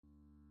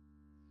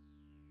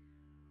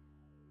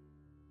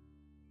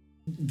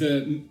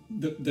the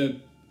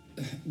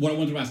what I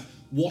wanted to ask,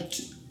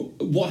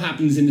 what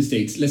happens in the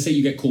States? Let's say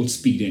you get caught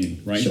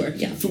speeding, right? Sure,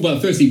 yeah. Well,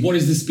 firstly, what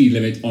is the speed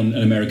limit on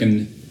an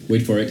American,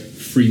 wait for it,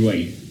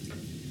 freeway?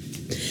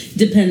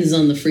 Depends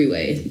on the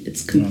freeway.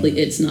 It's complete.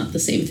 It's not the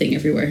same thing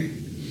everywhere.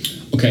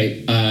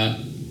 Okay,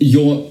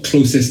 your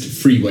closest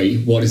freeway,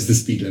 what is the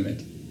speed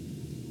limit?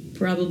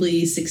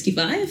 Probably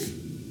 65.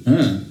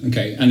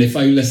 Okay. And if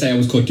let's say I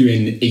was caught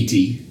doing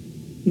 80,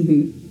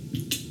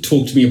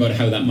 talk to me about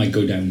how that might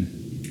go down.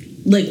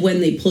 Like when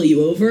they pull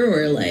you over,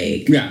 or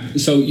like... Yeah,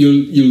 so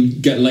you'll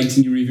get lights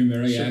in your rearview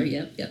mirror, yeah? Sure,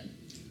 yep.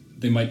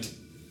 They might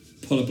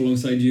pull up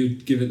alongside you,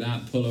 give it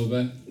that, pull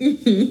over.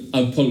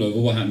 I'll pull over,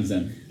 what happens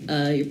then?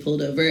 You're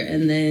pulled over,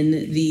 and then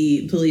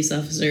the police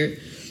officer,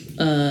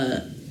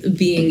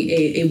 being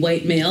a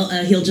white male,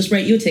 he'll just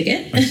write you a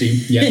ticket. I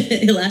see, yeah.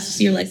 He'll ask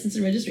your license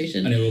and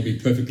registration. And it will be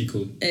perfectly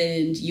cool.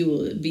 And you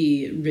will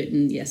be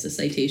written, yes, a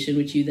citation,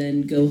 which you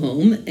then go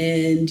home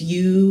and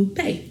you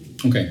pay.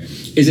 Okay.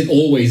 Is it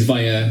always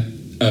via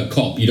a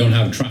cop? You don't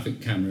have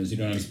traffic cameras? You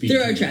don't have speed There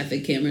cameras? are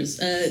traffic cameras.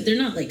 They're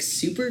not, like,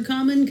 super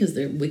common because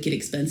they're wicked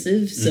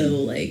expensive. So,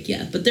 like,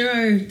 yeah. But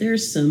there are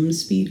some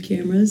speed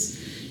cameras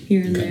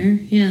here and there.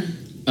 Yeah.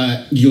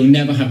 You'll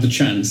never have the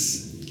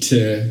chance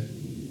to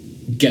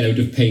get out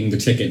of paying the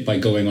ticket by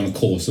going on a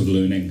course of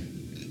learning.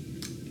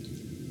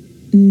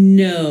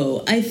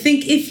 No. I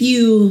think if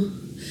you...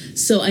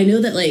 So I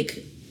know that,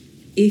 like,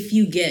 if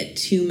you get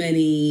too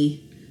many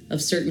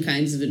of certain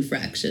kinds of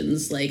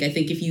infractions, like, I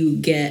think if you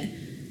get,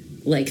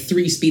 like,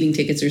 3 speeding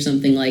tickets or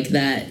something like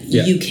that,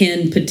 you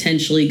can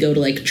potentially go to,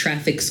 like,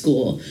 traffic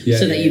school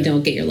so that you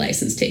don't get your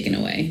license taken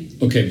away.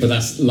 Okay, but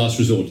that's last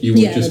resort. You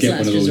won't just get one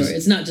of those. Resort.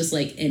 It's not just,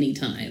 like, any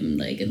time.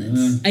 Like, and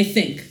that's... I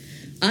think...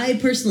 I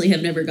personally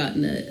have never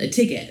gotten a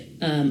ticket.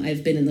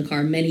 I've been in the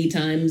car many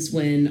times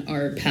when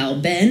our pal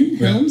Ben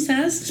Helms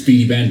has.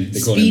 Speedy Ben, they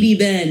call him. Speedy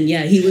Ben,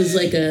 yeah. He was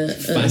like a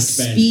Fast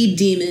speed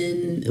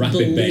demon,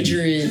 Rapid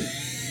belligerent,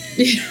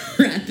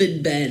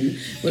 rapid Ben.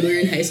 When we were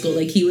in high school,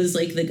 like, he was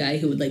like the guy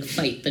who would, like,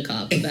 fight the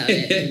cop about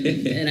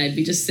it. And I'd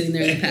be just sitting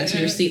there in the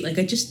passenger seat like,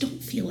 I just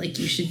don't feel like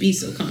you should be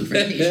so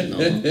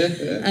confrontational.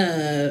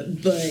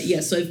 But yeah,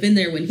 so I've been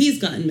there when he's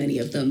gotten many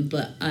of them,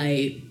 but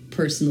I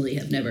personally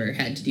have never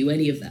had to do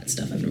any of that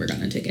stuff. I've never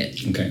gotten a ticket.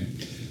 Okay.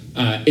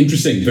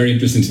 Interesting, very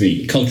interesting to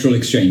me. Cultural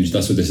exchange,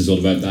 that's what this is all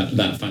about,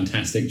 that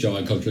fantastic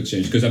joy, cultural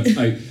exchange. Because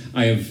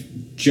I have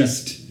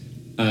just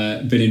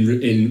been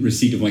in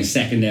receipt of my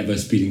second ever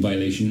speeding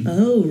violation.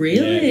 Oh,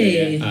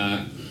 really?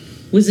 Yeah.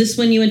 Was this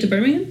when you went to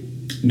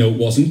Birmingham? No, it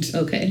wasn't.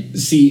 Okay.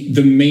 See,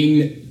 the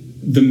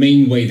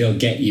main way they'll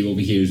get you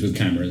over here is with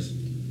cameras.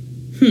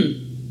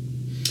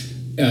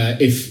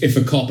 If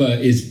a copper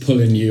is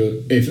pulling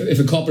you, if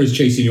a copper is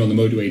chasing you on the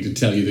motorway to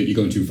tell you that you're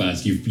going too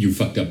fast, you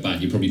fucked up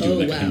bad. You probably do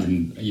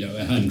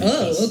 100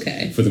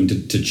 plus for them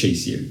to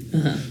chase you.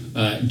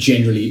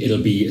 Generally,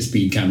 it'll be a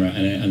speed camera,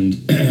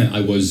 and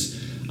I was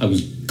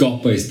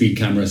got by a speed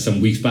camera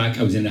some weeks back.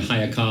 I was in a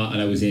hire car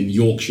and I was in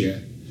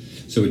Yorkshire,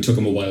 so it took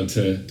them a while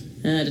to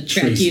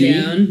track you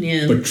down.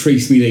 Yeah, but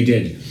trace me they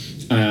did,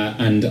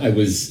 and I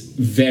was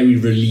very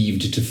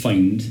relieved to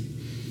find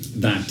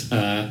that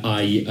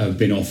I have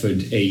been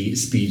offered a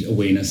speed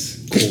awareness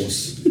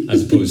course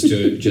as opposed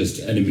to just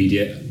an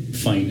immediate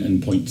fine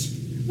and points.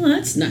 Well,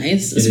 that's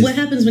nice. So what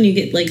happens when you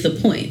get, like, the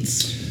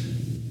points?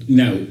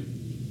 Now,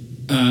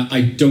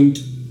 I don't...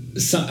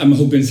 I'm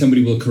hoping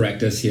somebody will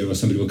correct us here, or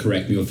somebody will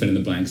correct me or fill in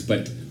the blanks,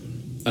 but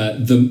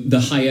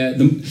the higher...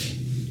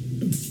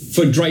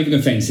 For driving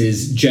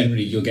offences,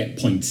 generally you'll get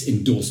points,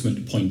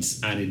 endorsement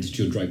points added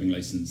to your driving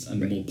licence.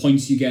 And the more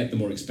points you get, the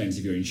more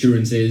expensive your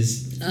insurance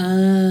is.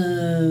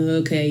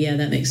 Okay, yeah,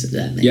 that makes a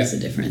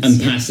difference.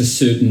 And past a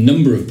certain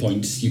number of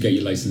points, you get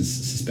your licence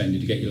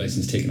suspended, you get your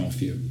licence taken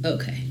off you.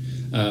 Okay.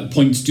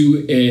 Points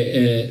do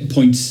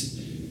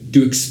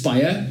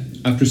expire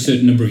after a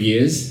certain number of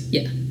years.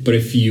 Yeah. But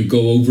if you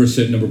go over a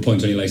certain number of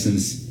points on your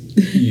licence,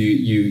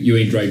 you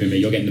ain't driving me,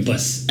 you're getting the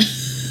bus.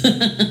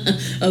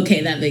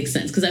 Okay, that makes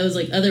sense. Because I was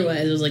like,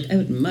 otherwise, I was like, I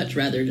would much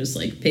rather just,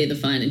 like, pay the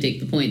fine and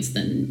take the points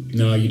than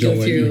you don't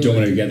want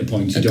to get the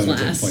points. You don't want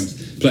to take the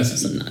points.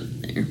 Plus, I'm not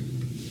there.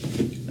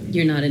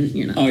 You're not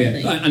in. Oh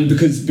yeah, and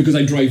because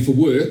I drive for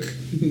work,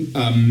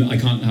 I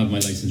can't have my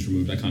license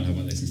removed. I can't have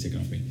my license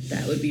taken off me.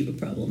 That would be a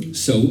problem.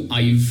 So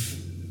I've.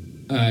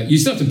 You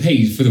still have to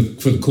pay for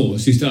the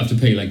course. You still have to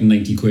pay like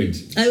 90 quid.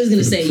 I was going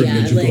to say,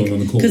 yeah, like,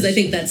 because I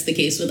think that's the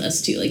case with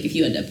us too. Like, if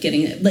you end up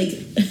getting it, like,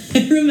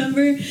 I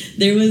remember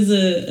there was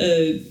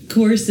a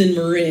course in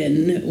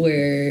Marin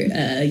where,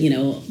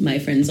 my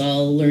friends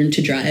all learned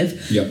to drive.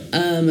 Yep.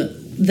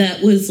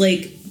 That was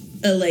like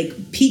a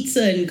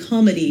pizza and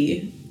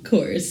comedy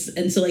course,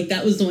 and so, like,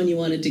 that was the one you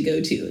wanted to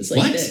go to. It's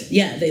like,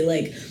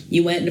 they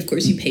you went, and of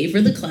course you pay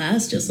for the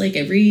class just like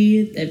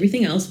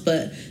everything else,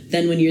 but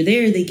then when you're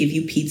there they give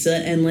you pizza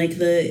and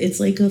it's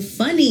like a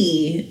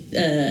funny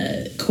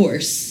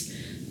course,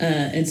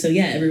 and so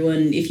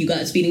everyone, if you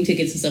got speeding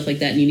tickets and stuff like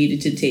that and you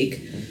needed to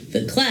take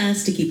the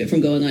class to keep it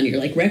from going on your,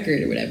 like,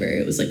 record or whatever,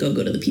 it was like, go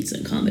to the pizza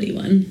and comedy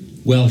one.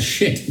 Well,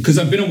 shit, because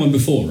I've been on one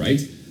before, right?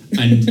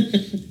 And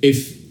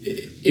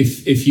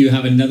if you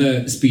have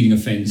another speeding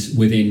offence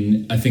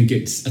within, I think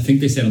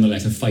they said on the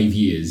letter 5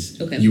 years,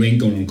 you ain't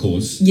going on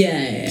course.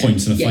 Yeah.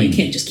 Points and a fine. You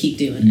can't just keep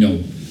doing it.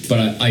 No,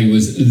 but I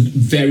was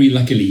very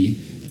luckily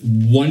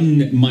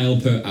 1 mile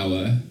per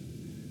hour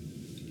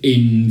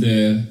in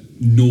the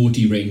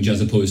naughty range as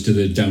opposed to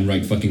the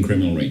downright fucking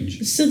criminal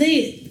range. So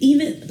they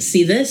even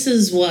see, this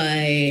is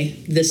why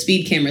the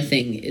speed camera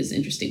thing is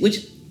interesting,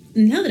 which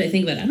now that I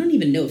think about it, I don't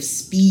even know if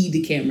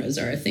speed cameras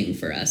are a thing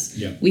for us.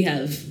 Yeah. We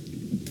have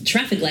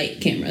traffic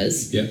light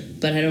cameras,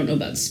 but I don't know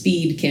about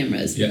speed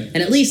cameras. Yeah. And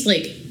at least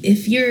like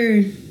if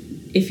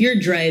you're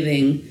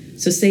driving,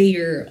 so say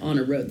you're on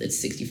a road that's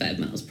 65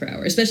 miles per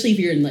hour, especially if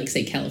you're in like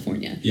say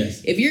California.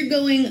 Yes. If you're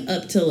going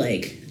up to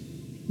like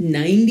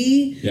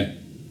 90,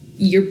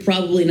 you're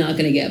probably not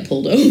going to get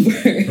pulled over.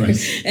 Right.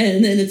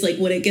 And then it's like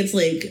when it gets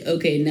like,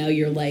 okay, now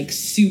you're like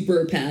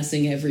super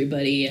passing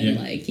everybody and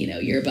like, you know,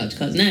 you're about to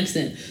cause an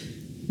accident.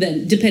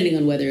 Then depending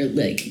on whether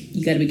like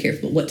you got to be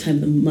careful what time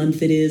of the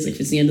month it is. Like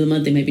if it's the end of the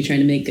month, they might be trying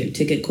to make their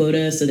ticket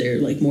quota, so they're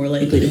like more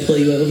likely to pull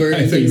you over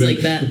and things like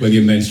that. When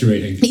you're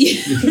menstruating.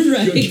 Yeah,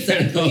 right,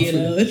 exactly. You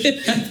know,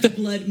 the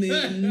blood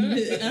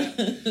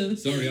moon.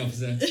 Sorry,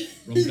 officer.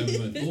 Wrong time of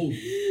month. Oh,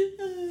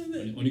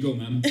 on you go,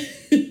 ma'am.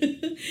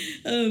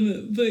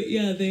 But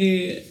yeah,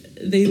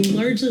 they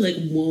largely like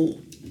won't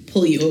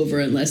pull you over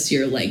unless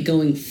you're like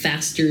going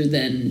faster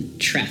than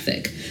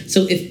traffic.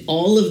 So if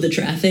all of the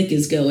traffic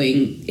is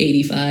going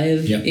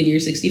 85 in your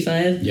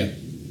 65,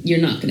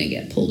 you're not going to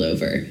get pulled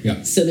over.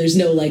 Yeah. So there's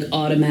no like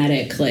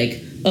automatic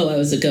like, oh, I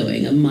was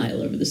going a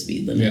mile over the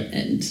speed limit.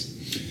 And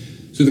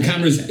so the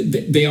cameras,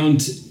 they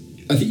aren't.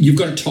 I think you've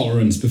got a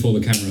tolerance before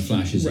the camera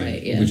flashes,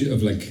 right? Yeah. Which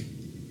of like.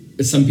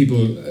 Some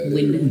people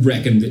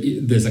reckon that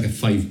there's like a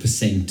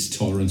 5%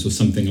 tolerance or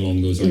something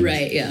along those lines.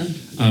 Right, yeah.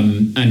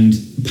 And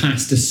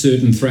past a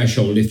certain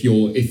threshold, if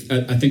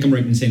I think I'm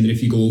right in saying that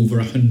if you go over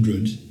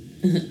 100,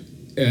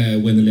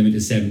 when the limit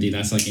is 70,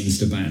 that's like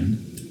insta-ban.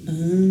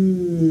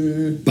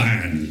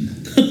 Ban.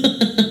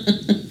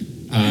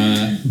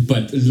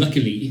 But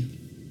luckily,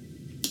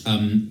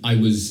 I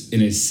was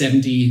in a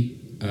 70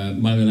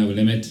 mile an hour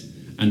limit,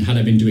 and had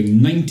I been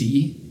doing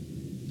 90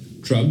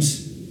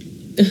 trubs,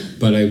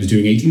 but I was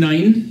doing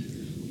 89.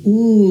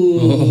 Ooh.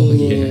 Oh,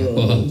 yeah.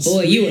 Well,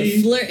 boy, you were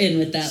flirting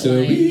with that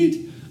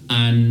line.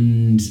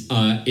 And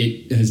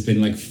it has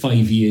been like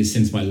 5 years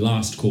since my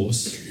last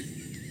course.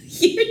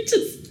 You're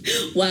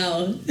just...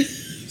 Wow.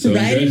 So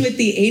riding with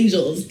the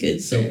angels.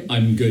 Good, so sir.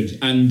 I'm good.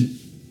 And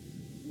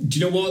do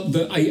you know what?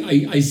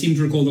 I seem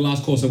to recall the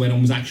last course I went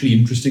on was actually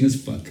interesting as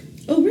fuck.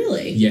 Oh,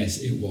 really? Yes,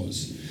 it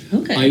was.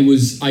 Okay. I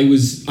was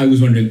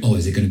wondering,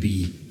 is it going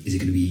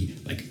to be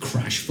like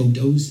crash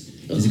photos?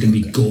 Is it going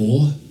to be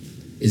gore?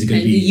 Is it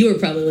going to be... You were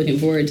probably looking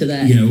forward to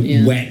that. You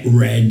know, wet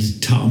red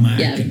tarmac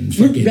and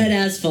fucking... red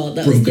asphalt.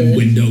 That broken was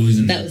windows.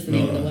 And that was the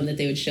name of the one that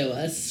they would show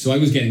us. So I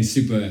was getting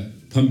super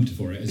pumped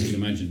for it, as you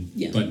can imagine.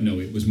 Yeah. But no,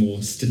 it was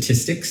more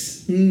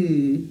statistics.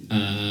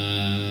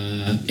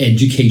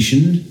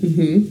 Education.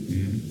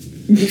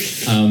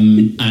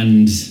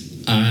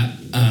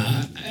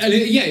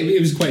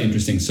 It was quite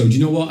interesting. So do you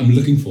know what? I'm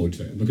looking forward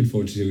to it. I'm looking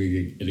forward to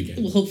doing it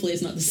again. Well, hopefully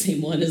it's not the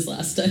same one as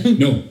last time.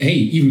 No, hey,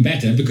 even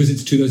better, because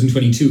it's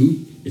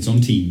 2022, it's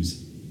on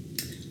Teams.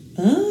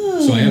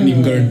 Oh. So I haven't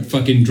even got to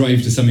fucking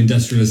drive to some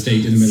industrial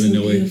estate in the middle of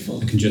nowhere.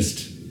 Beautiful. I can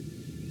just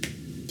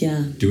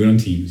do it on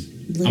Teams.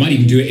 Look, I might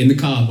even do it in the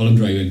car while I'm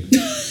driving.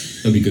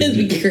 That'd be good.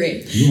 That'd be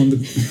great. You on the...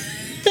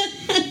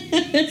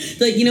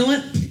 Like, you know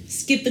what?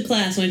 Skip the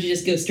class. Why don't you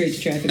just go straight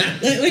to traffic?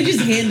 Why don't you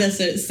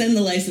just send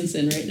the license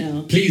in right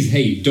now? Please,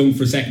 hey, don't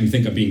for a second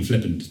think I'm being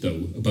flippant,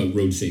 though, about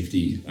road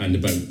safety and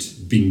about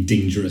being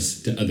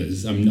dangerous to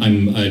others. I'm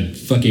a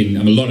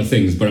lot of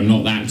things, but I'm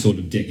not that sort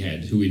of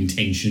dickhead who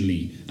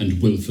intentionally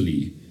and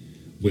willfully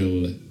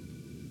will,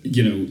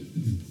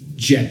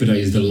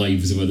 jeopardize the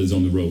lives of others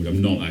on the road.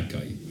 I'm not that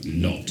guy. I'm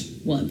not.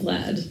 Well, I'm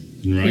glad.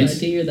 Right? Glad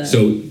to hear that.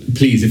 So,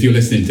 please, if you're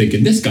listening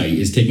thinking, this guy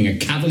is taking a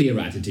cavalier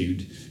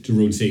attitude to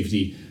road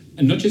safety,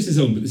 and not just his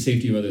own, but the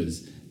safety of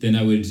others, then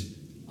I would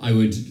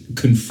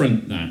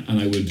confront that, and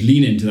I would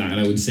lean into that, and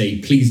I would say,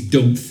 please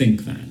don't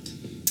think that.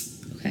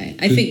 Okay.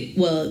 I think,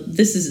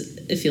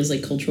 it feels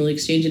like cultural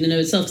exchange in and of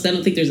itself, because I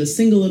don't think there's a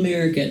single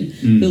American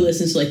who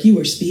listens to, like, you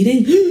were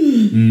speeding?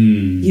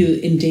 You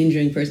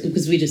endangering person,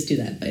 because we just do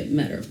that by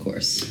matter of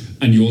course.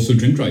 And you also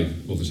drink drive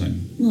all the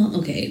time. Well,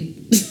 okay.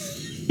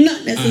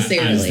 Not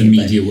necessarily. As the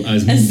media,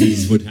 as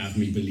movies would have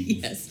me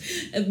believe. Yes.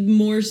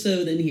 More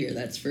so than here,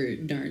 that's for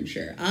darn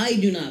sure. I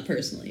do not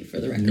personally, for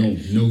the record.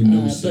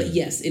 No, sir. But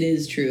yes, it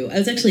is true. I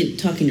was actually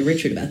talking to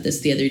Richard about this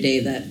the other day,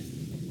 that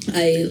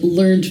I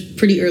learned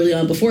pretty early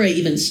on, before I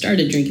even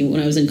started drinking, when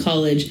I was in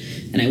college,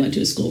 and I went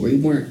to a school where you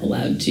weren't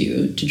allowed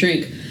to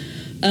drink.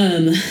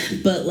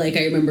 But like,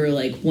 I remember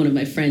like one of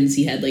my friends,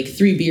 he had like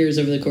 3 beers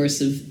over the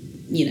course of,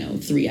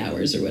 3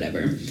 hours or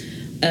whatever.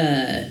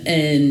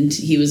 And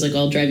he was like,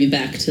 I'll drive you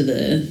back to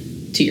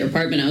your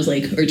apartment. I was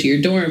like, or to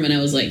your dorm. And I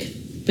was like,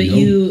 but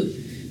no.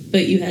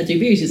 but you had 3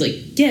 beers. He's like,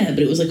 yeah, but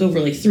it was like over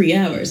like 3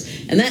 hours.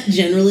 And that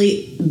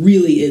generally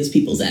really is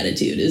people's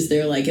attitude, is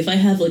they're like, if I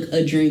have like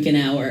a drink an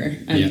hour,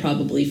 I'm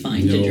probably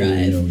fine to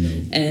drive.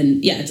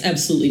 And yeah, it's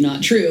absolutely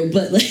not true,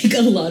 but like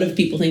a lot of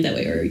people think that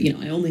way, or, you know,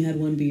 I only had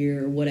 1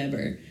 beer or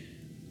whatever.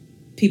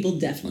 People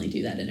definitely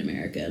do that in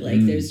America.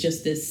 Like there's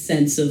just this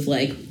sense of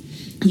like,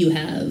 you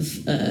have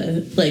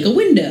like a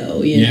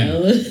window, you know?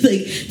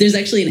 Like there's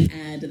actually an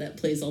ad that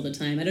plays all the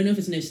time. I don't know if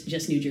it's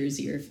just New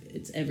Jersey or if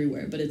it's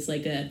everywhere, but it's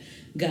like a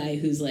guy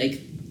who's like,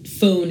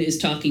 phone is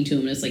talking to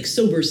him and it's like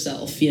sober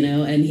self, you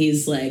know? And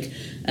he's like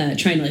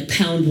trying to like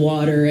pound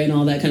water and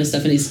all that kind of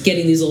stuff. And he's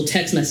getting these little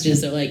text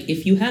messages. They're like,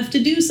 if you have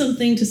to do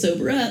something to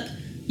sober up,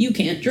 you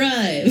can't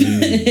drive.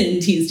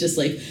 And he's just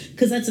like,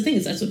 because that's the thing,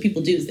 is that's what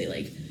people do, is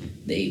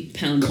they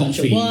pound coffee, a bunch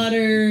of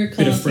water,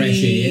 coffee, bit of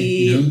fresh air,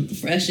 you know?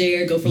 Fresh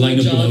air, go for a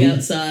little jog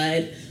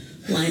outside.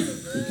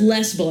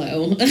 Less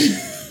blow.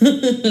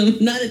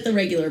 Not at the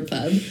regular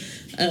pub.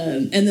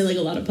 And then like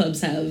a lot of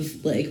pubs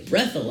have like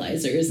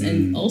breathalyzers,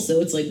 and also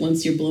it's like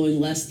once you're blowing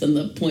less than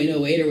the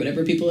 0.08 or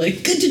whatever, people are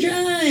like, good to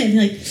drive.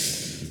 Like,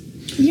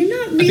 you're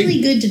not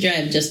really good to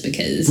drive just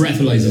because.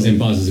 Breathalyzers in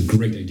bars is a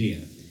great idea.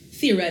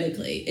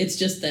 Theoretically, it's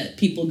just that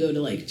people go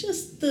to like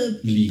just the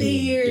legal,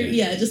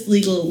 bare, just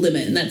legal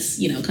limit, and that's,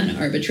 you know, kind of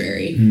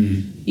arbitrary.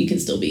 You can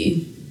still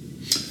be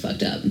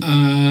fucked up.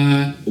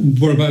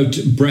 What about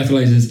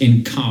breathalyzers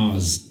in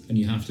cars, and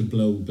you have to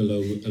blow below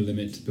a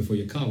limit before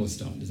your car will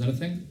start? Is that a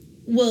thing?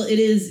 Well, it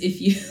is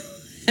if you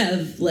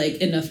have like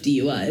enough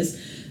DUIs.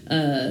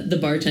 The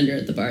bartender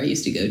at the bar I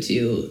used to go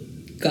to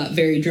got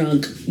very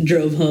drunk,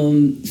 drove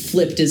home,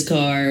 flipped his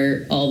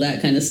car, all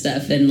that kind of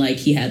stuff, and like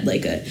he had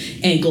like a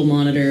ankle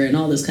monitor and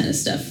all this kind of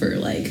stuff for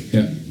like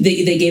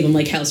they gave him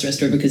like house arrest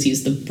because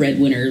he's the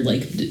breadwinner,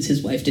 like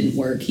his wife didn't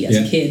work, he has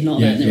a kid and all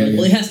that, and they're like,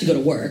 well, he has to go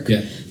to work,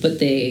 but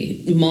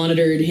they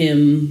monitored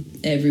him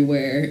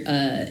everywhere,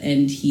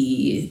 and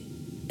he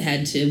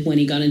had to, when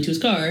he got into his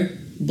car,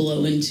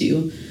 blow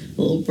into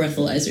a little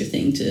breathalyzer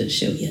thing to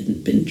show he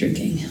hadn't been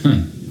drinking.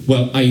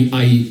 Well,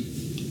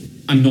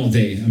 I'm not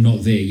there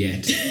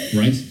yet,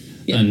 right?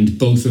 And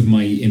both of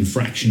my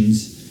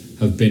infractions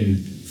have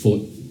been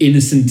for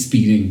innocent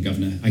speeding,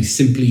 Governor. I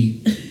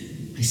simply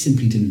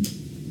didn't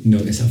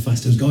notice how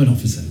fast I was going,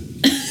 officer.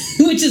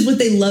 Which is what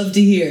they love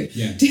to hear.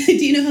 Yeah. Do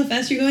you know how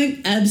fast you're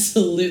going?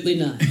 Absolutely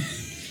not.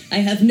 I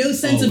have no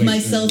sense of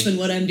myself and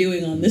what I'm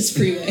doing on this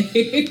freeway.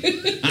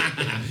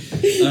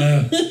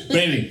 But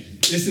anyway,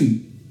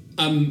 listen.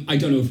 I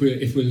don't know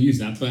if we'll use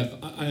that, but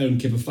I don't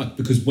give a fuck,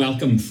 because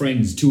welcome,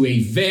 friends, to a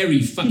very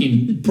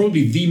fucking,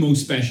 probably the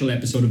most special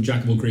episode of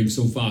Jack of all Graves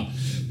so far.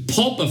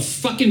 Pop a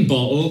fucking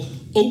bottle,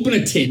 open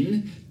a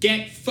tin,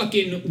 get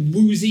fucking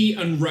woozy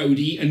and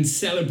rowdy, and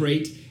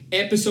celebrate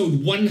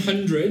episode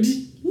 100.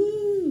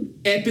 Woo.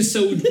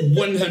 Episode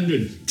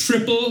 100.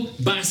 Triple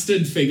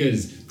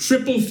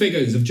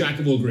figures of Jack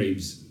of all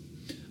Graves.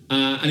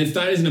 And if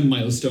that isn't a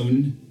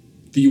milestone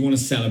that you want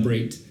to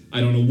celebrate,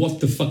 I don't know what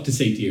the fuck to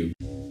say to you.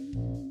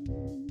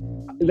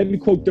 Let me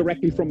quote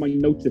directly from my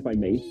notes, if I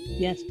may.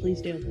 Yes,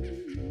 please do.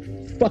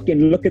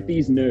 Fucking look at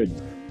these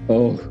nerds.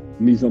 Oh,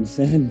 mise en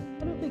scène.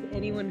 I don't think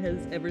anyone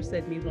has ever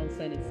said mise en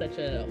scène in such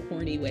a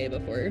horny way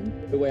before.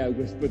 The way I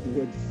whispered the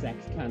word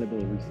sex cannibal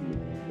recently.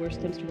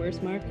 Worst comes to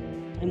worst, Mark,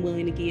 I'm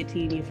willing to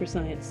guillotine you for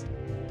science.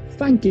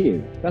 Thank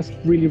you. That's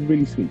really,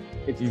 really sweet.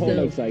 It's cold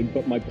outside,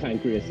 but my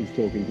pancreas is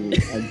talking to me.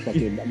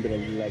 I'm gonna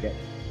leg it.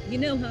 You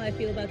know how I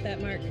feel about that,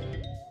 Mark.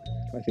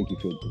 I think you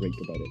feel great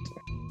about it.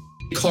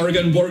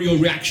 Corrigan, what are your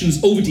reactions?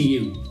 Over to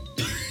you.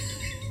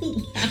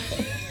 Wow.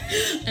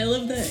 I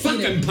love that.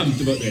 Fuck, I'm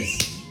pumped about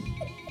this.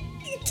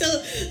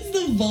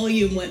 The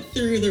volume went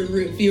through the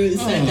roof. You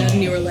sat down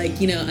and you were like,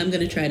 you know, I'm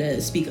going to try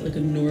to speak at like a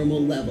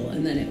normal level.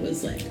 And then it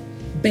was like,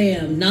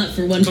 bam, not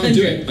for 100.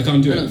 I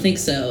can't do it. I don't think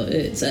so.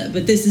 It's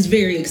but this is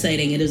very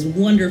exciting. It is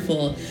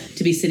wonderful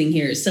to be sitting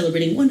here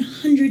celebrating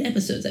 100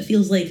 episodes. That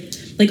feels like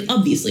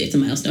obviously it's a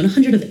milestone.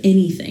 100 of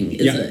anything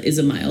is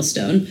a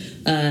milestone.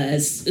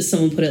 As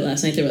someone put it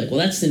last night, they were like, well,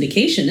 that's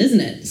syndication, isn't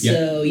it?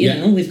 So, you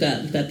know, we've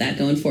got that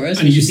going for us.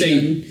 And you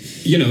say,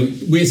 you know,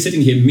 we're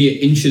sitting here mere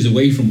inches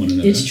away from one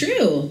another. It's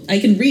true. I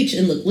can reach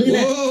and look at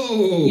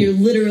that. You're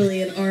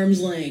literally at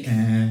arm's length.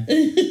 I'm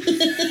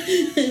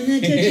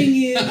not touching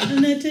you.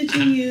 I'm not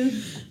touching you.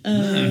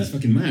 It's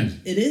fucking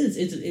mad. It is.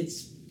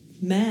 It's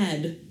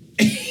mad,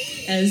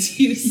 as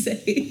you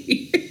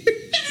say.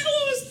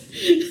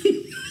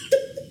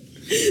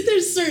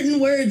 There's certain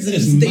words that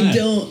they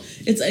don't.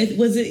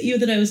 Was it you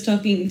that I was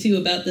talking to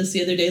about this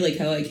the other day? Like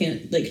how I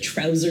can't, like,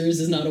 trousers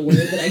is not a word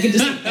that I can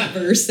just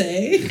ever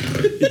say.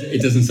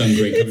 It doesn't sound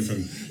great coming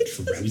from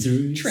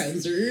trousers.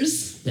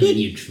 Trousers. I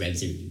need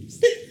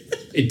trousers.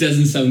 It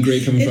doesn't sound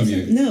great coming from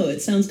you. No,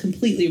 it sounds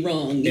completely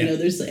wrong. You know,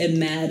 there's and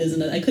mad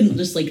isn't. I couldn't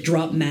just like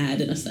drop mad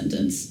in a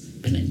sentence.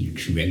 But I need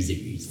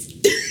trousers.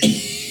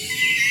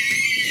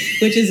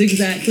 Which is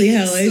exactly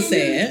how I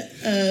say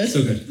it.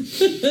 So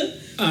good.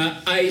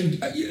 I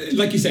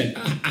like you said,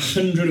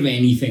 100 of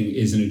anything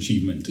is an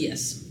achievement.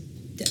 Yes,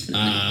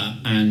 definitely.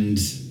 And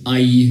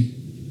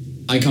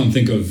I can't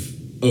think of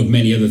of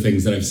many other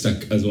things that I've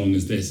stuck as long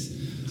as this.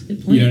 That's a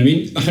good point. You know what I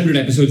mean? 100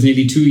 episodes,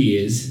 nearly 2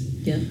 years.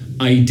 Yeah.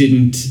 I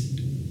didn't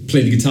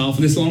play the guitar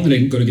for this long. I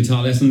didn't go to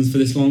guitar lessons for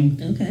this long.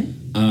 Okay.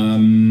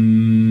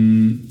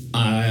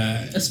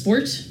 A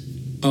sport?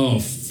 Oh,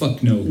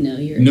 fuck no. No,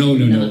 you're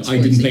No.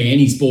 I didn't play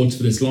any sports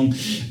for this long.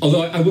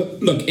 Although,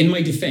 look, in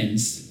my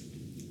defence,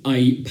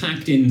 I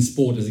packed in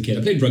sport as a kid.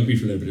 I played rugby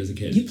for a little bit as a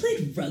kid. You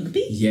played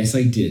rugby? Yes,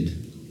 I did.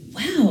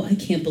 Wow, I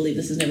can't believe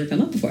this has never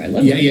come up before. I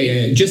love rugby.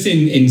 Yeah. Just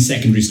in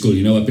secondary school,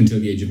 up until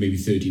the age of maybe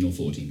 13 or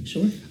 14.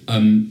 Sure.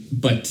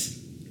 But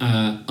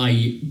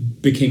I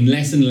became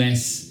less and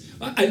less...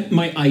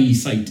 my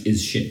eyesight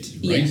is shit,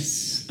 right?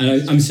 Yes.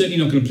 And I'm certainly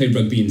not going to play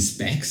rugby in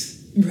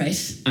specs.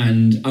 Right.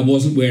 And I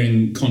wasn't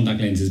wearing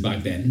contact lenses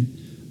back then.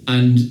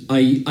 And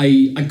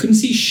I couldn't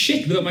see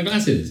shit without my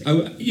glasses.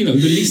 The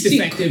least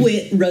effective... You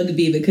quit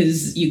rugby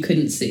because you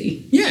couldn't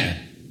see? Yeah.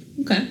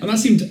 Okay. And that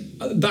seemed...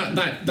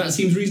 That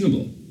seems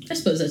reasonable. I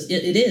suppose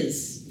it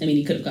is. I mean,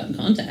 you could have gotten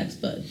contacts,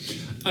 but...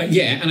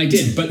 Yeah, and I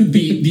did. But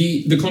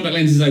the contact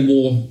lenses I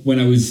wore when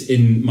I was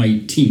in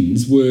my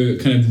teens were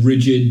kind of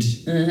rigid.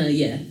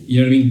 Yeah. You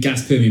know what I mean?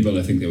 Gas permeable,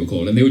 I think they were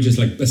called. And they were just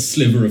like a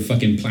sliver of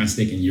fucking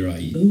plastic in your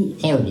eye. Ooh.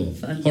 Horrible.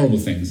 Fun. Horrible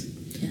things.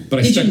 Yeah.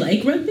 But Did you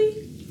like rugby?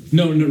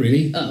 No, not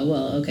really. Oh,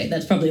 well, okay.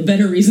 That's probably a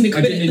better reason to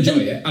quit. I didn't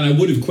enjoy it. And I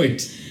would have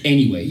quit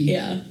anyway.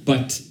 Yeah.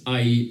 But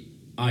I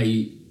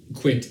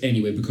quit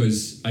anyway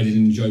because I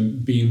didn't enjoy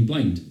being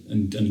blind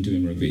and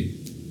doing rugby.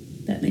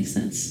 That makes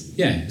sense.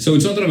 Yeah, so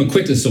it's not that I'm a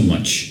quitter so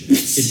much,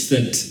 it's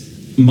that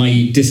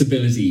my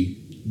disability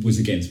was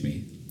against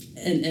me.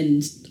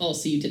 And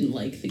also you didn't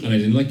like the game. And I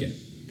didn't like it.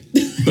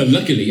 But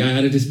luckily I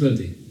had a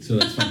disability, so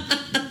that's fine.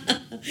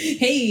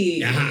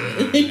 Hey,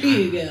 there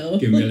you go.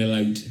 Give me a little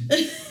out.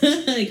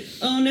 Like,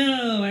 oh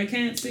no, I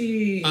can't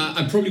see.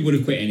 I probably would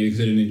have quit anyway because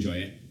I didn't enjoy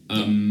it.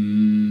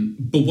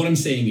 But what I'm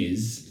saying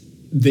is,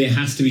 there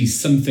has to be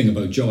something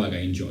about Joag I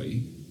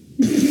enjoy.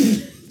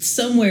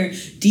 Somewhere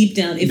deep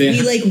down, if we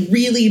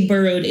really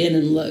burrowed in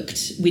and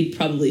looked, we'd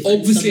probably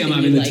find obviously I'm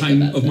having the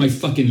time of my this.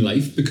 Fucking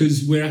life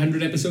because we're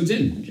 100 episodes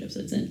in. 100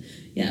 episodes in.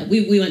 Yeah,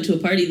 we went to a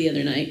party the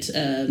other night,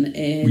 and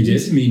we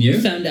did, me and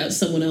you. Found out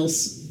someone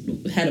else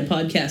had a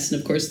podcast,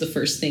 and of course the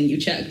first thing you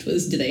checked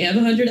was, do they have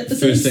 100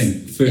 episodes?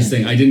 First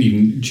thing. I didn't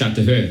even chat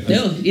to her.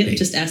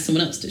 Just ask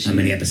someone else. How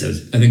many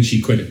episodes? I think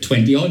she quit at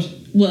 20 odd.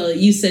 Well,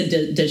 you said,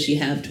 does she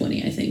have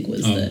 20, I think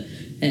was the...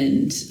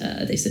 And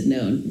they said, no,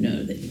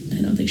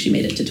 I don't think she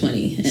made it to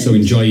 20. And so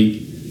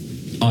enjoy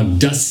our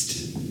dust.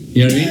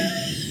 You know what I mean?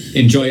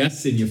 Enjoy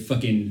us in your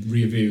fucking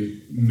rearview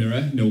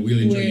mirror. No, we'll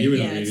enjoy you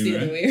in our rearview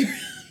mirror. Other way.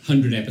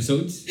 100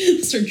 episodes.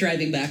 Start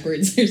driving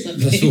backwards or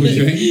something. That's what we're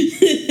doing.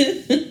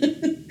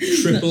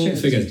 Triple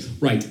figures.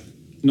 Right.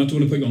 Not to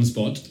want to put you on the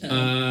spot.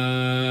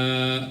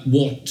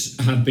 What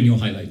have been your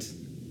highlights?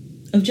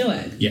 Of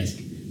Joag?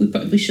 Yes. We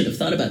probably should have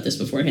thought about this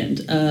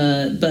beforehand.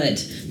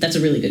 But that's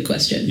a really good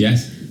question.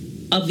 Yes.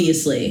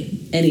 Obviously,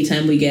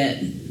 anytime we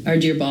get our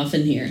dear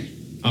Boffin here.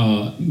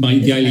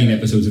 The Eileen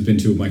episodes have been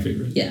two of my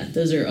favourites. Yeah,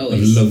 those are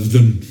always I love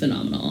them.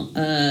 Phenomenal.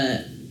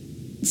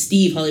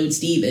 Hollywood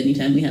Steve,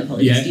 anytime we have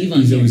Hollywood Steve on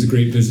he's always a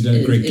great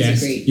visitor, great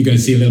guest. You're going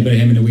to see a little bit of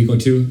him in a week or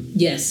two?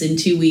 Yes, in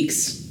 2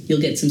 weeks you'll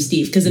get some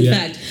Steve. Because in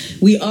fact,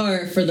 we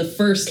are, for the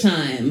first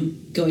time,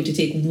 going to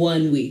take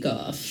 1 week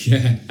off.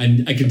 Yeah,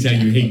 and I can tell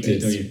you hate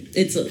it, don't you?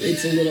 It's a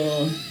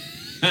little...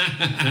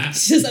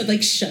 It's just I'm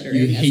like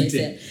shuddering as I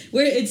say it.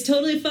 It's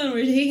totally fun.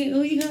 We're taking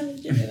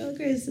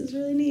Chris, it's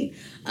really neat.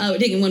 We're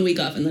taking 1 week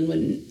off, and then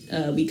when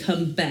we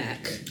come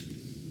back,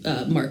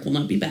 Mark will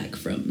not be back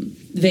from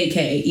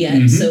vacay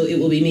yet, so it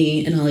will be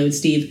me and Hollywood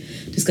Steve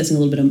discussing a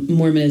little bit of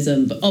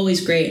Mormonism, but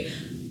always great.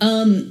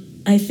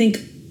 I think,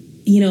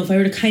 if I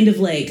were to kind of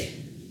like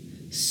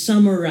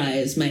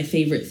summarize my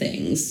favorite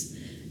things,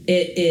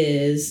 it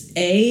is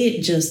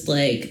just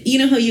like, you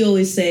know how you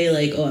always say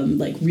like, oh, I'm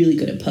like really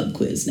good at pub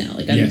quiz now.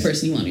 Like I'm the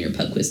person you want on your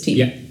pub quiz team.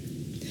 Yeah.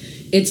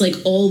 It's like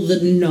all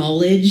the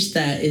knowledge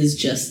that is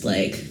just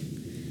like,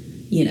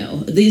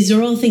 these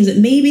are all things that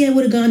maybe I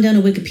would have gone down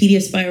a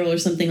Wikipedia spiral or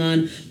something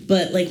on,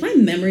 but like my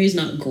memory is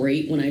not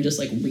great when I just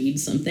like read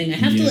something. I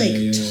have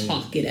to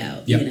talk it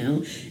out,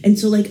 And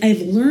so like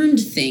I've learned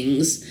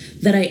things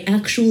that I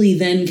actually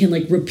then can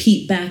like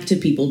repeat back to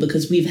people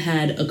because we've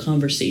had a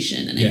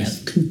conversation and I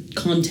have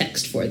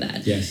context for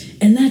that. Yes.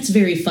 And that's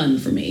very fun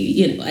for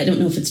me. I don't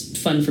know if it's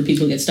fun for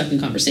people who get stuck in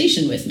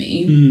conversation with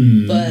me,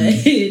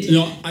 but...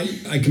 No,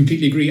 I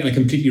completely agree and I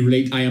completely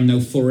relate. I am now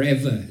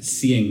forever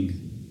seeing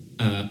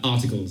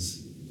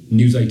articles,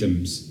 news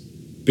items,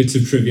 bits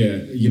of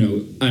trivia,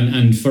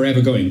 and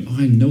forever going, oh,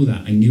 I know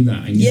that, I knew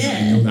that, I knew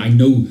that, I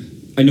know that,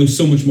 I know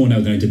so much more now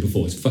than I did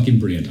before. It's fucking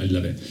brilliant. I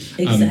love it.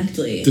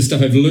 Exactly. The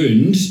stuff I've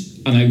learned,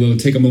 and I will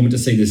take a moment to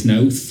say this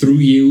now, through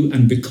you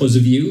and because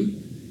of you,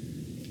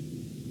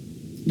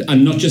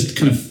 and not just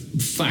kind of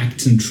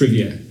facts and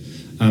trivia.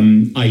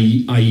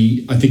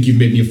 I think you've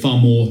made me a far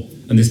more,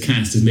 and this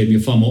cast has made me a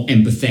far more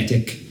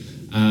empathetic,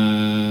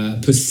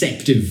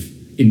 perceptive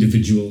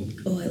individual.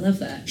 Oh, I love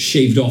that.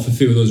 Shaved off a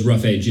few of those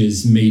rough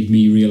edges, made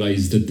me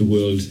realise that the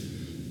world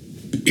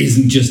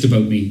isn't just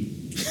about me.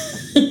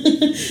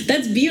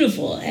 That's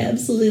beautiful. I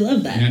absolutely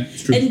love that. Yeah,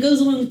 it's true. And it goes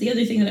along with the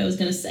other thing that I was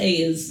going to say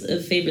is a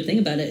favorite thing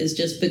about it is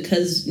just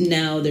because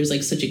now there's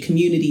like such a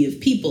community of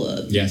people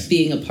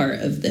being a part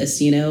of this,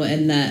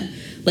 and that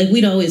like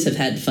we'd always have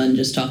had fun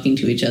just talking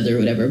to each other or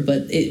whatever,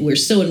 but we're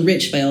so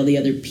enriched by all the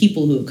other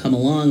people who have come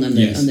along on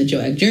the on the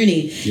JOAG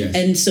journey. Yes.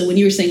 And so when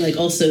you were saying like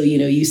also,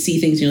 you see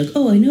things and you're like,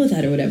 oh, I know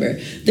that or whatever.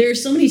 There are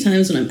so many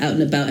times when I'm out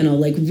and about and I'll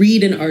like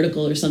read an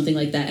article or something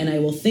like that, and I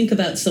will think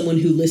about someone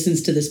who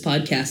listens to this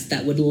podcast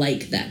that would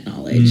like that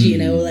knowledge,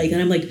 and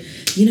I'm like,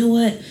 you know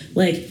what?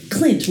 Like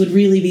Clint would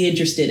really be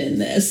interested in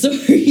this, or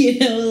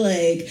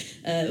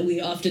we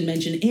often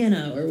mention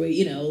Anna, or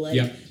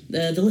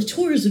the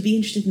Latours would be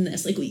interested in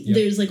this. Like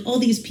there's like all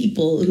these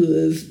people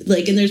who have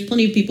like, and there's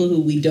plenty of people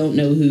who we don't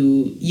know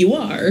who you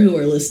are who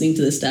are listening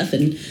to this stuff,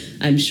 and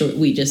I'm sure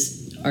we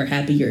just are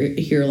happy you're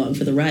here along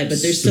for the ride.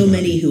 But there's so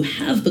many who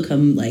have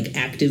become like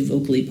active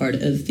vocally part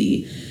of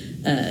the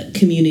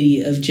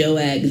community of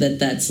JOAG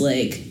that's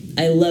like,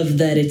 I love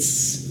that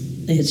it's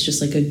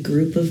just like a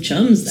group of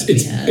chums that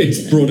we have.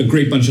 It's brought a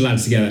great bunch of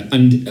lads together,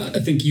 and I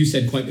think you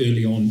said quite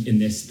early on in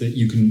this that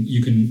you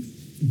can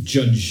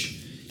judge.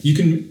 You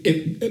can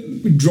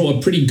draw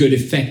a pretty good,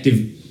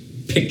 effective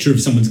picture of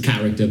someone's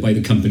character by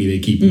the company they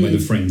keep and by the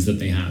friends that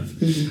they have.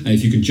 Mm-hmm. And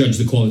if you can judge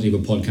the quality of a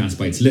podcast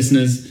by its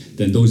listeners,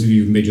 then those of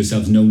you who've made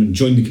yourselves known and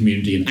joined the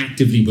community and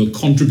actively will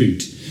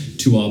contribute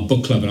to our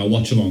book club and our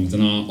watch-alongs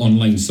and our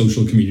online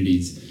social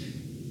communities.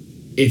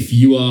 If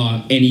you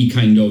are any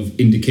kind of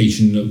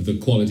indication of the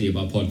quality of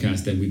our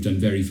podcast, then we've done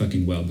very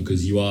fucking well,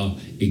 because you are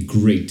a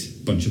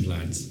great bunch of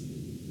lads.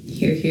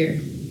 Hear,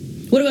 hear.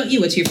 What about you?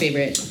 What's your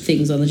favorite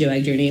things on the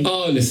JOAG journey?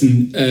 Oh,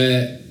 listen,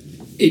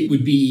 it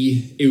would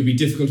be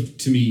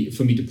difficult for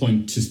me to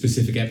point to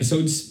specific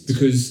episodes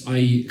because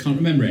I can't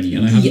remember any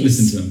and I haven't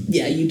listened to them.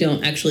 Yeah, you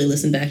don't actually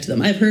listen back to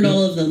them. I've heard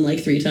all of them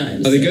like 3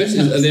 times. Are they good?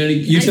 Are there any?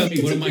 You tell me.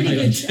 What are my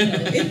highlights?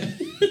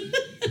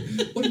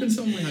 What have been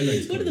some of my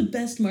highlights? What are the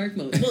best Mark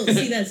moments? Well,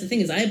 see, that's the thing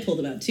is I pull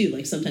them out too.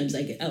 Like sometimes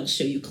I'll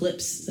show you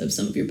clips of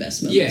some of your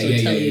best moments. Or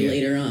tell you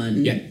later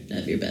on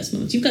of your best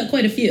moments. You've got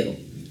quite a few.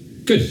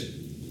 Good.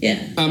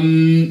 Yeah.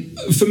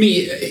 For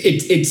me,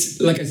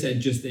 it's like I said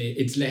just there.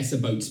 It's less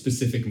about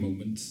specific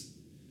moments,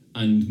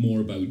 and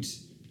more about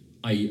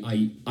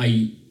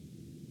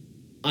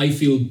I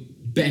feel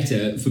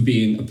better for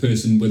being a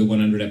person with a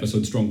 100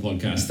 episode strong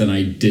podcast than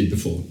I did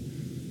before.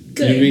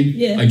 Good. You know what I mean?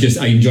 Yeah.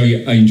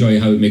 I enjoy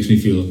how it makes me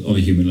feel on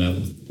a human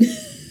level.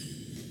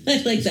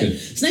 I like that. Good.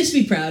 It's nice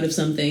to be proud of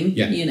something.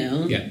 Yeah.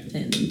 Yeah.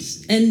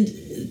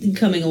 And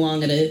coming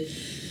along at a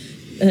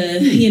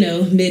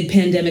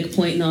mid-pandemic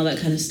point and all that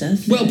kind of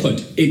stuff. Well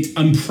put.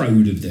 I'm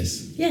proud of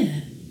this.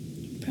 Yeah.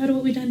 Proud of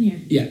what we've done here.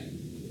 Yeah.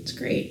 It's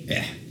great.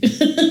 Yeah.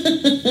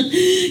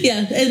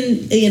 Yeah,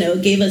 and,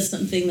 it gave us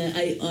something that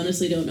I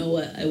honestly don't know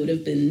what I would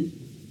have been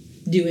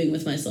doing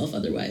with myself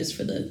otherwise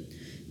for the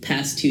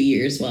past 2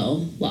 years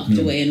while locked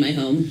away in my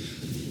home.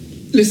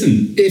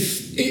 Listen,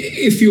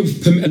 if you're...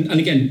 And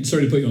again,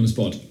 sorry to put you on the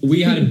spot.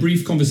 We had a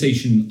brief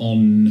conversation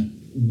on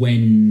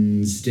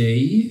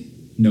Wednesday...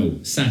 No,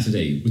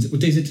 Saturday. What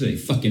day is it today?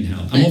 Fucking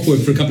hell. I'm off work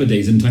for a couple of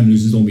days and time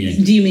loses all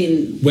meaning. Do you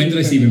mean... When did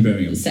I see you in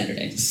Birmingham?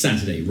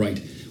 Saturday, right.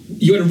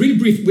 We had a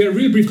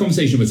really brief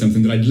conversation about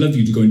something that I'd love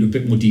you to go into a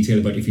bit more detail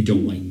about if you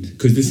don't mind.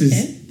 Because this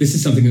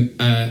is something,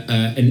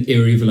 an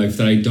area of your life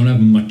that I don't have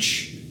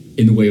much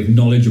in the way of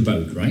knowledge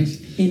about, right?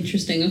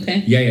 Interesting,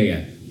 okay.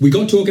 Yeah. We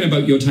got talking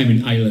about your time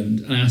in Ireland,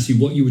 and I asked you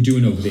what you were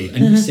doing over there,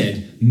 and you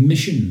said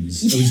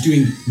missions. I was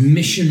doing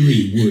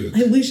missionary work.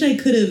 I wish I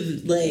could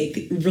have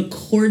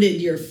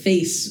recorded your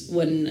face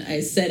when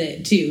I said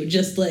it too.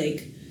 Just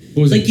what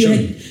was it?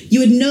 You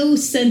had no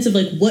sense of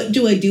what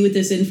do I do with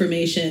this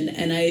information,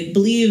 and I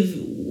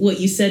believe what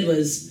you said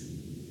was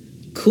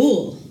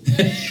cool.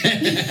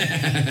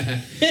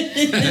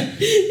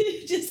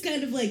 Just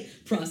kind of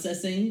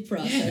processing.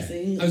 Yeah.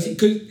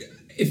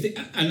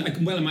 And I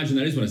can well imagine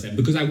that is what I said,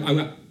 because I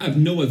have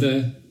no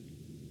other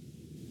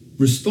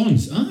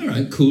response. All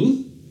right,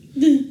 cool.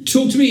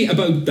 Talk to me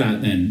about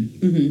that then.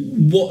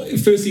 Mm-hmm.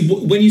 Firstly,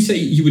 when you say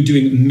you were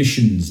doing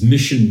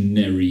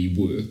missionary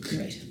work,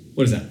 right?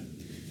 What is that?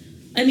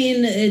 I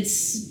mean,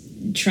 it's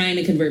trying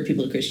to convert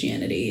people to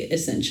Christianity,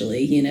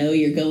 essentially.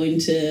 You're going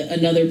to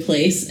another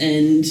place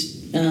and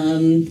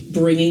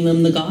bringing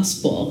them the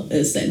gospel,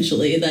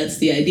 essentially. That's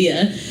the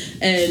idea.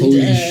 And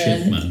holy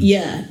shit, man.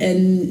 Yeah,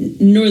 and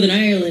Northern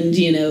Ireland,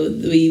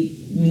 we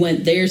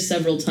went there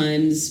several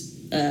times,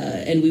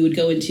 and we would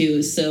go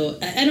into, so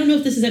I don't know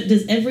if this is,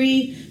 does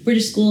every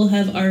British school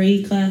have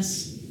RE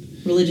class?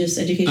 Religious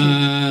education?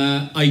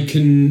 I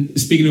can,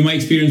 speaking of my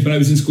experience when I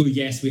was in school,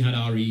 yes, we had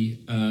RE.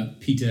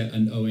 Peter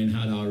and Owen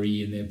had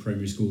RE in their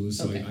primary schools,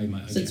 so okay. I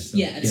guess so.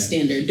 Yeah, it's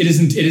standard. It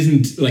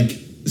isn't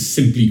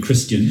simply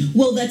Christian.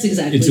 Well, that's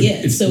exactly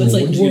it. So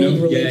broad, it's world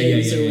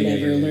religions or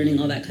whatever, learning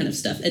all that kind of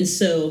stuff. And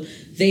so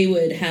they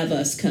would have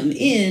us come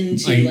in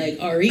to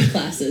RE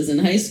classes in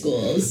high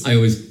schools. I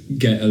always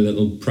get a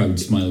little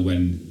proud smile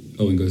when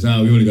Owen goes, we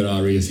only got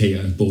arias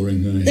here,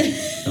 boring. I'm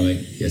like,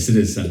 yes, it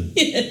is, Sam.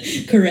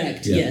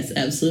 Correct, yes,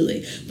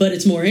 absolutely. But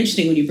it's more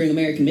interesting when you bring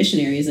American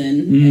missionaries in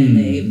and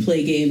they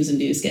play games and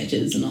do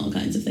sketches and all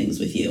kinds of things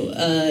with you.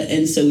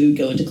 And so we would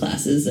go into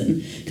classes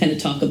and kind of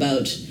talk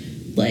about,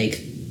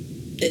 like,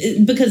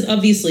 because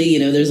obviously,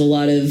 there's a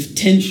lot of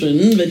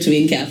tension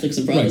between Catholics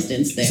and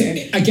Protestants there. So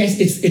I guess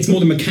it's more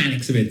the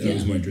mechanics of it that I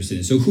was more interested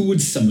in. So who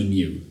would summon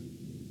you?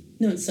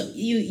 No, so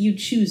you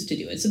choose to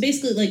do it. So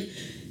basically, like,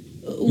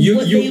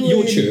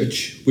 your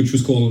church, which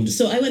was called...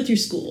 So I went through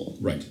school.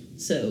 Right.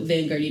 So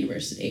Vanguard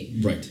University.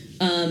 Right.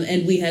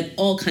 And we had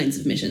all kinds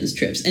of missions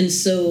trips. And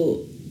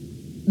so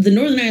the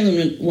Northern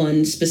Ireland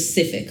one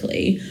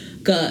specifically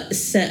got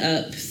set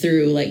up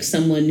through, like,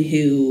 someone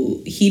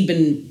who he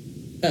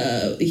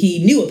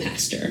knew a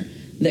pastor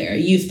there, a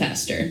youth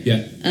pastor,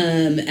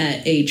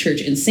 at a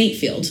church in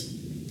Saintfield.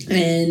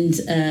 And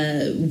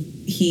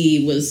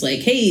he was like,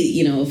 hey,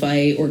 if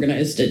I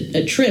organized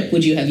a trip,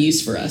 would you have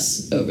use for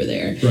us over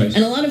there? Right.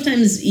 And a lot of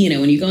times,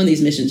 when you go on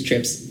these missions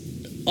trips,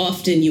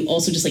 often you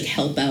also just, like,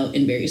 help out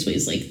in various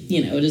ways. Like,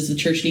 does the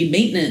church need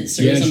maintenance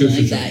or something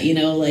like that?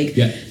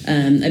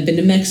 I've been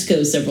to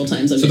Mexico several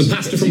times. So the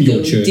pastor from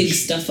your church dig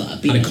stuff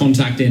up. Had a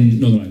contact in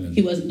Northern Ireland?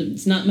 He wasn't.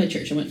 It's not my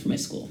church. I went for my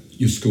school.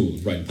 Your school,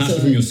 right.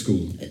 Pastor from your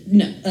school.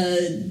 No,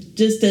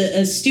 just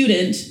a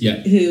student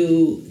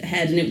who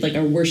had, like,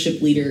 our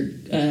worship leader.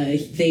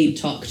 They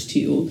talked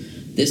to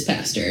this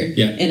pastor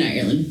in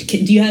Ireland.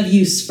 Do you have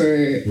use for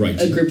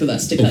a group of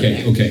us to come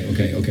there?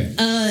 Okay.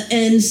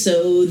 And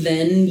so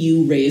then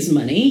you raise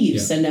money. You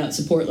send out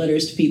support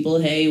letters to people.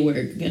 Hey,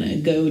 we're going to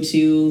go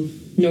to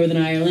Northern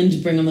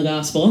Ireland, bring them the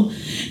gospel.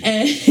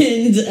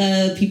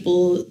 And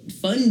people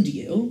fund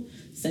you,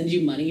 send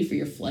you money for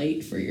your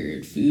flight, for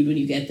your food when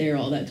you get there,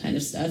 all that kind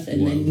of stuff.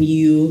 And then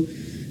you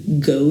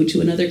go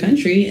to another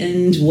country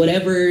and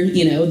whatever,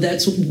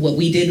 that's what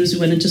we did was we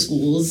went into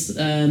schools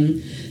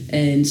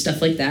and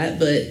stuff like that.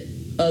 But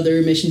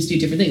other missions do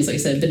different things. Like I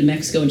said, I've been to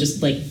Mexico and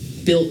just, like,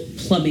 built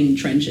plumbing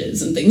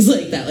trenches and things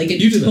like that. Like,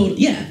 it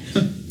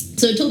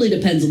So it totally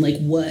depends on, like,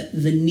 what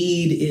the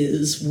need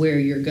is where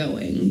you're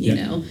going, you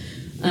know.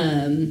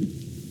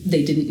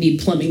 They didn't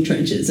need plumbing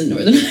trenches in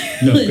Northern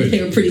Ireland. No,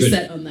 they were pretty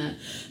set on that.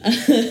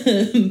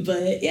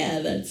 But yeah,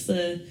 that's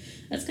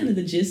kind of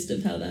the gist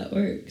of how that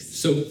works.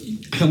 So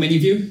how many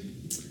of you?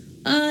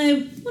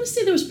 I want to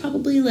say there was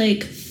probably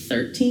like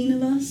 13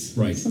 of us.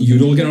 Right.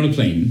 You'd all get on a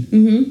plane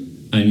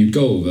and you'd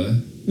go over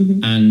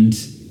and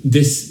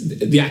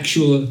the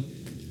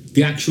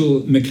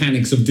actual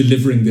mechanics of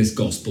delivering this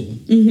gospel,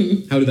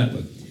 how did that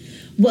work?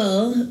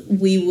 Well,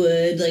 we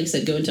would, like I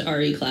said, go into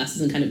RE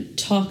classes and kind of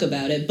talk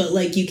about it, but,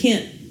 like, you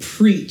can't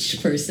preach,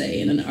 per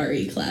se, in an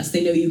RE class.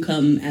 They know you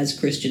come as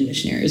Christian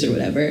missionaries or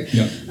whatever.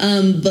 Yeah.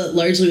 But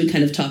largely we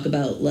kind of talk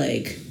about,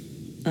 like,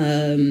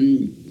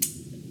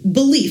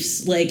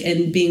 beliefs, like,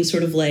 and being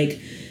sort of like,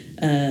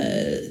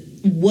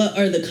 what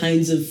are the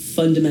kinds of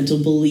fundamental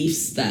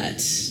beliefs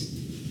that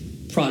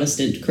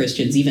Protestant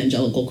Christians,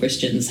 evangelical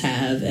Christians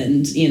have,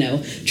 and,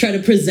 try to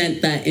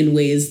present that in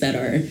ways that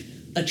are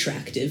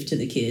attractive to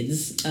the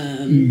kids.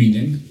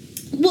 Meaning?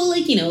 Well,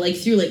 like, like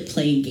through, like,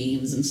 playing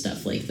games and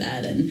stuff like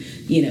that, and,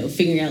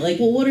 figuring out, like,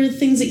 well, what are the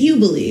things that you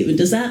believe, and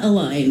does that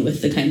align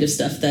with the kind of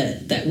stuff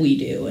that we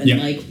do, and,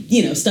 like,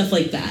 stuff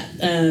like that,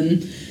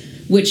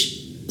 which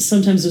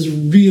sometimes is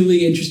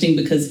really interesting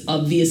because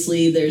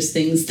obviously there's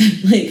things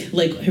that,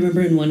 like I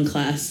remember in one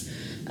class,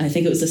 I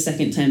think it was the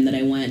second time that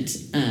I went,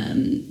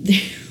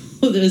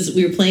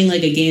 we were playing,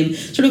 like, a game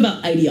sort of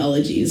about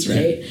ideologies,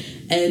 right? Yeah.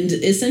 And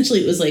essentially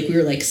it was like we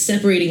were, like,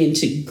 separating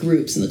into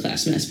groups in the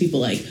class and asked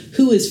people, like,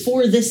 who is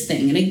for this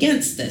thing and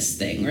against this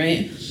thing,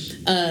 right?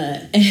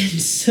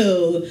 And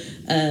so,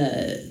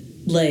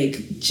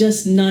 like,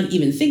 just not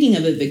even thinking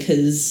of it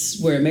because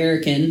we're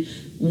American,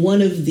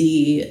 one of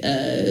the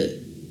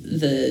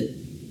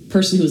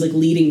person who was, like,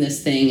 leading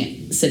this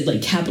thing said,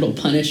 like, capital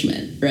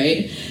punishment,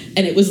 right?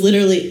 And it was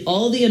literally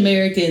all the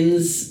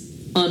Americans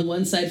on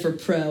one side for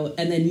pro,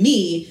 and then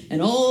me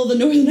and all the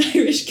Northern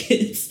Irish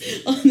kids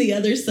on the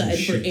other side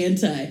for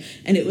anti.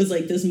 And it was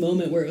like this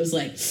moment where it was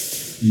like,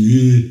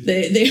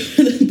 they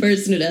were the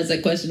person who asked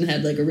that question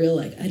had, like, a real,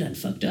 like, I done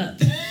fucked up,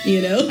 like,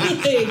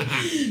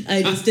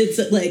 I just did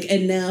so, like,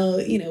 and now,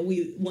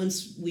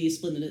 once we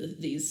split into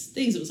these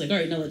things, it was like, all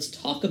right, now let's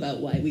talk about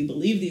why we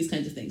believe these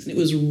kinds of things. And it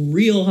was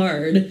real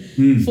hard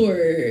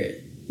for,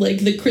 like,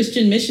 the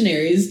Christian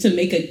missionaries to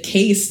make a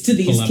case to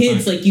these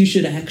kids, like, you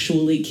should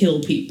actually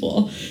kill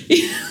people.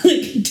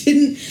 Like,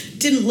 it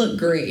didn't look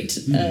great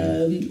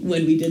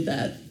when we did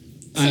that.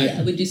 So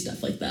yeah, we'd do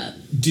stuff like that.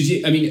 Did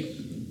you,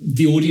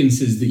 the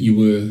audiences that you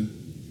were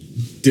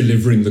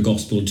delivering the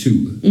gospel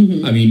to,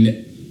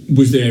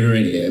 was there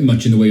ever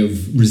much in the way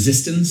of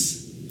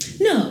resistance?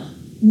 No,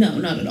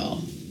 not at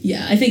all.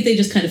 Yeah, I think they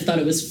just kind of thought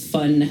it was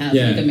fun to have,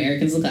 like,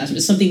 Americans in the classroom. It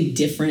was something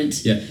different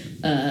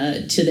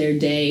to their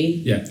day.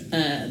 Yeah.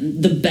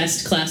 The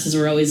best classes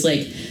were always,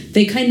 like,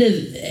 they kind of,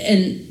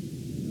 and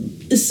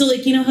so,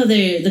 like, how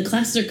the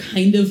classes are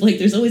kind of, like,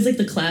 there's always, like,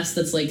 the class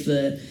that's, like,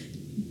 the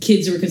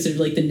kids who were considered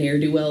like the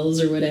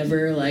ne'er-do-wells or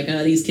whatever, like,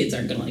 these kids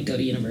aren't gonna like go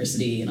to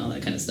university and all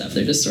that kind of stuff.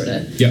 They're just sort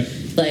of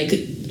like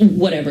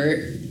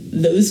whatever.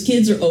 Those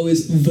kids are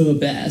always the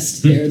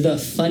best. They're the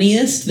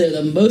funniest. They're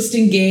the most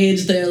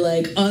engaged. They're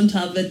like on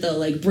top of it. They'll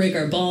like break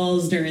our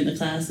balls during the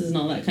classes and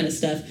all that kind of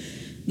stuff.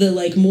 The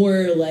like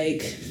more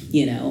like,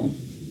 you know,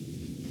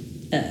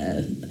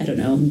 I don't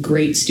know,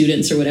 great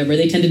students or whatever,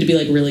 they tended to be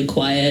like really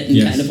quiet and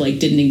kind of like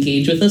didn't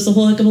engage with us a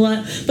whole heck of a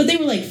lot. But they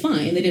were like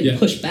fine. They didn't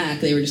push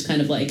back. They were just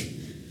kind of like,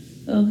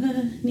 oh,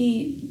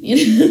 neat.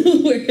 You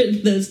know, where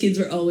those kids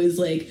were always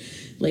like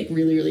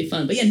really, really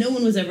fun. But yeah, no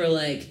one was ever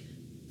like,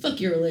 fuck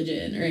your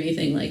religion or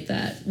anything like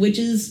that, which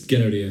is,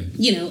 get out of here,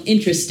 you know,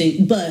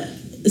 interesting. But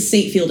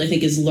St. Field, I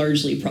think, is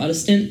largely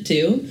Protestant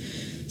too.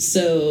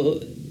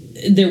 So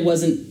there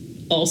wasn't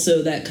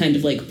also that kind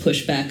of like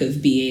pushback of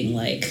being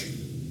like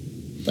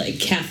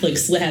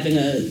Catholics having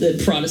a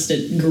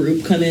Protestant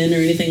group come in or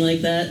anything like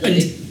that. Like,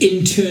 and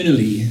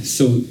internally,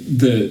 so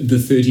the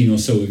 13 or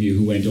so of you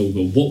who went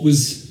over, what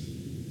was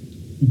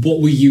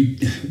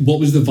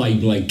the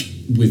vibe like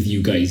with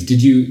you guys?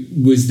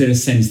 Was there a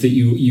sense that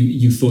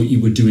you thought you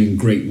were doing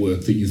great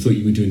work, that you thought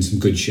you were doing some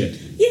good shit?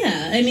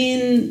 Yeah, I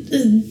mean,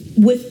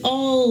 with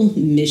all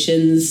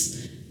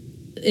missions,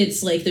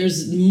 it's like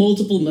there's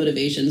multiple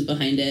motivations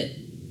behind it.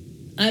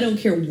 I don't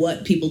care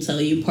what people tell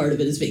you, part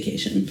of it is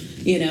vacation.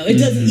 You know, it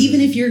doesn't,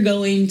 even if you're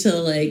going to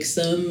like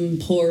some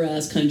poor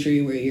ass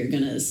country where you're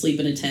going to sleep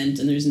in a tent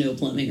and there's no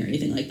plumbing or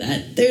anything like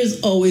that,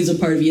 there's always a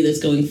part of you that's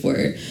going for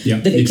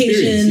the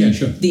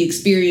vacation, the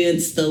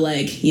experience, the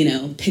like, you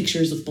know,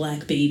 pictures of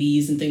black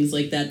babies and things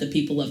like that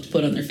people love to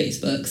put on their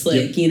Facebooks.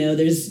 Like, you know,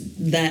 there's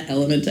that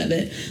element of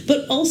it.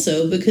 But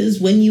also because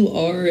when you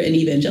are an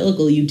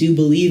evangelical, you do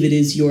believe it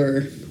is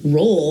your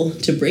role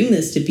to bring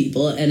this to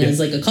people, and as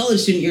like a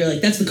college student you're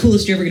like, that's the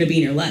coolest you're ever going to be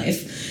in your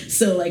life.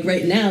 So like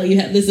right now you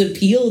have this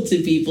appeal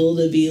to people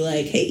to be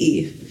like,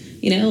 hey,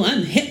 you know,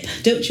 I'm hip,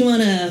 don't you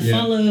want to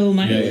follow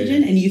my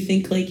religion? And you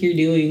think like you're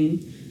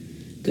doing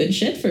good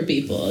shit for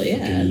people.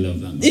 I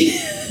love that, man.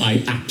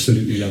 I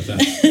absolutely love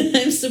that.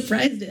 I'm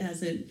surprised it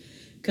hasn't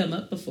come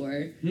up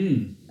before.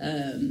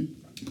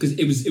 Because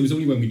it was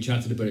only when we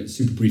chatted about it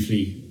super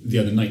briefly the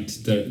other night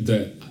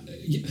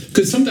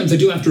because sometimes I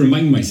do have to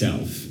remind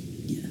myself,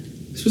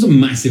 this was a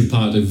massive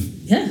part of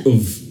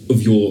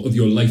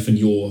your life and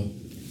your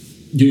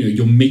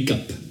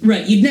makeup.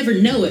 Right, you'd never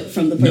know it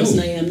from the person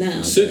I am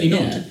now. Certainly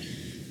not.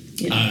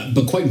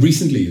 But quite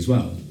recently as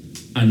well,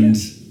 and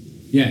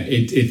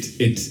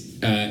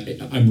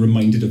I'm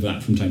reminded of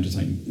that from time to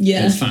time.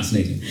 Yeah, it's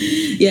fascinating.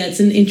 Yeah,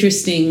 it's an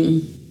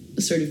interesting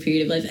sort of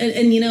period of life,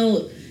 and you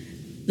know,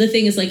 the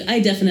thing is, like, I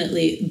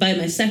definitely, by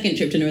my second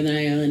trip to Northern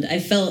Ireland, I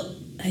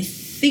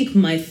think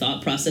my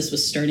thought process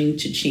was starting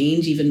to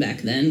change even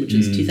back then, which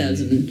was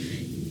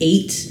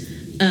 2008.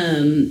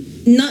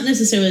 Not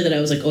necessarily that I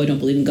was like, oh, I don't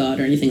believe in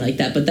God or anything like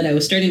that, but that I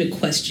was starting to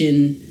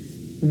question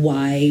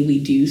why we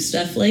do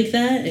stuff like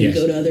that and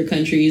go to other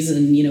countries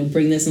and, you know,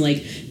 bring this and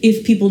like,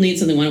 if people need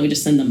something, why don't we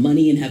just send them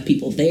money and have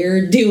people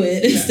there do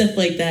it and stuff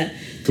like that.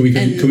 Can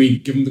we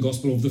give them the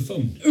gospel over the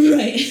phone?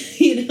 Right.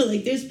 You know,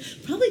 like there's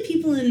probably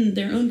people in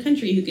their own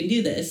country who can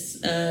do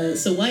this.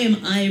 So why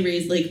am I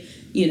raised like,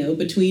 you know,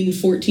 between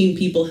 14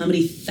 people, how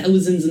many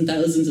thousands and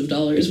thousands of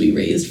dollars we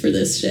raised for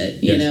this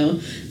shit, you know?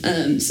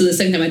 So the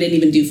second time I didn't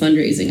even do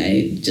fundraising.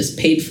 I just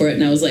paid for it.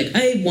 And I was like,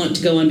 I want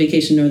to go on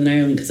vacation in Northern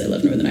Ireland because I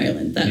love Northern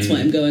Ireland. That's why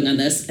I'm going on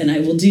this. And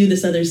I will do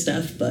this other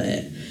stuff,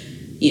 but,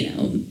 you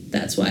know,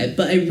 that's why.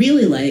 But I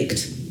really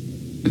liked,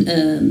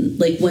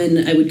 like,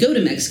 when I would go to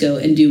Mexico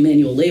and do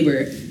manual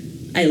labor,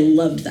 I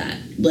loved that.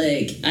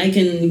 Like, I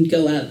can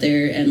go out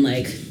there and,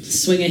 like,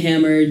 swing a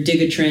hammer,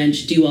 dig a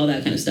trench, do all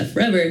that kind of stuff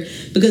forever,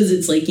 because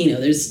it's like, you know,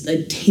 there's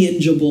a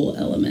tangible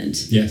element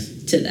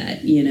to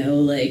that, you know,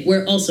 like,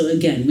 where also,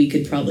 again, we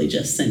could probably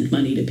just send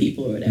money to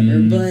people or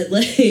whatever, but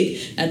like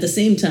at the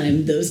same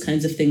time, those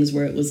kinds of things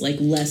where it was like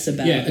less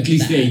about at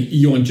least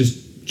you aren't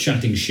just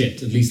chatting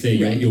shit, at least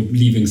you're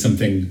leaving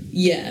something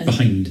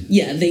behind.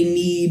 They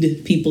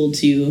need people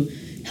to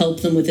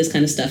help them with this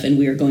kind of stuff, and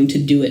we are going to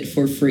do it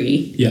for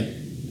free.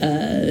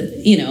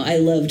 You know, I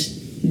loved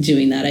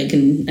doing that. I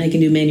can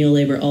do manual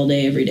labor all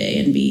day, every day,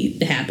 and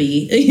be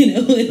happy, you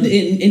know,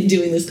 in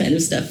doing this kind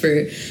of stuff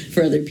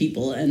for other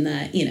people. And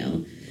that, you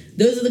know,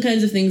 those are the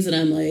kinds of things that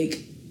I'm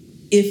like,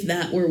 if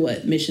that were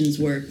what missions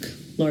work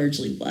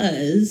largely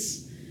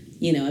was,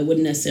 you know, I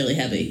wouldn't necessarily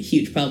have a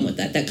huge problem with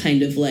that. That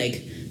kind of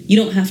like, you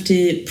don't have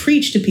to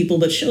preach to people,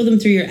 but show them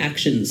through your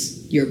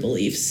actions, your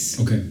beliefs.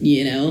 Okay.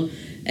 You know?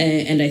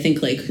 And I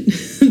think, like,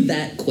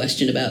 that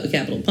question about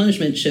capital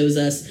punishment shows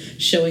us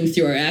showing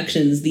through our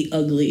actions the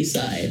ugly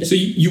side. So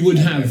you would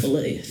have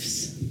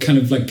beliefs, kind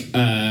of like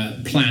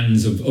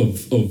plans of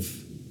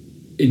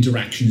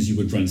interactions you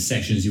would run,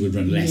 sessions you would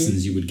run,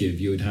 lessons you would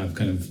give. You would have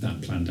kind of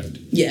that planned out.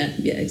 Yeah,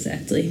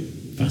 exactly.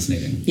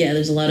 Fascinating. Yeah,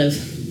 there's a lot of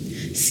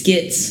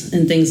skits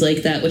and things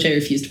like that, which I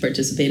refuse to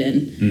participate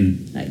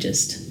in.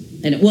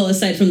 Well,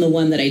 aside from the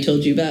one that I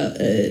told you about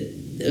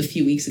a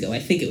few weeks ago, I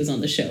think it was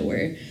on the show,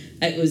 where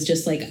it was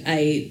just like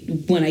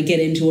when I get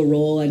into a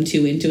role, I'm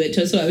too into it,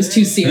 so I was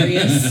too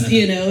serious,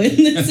 you know. And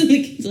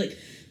the kid's like,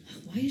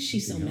 why is she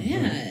so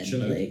mad?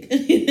 Like,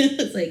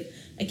 it's like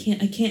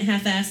I can't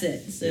half-ass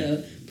it.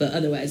 So, but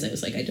otherwise, I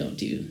was like, I don't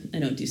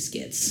do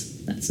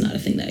skits. That's not a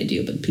thing that I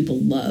do. But people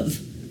love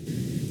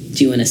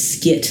doing a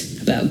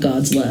skit about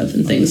God's love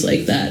and things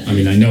like that. I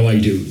mean, I know I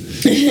do.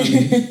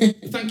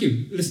 Thank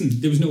you. Listen,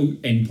 there was no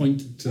end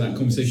point to that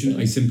conversation.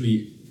 I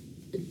simply,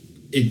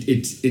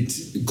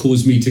 it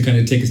caused me to kind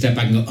of take a step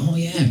back and go, oh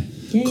yeah,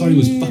 Corey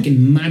was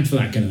fucking mad for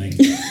that kind of thing.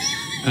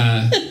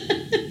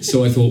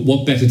 So I thought,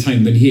 what better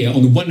time than here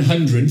on the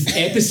 100th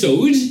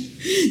episode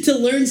to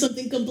learn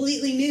something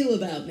completely new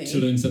about me. To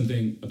learn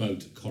something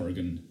about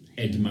Corrigan,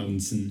 Ed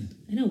Mounson.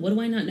 I know. What do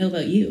I not know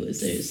about you?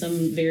 Is there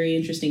some very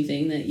interesting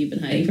thing that you've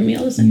been hiding from me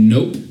all this time?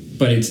 Nope.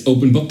 But it's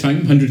open book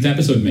time, 100th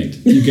episode, mate.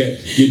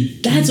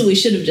 That's what we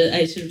should have done.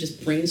 I should have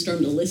just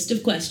brainstormed a list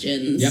of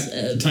questions.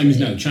 Yep. Time is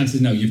now. Chance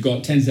is now. You've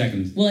got 10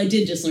 seconds. Well, I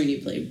did just learn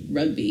you play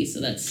rugby, so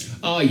that's...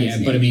 Oh, yeah.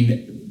 But I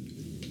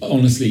mean,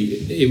 honestly,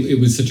 it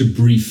was such a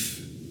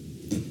brief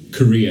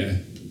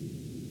career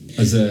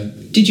as a...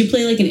 Did you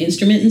play like an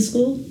instrument in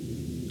school?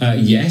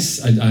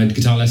 Yes. I had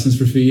guitar lessons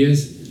for a few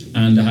years.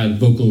 And I had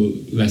vocal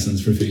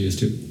lessons for a few years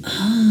too.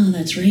 Oh,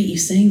 that's right. You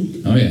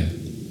sing. Oh, yeah.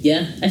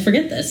 Yeah, I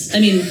forget this. I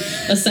mean,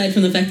 aside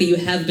from the fact that you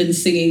have been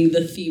singing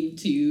the theme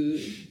to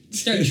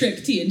Star Trek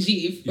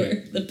TNG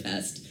for the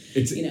past,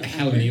 it's a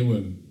hell of an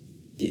earworm.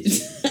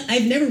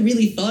 I've never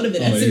really thought of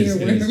it as an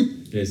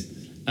earworm. It is.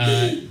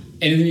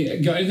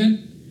 Anything? Got anything?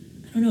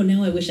 I don't know.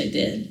 Now I wish I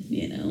did.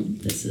 You know,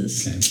 this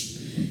is... Okay.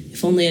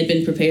 If only I'd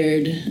been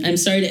prepared. I'm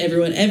sorry to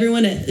everyone.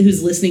 Everyone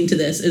who's listening to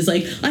this is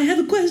like, I have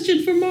a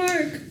question for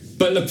Mark.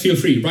 But look, feel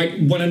free, right?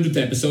 100th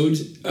episode,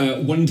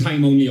 one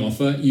time only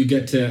offer. You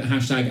get to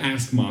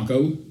 #Ask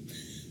Marco.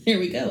 Here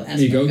we go. There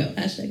you go.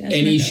 Ask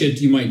Any Marco. shit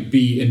you might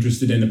be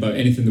interested in about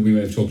anything that we may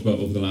have talked about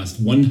over the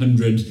last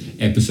 100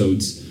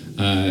 episodes,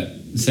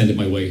 send it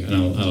my way, and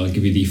I'll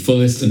give you the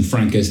fullest and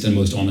frankest and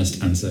most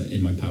honest answer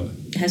in my power.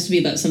 It has to be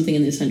about something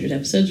in these 100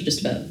 episodes, or just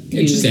about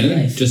you just and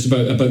anything. life? Just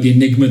about the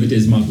enigma that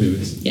is Mark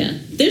Lewis. Yeah,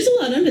 there's a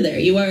lot under there.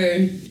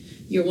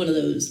 You're one of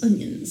those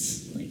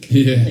onions, like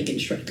in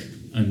Shrek.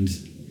 And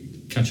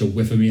catch a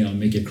whiff of me and I'll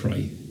make you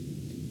cry.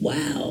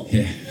 Wow.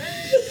 Yeah.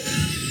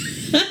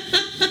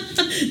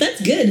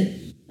 That's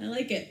good. I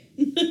like it.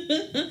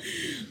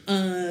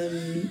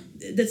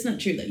 That's not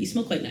true though. You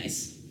smell quite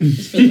nice.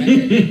 Just for the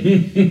record.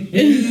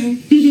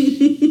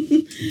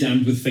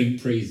 Damned with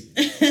faint praise.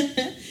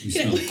 You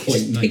smell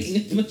quite nice.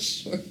 Picking up my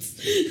shorts.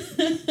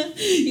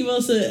 You've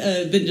also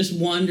been just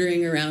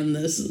wandering around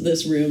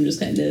this room,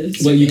 just kind of.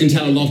 Well, you can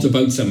tell a lot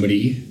about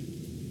somebody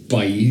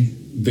by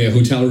their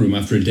hotel room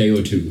after a day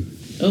or two.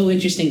 Oh,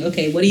 interesting.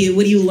 Okay, what do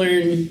you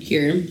learn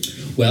here?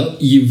 Well,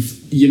 you've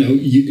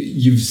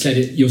said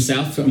it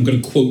yourself. I'm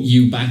going to quote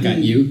you back at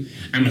you.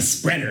 I'm a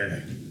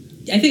spreader.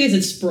 I think I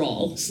said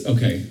sprawl.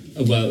 Okay.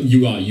 Well,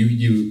 you are.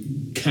 You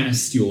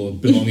cast your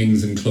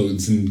belongings and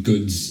clothes and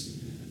goods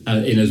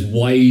in as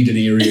wide an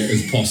area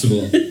as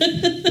possible.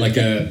 Like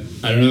I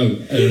don't know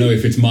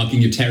if it's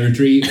marking your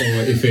territory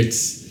or if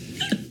it's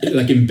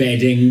like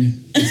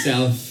embedding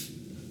yourself.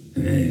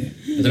 I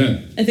don't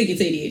know. I think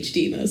it's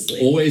ADHD mostly.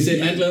 Or is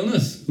it mental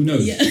illness? Who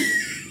knows? Yeah.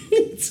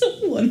 It's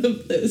one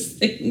of those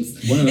things.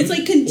 It's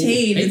like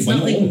contained. It's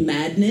not like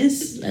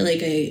madness. Oh,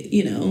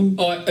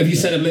 have you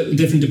set up little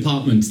different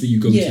departments that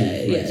you go to?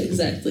 Yeah,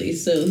 exactly.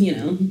 So,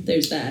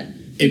 there's that.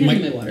 It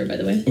might my water, by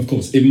the way. Of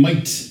course. It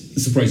might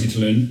surprise you to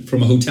learn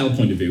from a hotel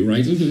point of view,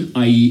 right?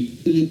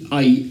 Mm-hmm.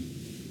 I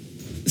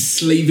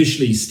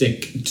slavishly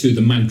stick to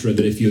the mantra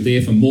that if you're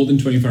there for more than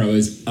 24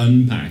 hours,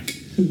 unpack.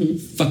 Mm-hmm.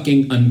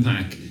 Fucking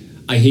unpack.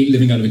 I hate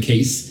living out of a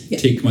case. Yeah.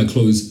 Take my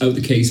clothes out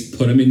the case,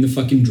 put them in the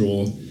fucking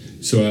drawer,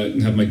 so I can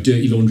have my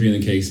dirty laundry in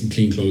the case and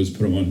clean clothes,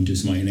 put them on and do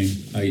some ironing.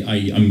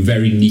 I'm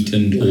very neat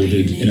and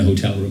ordered in a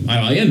hotel room.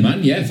 I iron,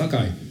 man. Yeah, fuck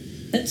I.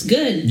 That's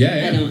good.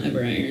 Yeah. I don't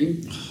ever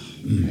iron.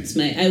 That's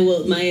my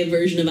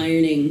version of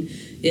ironing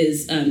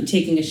is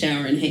taking a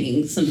shower and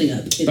hanging something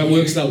up. That'll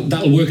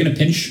work in a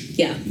pinch.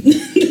 Yeah.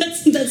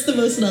 That's the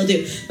most that I'll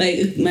do.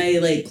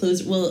 My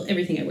clothes, well,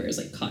 everything I wear is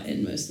like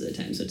cotton most of the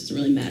time, so it doesn't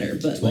really matter,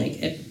 but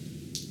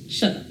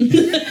shut up.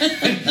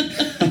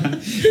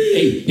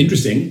 Hey,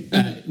 interesting.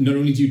 Not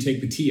only do you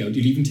take the tea out,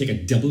 you'll even take a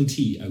double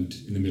T out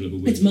in the middle of a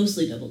word. It's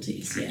mostly double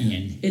T's, yeah.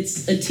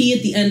 It's a T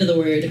at the end of the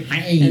word,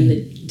 and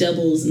the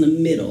doubles in the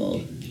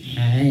middle.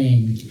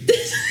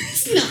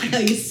 That's not how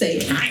you say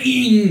it.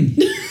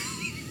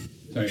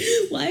 Sorry.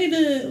 Why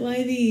the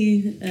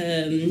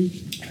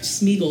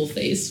Smeagol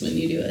face when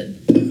you do it?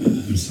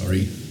 I'm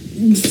sorry.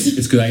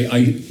 It's because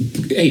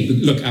hey,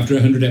 look, after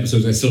 100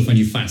 episodes, I still find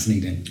you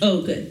fascinating.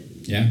 Oh, good.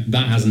 Yeah,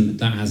 that hasn't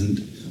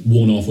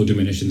worn off or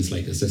diminished in the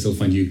slightest. I still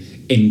find you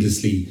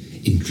endlessly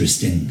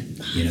interesting,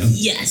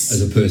 Yes.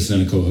 as a person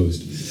and a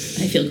co-host.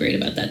 I feel great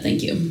about that,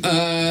 thank you.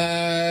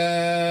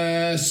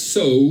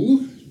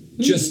 So,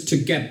 just to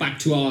get back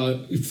to our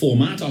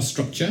format, our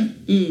structure,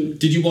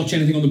 did you watch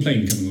anything on the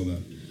plane coming over?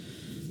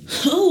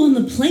 Oh, on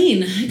the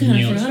plane. God,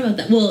 I forgot about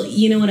that. Well,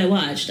 you know what I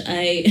watched?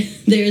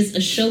 There's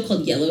a show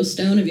called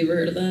Yellowstone. Have you ever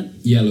heard of that?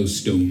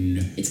 Yellowstone.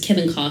 It's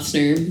Kevin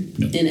Costner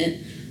in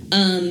it.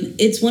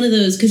 It's one of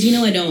those, because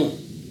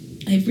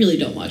I really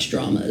don't watch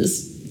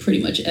dramas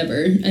pretty much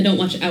ever. I don't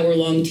watch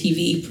hour-long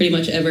TV pretty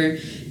much ever,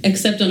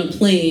 except on a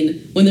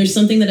plane when there's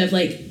something that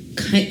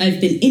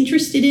I've been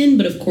interested in,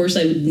 but of course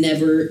I would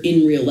never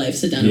in real life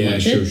sit down and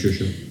watch it.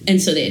 Sure.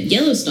 And so they had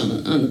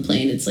Yellowstone on the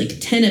plane. It's like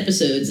 10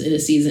 episodes in a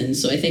season,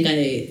 so I think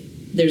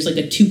there's like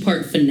a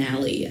 2-part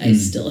finale I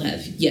still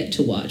have yet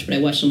to watch, but I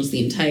watched almost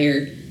the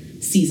entire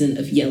season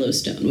of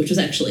Yellowstone, which was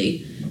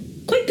actually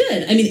quite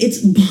good. I mean,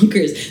 it's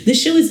bonkers.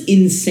 This show is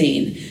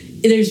insane.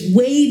 There's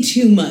way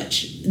too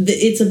much.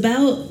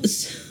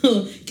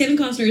 So Kevin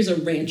Costner is a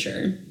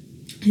rancher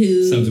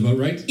who... Sounds about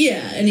right.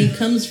 Yeah, and he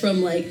comes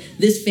from, like,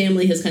 this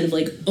family has kind of,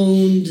 like,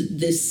 owned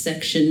this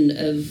section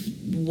of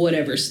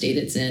whatever state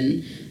it's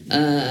in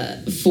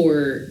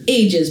for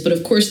ages, but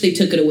of course they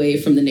took it away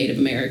from the Native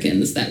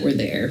Americans that were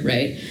there,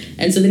 right?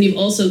 And so then you've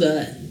also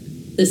got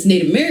this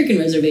Native American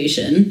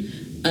reservation,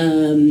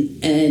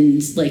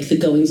 and, like, the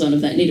goings-on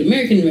of that Native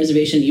American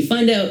reservation. You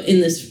find out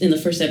in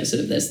the first episode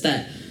of this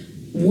that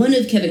one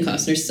of Kevin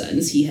Costner's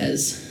sons, he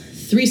has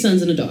 3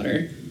 sons and a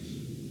daughter.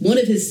 One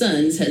of his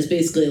sons has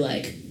basically,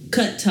 like,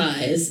 cut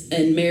ties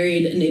and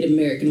married a Native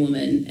American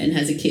woman and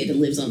has a kid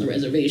and lives on the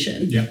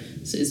reservation. Yeah.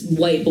 So he's a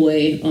white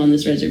boy on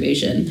this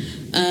reservation.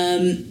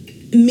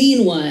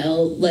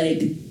 Meanwhile, like,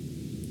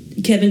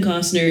 Kevin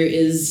Costner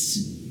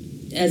is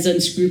as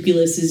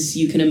unscrupulous as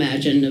you can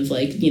imagine of,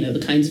 like, you know, the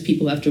kinds of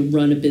people who have to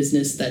run a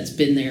business that's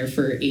been there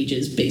for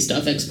ages based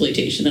off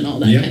exploitation and all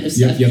that kind of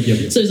stuff.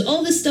 Yep. So there's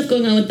all this stuff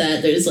going on with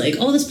that. There's, like,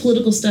 all this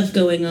political stuff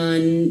going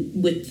on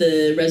with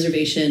the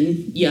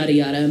reservation, yada,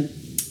 yada.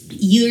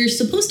 You're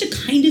supposed to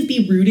kind of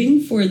be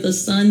rooting for the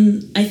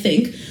son, I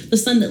think, the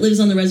son that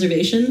lives on the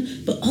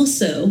reservation, but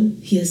also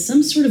he has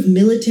some sort of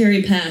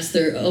military past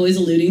they're always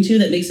alluding to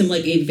that makes him,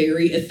 like, a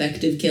very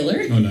effective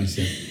killer. Oh, nice,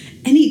 yeah.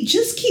 And he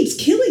just keeps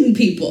killing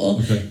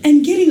people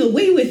and getting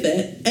away with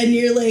it. And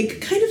you're like,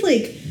 kind of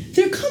like,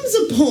 there comes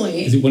a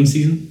point. Is it 1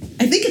 season?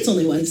 I think it's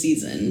only 1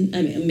 season.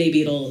 I mean,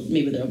 maybe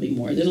there'll be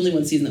more. There's only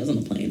 1 season that was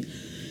on the plane.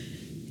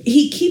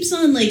 He keeps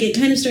on, like, it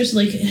kind of starts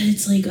like,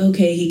 it's like,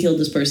 okay, he killed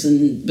this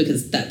person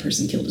because that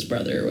person killed his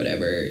brother or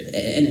whatever.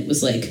 And it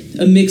was like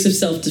a mix of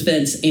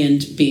self-defense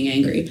and being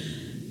angry.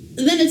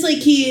 Then it's like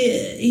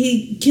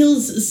he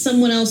kills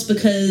someone else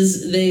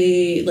because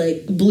they,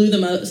 like, blew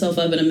themselves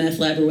up in a meth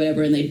lab or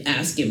whatever, and they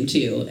ask him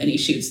to, and he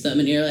shoots them,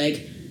 and you're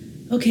like,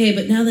 okay,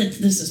 but now that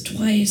this is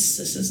twice,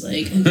 this is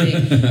like, okay.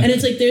 And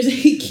it's like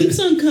he keeps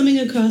on coming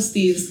across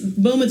these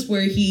moments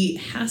where he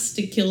has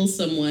to kill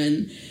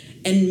someone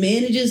and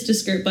manages to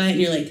skirt by it,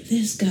 and you're like,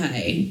 this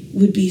guy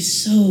would be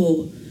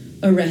so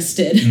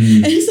arrested.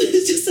 And so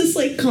it's just this,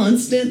 like,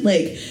 constant,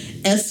 like,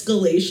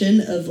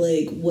 escalation of,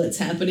 like, what's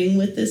happening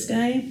with this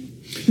guy.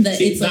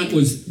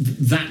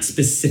 That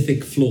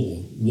specific flaw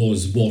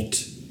was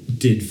what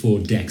did for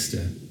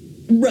Dexter.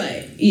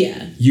 Right,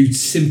 yeah. You know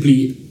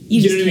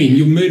what I mean?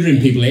 You're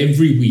murdering people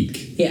every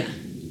week. Yeah.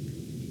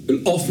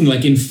 Often,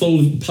 like, in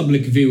full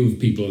public view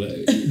of people,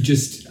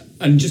 just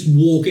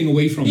walking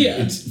away from it.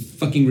 It's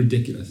fucking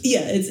ridiculous.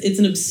 Yeah, it's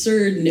an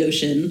absurd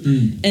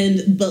notion.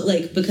 But,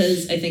 like,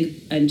 because I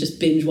think I'm just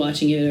binge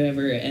watching it or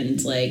whatever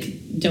and, like,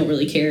 don't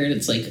really care and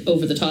it's, like,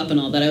 over the top and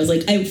all that, I was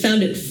like, I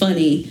found it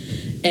funny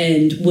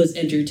and was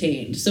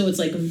entertained. So it's,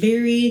 like,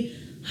 very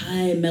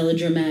high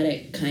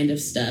melodramatic kind of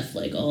stuff,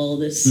 like all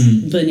this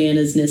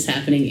bananasness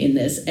happening in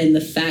this, and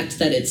the fact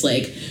that it's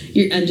like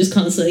I'm just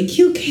constantly like,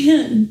 you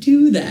can't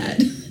do that,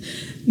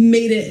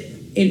 made it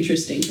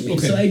interesting for me.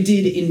 So I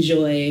did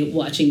enjoy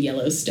watching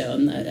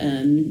Yellowstone,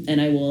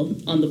 and I will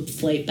on the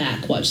flight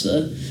back watch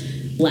the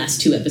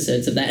last 2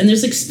 episodes of that. And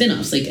there's, like,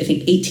 spin-offs, like I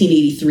think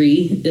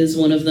 1883 is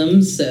one of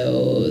them,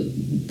 so,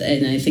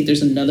 and I think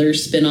there's another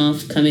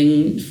spin-off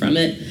coming from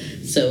it.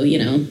 So, you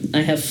know,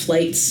 I have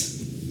flights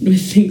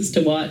with things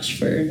to watch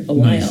for a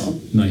while.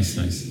 Nice.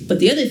 But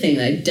the other thing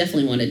that I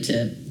definitely wanted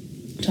to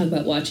talk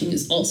about watching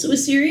is also a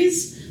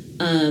series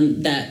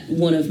that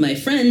one of my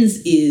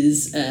friends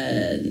is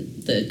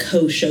the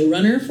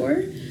co-showrunner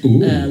for.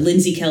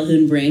 Lindsay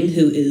Calhoun-Bring,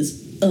 who is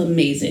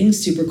amazing,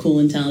 super cool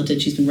and talented.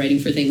 She's been writing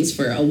for things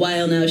for a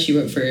while now. She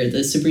wrote for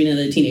the Sabrina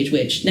the Teenage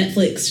Witch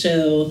Netflix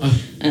show.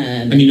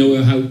 And you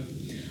know how?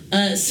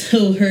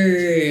 So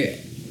her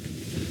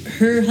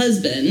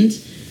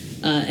husband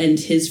and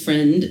his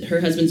friend,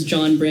 her husband's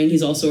John Bring.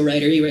 He's also a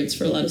writer. He writes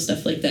for a lot of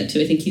stuff like that, too.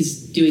 I think he's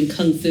doing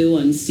Kung Fu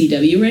on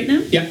CW right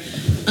now. Yeah.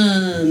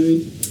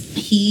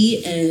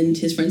 He and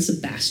his friend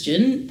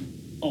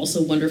Sebastian,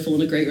 also wonderful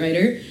and a great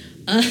writer,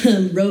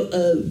 wrote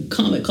a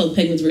comic called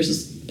Penguins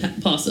vs.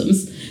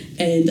 Possums,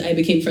 and I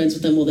became friends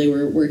with them while they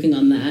were working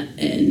on that,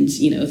 and,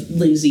 you know,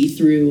 Lindsay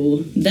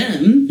through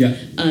them. Yeah.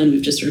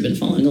 We've just sort of been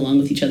following along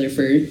with each other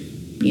for,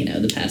 you know,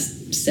 the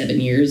past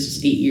 7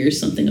 years, 8 years,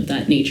 something of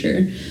that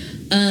nature.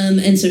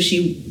 And so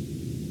she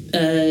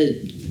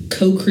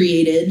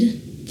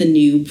co-created the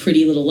new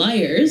Pretty Little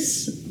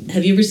Liars,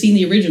 Have you ever seen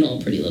the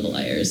original Pretty Little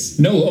Liars?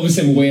 No,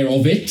 obviously I'm aware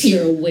of it.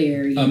 You're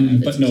aware, yeah.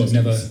 But no, I've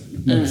never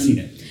seen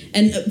it.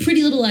 And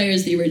Pretty Little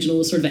Liars, the original,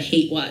 was sort of a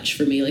hate watch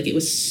for me. Like, it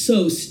was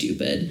so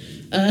stupid.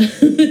 And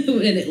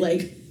it,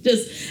 like,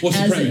 just What's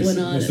as the premise? it went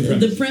on.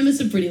 The premise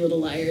of Pretty Little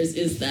Liars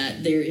is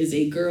that there is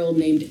a girl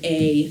named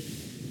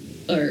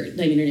her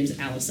name's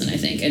Allison, I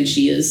think, and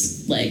she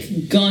is,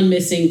 like, gone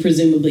missing,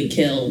 presumably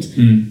killed.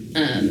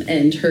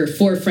 And her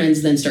 4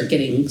 friends then start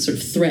getting sort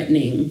of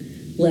threatening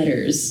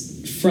letters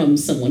from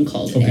someone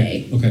called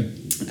A. Okay.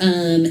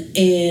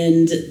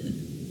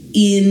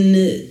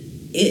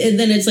 And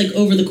then it's like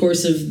over the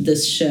course of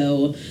this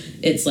show,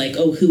 it's like,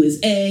 oh, who is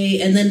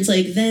A? And then it's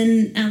like,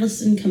 then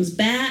Allison comes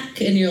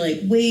back, and you're like,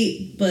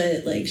 wait,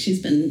 but like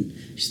she's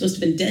supposed to have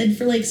been dead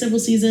for like several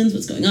seasons.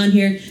 What's going on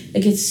here?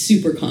 It gets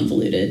super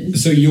convoluted.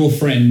 So your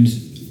friend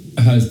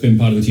has been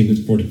part of the team that's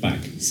brought it back.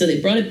 So they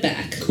brought it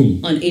back.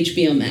 Cool. On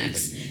HBO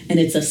Max, and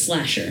it's a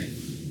slasher.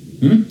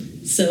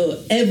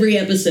 So every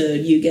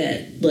episode you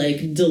get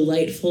like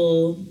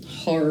delightful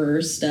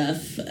horror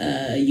stuff.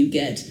 You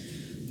get,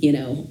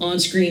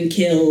 on-screen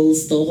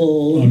kills, the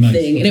whole thing.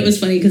 Okay. And it was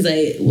funny because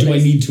Do I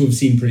need to have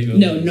seen Pretty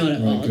Little Liars? No, not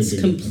at all. It's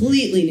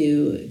completely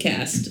new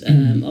cast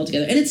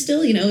altogether. And it's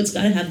still, it's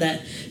got to have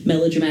that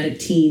melodramatic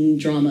teen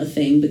drama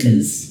thing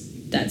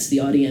because that's the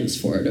audience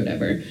for it or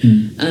whatever.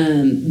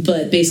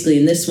 But basically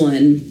in this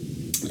one,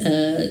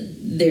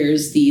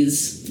 there's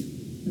these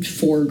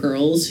 4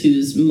 girls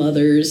whose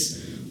mothers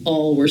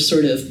all were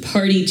sort of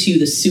party to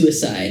the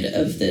suicide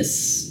of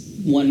this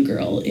one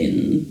girl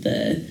in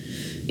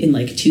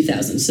like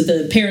 2000. So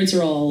the parents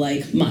are all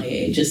like my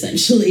age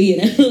essentially,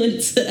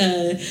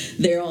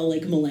 they're all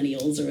like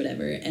millennials or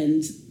whatever,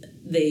 and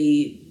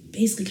they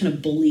basically kind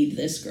of bullied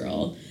this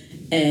girl,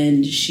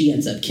 and she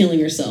ends up killing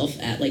herself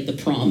at like the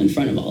prom in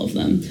front of all of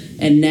them.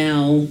 And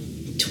now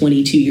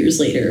 22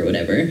 years later or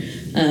whatever,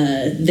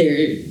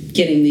 they're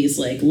getting these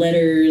like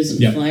letters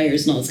and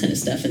flyers and all this kind of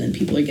stuff, and then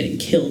people are getting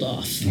killed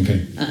off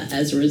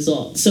as a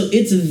result. So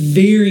it's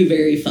very,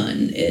 very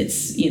fun.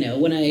 It's,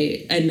 when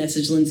I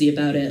messaged Lindsay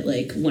about it,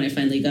 like when I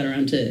finally got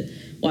around to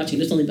watching,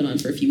 it's only been on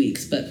for a few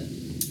weeks, but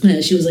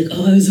she was like,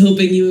 oh, I was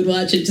hoping you would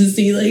watch it to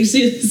see, like,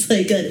 she was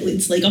like,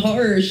 it's like a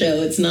horror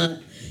show. It's not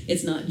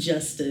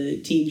just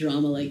a teen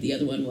drama like the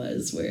other one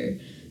was, where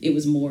it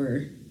was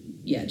more,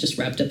 just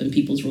wrapped up in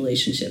people's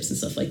relationships and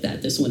stuff like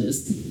that. This one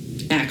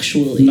is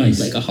actually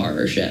like a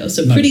horror show.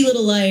 So Pretty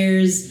Little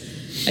Liars,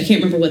 I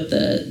can't remember what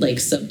the like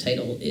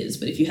subtitle is,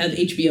 but if you have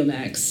HBO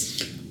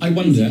Max, I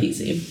wonder.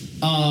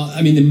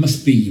 I mean, there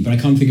must be, but I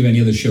can't think of any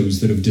other shows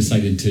that have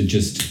decided to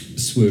just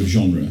swerve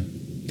genre.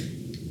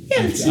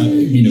 Yeah,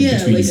 between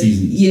the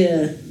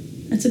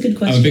seasons. That's a good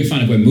question. I'm a big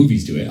fan of when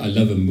movies do it. I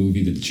love a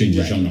movie that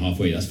changes genre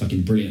halfway. That's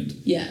fucking brilliant.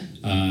 Yeah.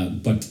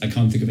 But I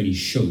can't think of any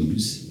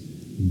shows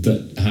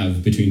that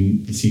have,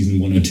 between season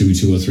 1 or 2,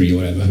 2 or 3 or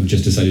whatever, have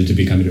just decided to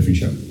become a different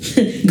show.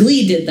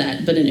 Glee did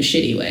that, but in a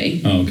shitty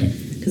way. Oh, okay.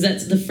 Because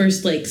that's the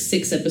first, like,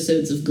 6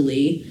 episodes of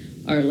Glee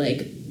are,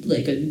 like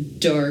a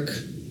dark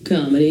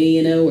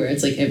comedy, where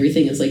it's, like,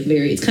 everything is, like,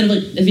 very... It's kind of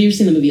like... Have you ever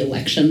seen the movie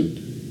Election?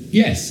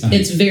 Yes.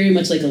 It's very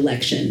much like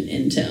Election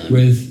in tone.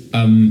 With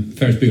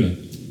Ferris Bueller.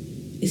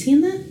 Is he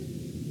in that?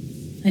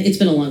 It's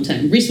been a long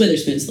time. Reese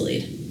Witherspoon's the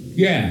lead.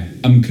 Yeah.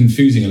 I'm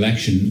confusing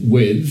Election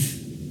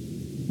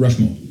with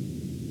Rushmore.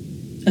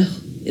 Oh,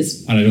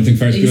 and I don't think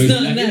Ferris Bueller. He's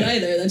not in that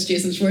either. That's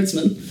Jason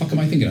Schwartzman. The fuck am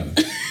I thinking of?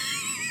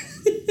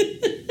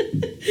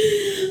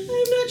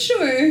 I'm not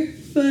sure,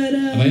 but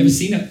have I ever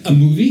seen a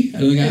movie?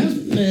 I don't think I have.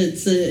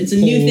 It's a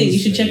new thing. You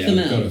should check them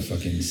out. I've got to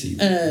fucking see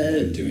what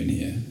I'm doing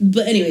here.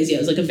 But anyways, it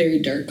was like a very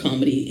dark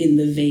comedy in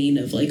the vein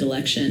of like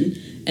Election,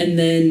 and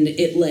then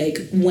it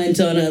like went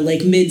on a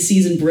like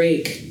mid-season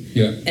break.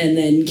 Yeah. And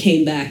then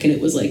came back, and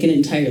it was like an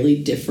entirely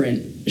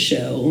different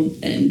show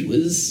and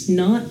was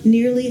not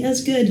nearly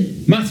as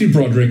good. Matthew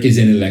Broderick is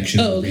in Election.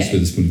 Oh, okay. Reese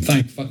Witherspoon.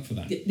 Thank fuck for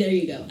that. There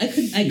you go.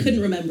 I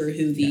couldn't remember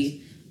who the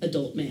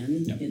adult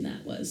man in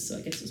that was, so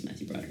I guess it was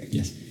Matthew Broderick.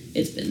 Yes.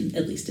 It's been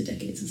at least a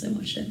decade since I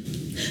watched it.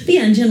 But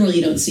yeah, in general,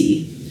 you don't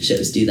see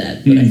shows do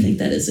that, but I think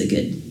that is a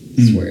good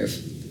swerve.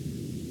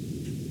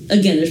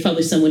 Again, there's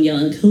probably someone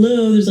yelling,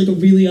 hello, there's like a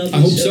really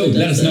obvious show. I hope so.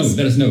 Let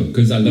us know,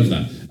 because I love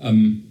that.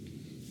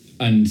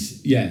 And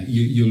yeah,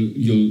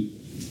 you'll.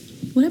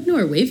 What happened to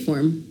our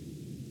waveform?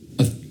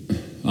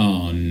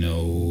 Oh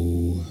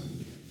no!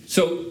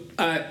 So,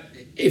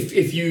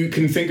 if you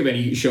can think of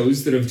any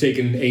shows that have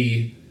taken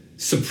a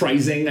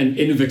surprising and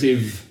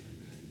innovative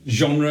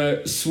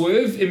genre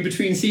swerve in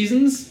between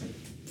seasons,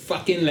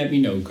 fucking let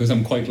me know, because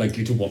I'm quite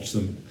likely to watch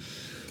them.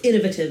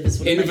 Innovative is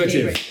one of my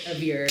favorite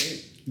of your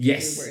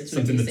words.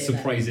 Something that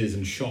surprises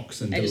and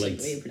shocks and delights. I just like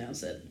the way you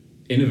pronounce it.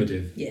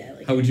 Innovative. Yeah.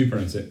 How would you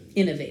pronounce it?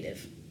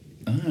 Innovative.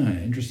 Ah,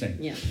 interesting.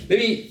 Yeah.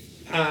 Maybe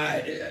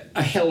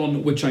a hell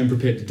on which I'm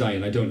prepared to die,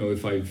 and I don't know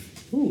if I've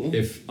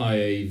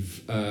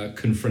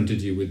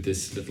confronted you with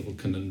this little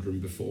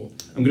conundrum before.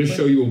 I'm going to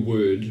show you a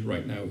word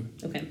right now.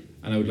 Okay.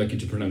 And I would like you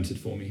to pronounce it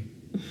for me.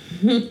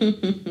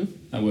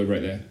 That word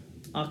right there.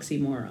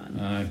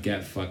 Oxymoron.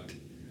 Get fucked.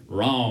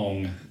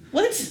 Wrong.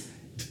 What?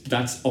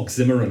 That's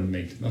oxymoron,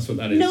 mate. That's what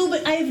that is. No,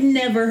 but I've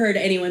never heard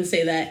anyone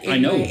say that. I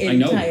know.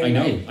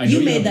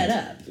 You made that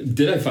up.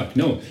 Did I? Fuck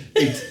no.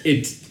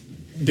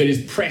 There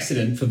is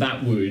precedent for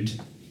that word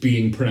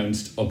being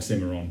pronounced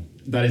oxymoron.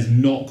 That is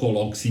not called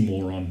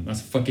oxymoron.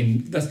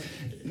 That's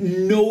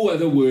no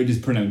other word is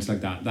pronounced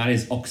like that. That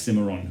is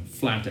oxymoron,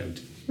 flat out.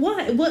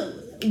 Why?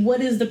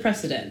 What is the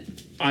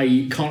precedent?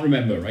 I can't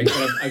remember, right?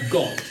 But I've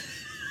got.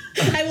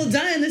 I will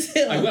die on this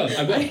hill. I will.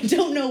 I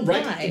don't know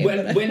right? why.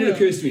 When it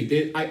occurs to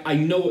me, I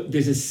know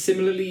there's a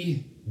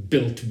similarly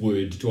built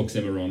word to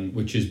oxymoron,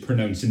 which is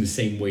pronounced in the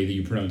same way that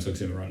you pronounce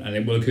oxymoron, and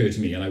it will occur to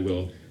me, and I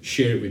will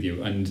share it with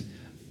you. And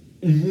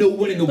no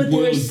one in the world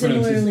pronounces... But there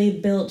are similarly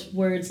built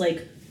words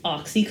like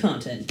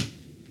OxyContin.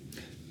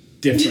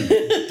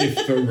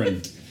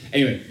 Different.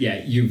 Anyway,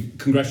 yeah,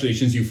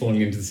 congratulations, you've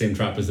fallen into the same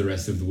trap as the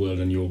rest of the world,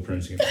 and you're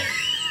pronouncing it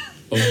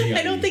wrong.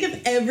 I don't think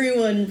if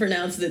everyone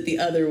pronounced it the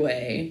other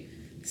way,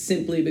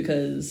 simply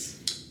because...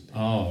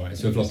 Oh, right.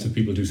 So if lots of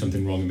people do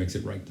something wrong, it makes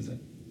it right, does it?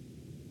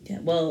 Yeah,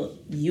 well,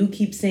 you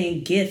keep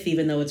saying GIF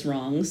even though it's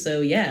wrong,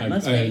 so yeah, it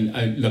must be.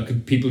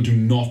 Look, people do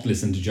not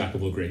listen to Jack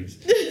of all Graves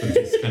for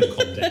this kind of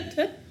content.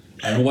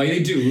 I don't know why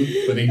they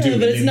do, but they do.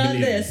 But it's not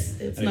this.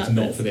 It's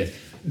not for this.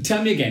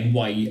 Tell me again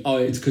why. Oh,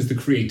 it's because the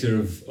creator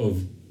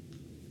of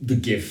the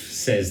GIF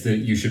says that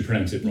you should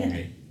pronounce it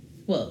wrongly. Yeah.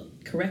 Well,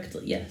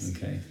 correctly, yes.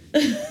 Okay.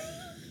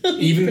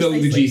 Even though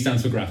the G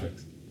stands for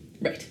graphics.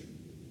 Right.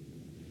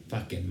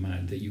 Fucking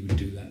mad that you would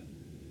do that.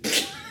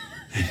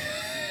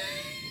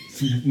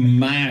 It's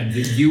mad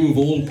that you of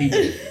all people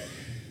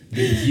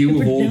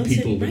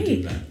would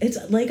do that. It's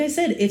like I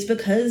said, it's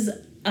because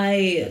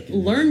I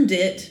learned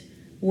it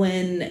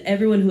when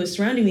everyone who was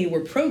surrounding me were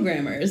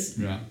programmers.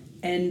 Yeah.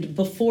 And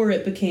before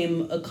it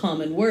became a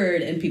common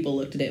word and people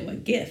looked at it and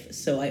went GIF.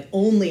 So I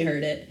only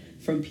heard it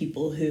from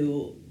people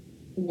who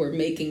were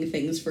making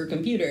things for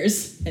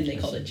computers and they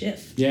called it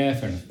GIF. Yeah,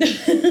 fair enough.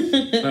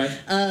 Right.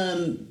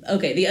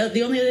 Okay,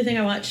 the only other thing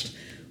I watched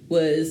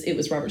was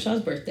Robert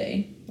Shaw's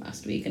birthday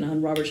last week, and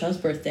on Robert Shaw's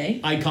birthday...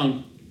 I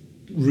can't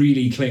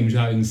really claim to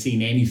having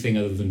seen anything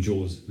other than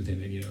Jaws with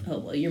him in, you know. Oh,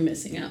 well, you're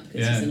missing out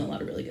because he's in a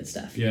lot of really good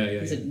stuff. Yeah.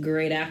 He's a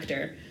great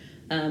actor.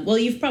 Well,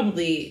 you've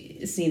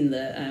probably seen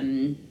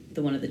the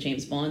one of the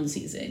James Bond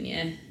season,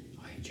 yeah?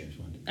 I hate James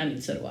Bond. I mean,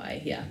 so do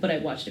I, yeah. But I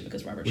watched it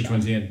because Robert Shaw. Which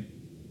one's he in?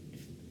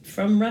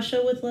 From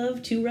Russia with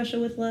Love, To Russia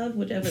with Love,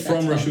 whatever that's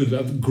From Russia with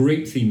Love,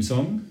 great theme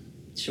song.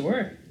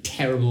 Sure.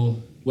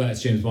 Terrible. Well,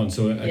 it's James Bond,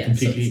 so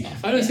completely... So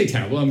I don't say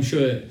terrible, I'm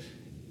sure...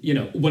 You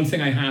know, one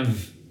thing I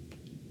have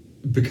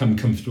become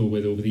comfortable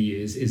with over the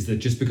years is that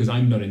just because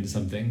I'm not into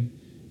something,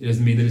 it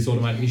doesn't mean that it's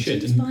automatically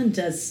shit. James Bond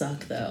does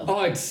suck, though.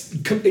 Oh, it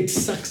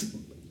sucks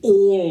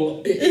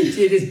all...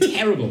 It is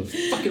terrible.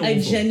 It's fucking awful.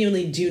 I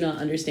genuinely do not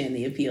understand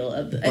the appeal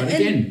of... But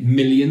again,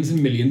 millions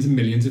and millions and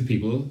millions of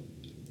people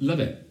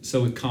love it,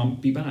 so it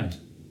can't be bad.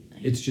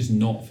 It's just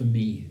not for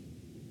me.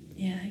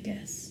 Yeah, I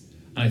guess.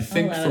 And I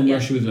think From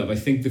Russia with Love, I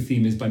think the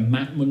theme is by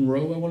Matt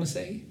Monro, I want to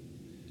say.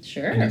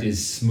 Sure. And it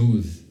is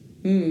smooth.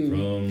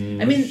 From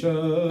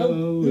Russia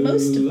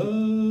with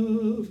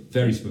Love.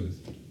 Very smooth.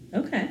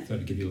 Okay. Thought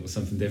I'd give you a little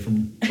something there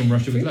from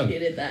Russia with Love.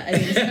 Appreciated that. I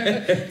mean,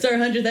 it's our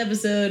 100th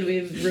episode.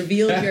 We've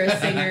revealed you're a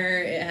singer.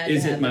 It had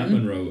is to it happen. Matt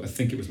Monro? I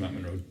think it was Matt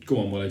Monro. Go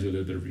on while I do a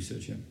little bit of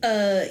research here.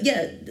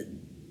 Yeah.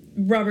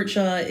 Robert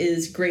Shaw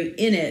is great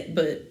in it,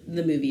 but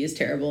the movie is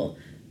terrible.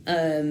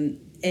 And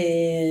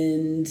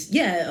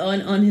yeah,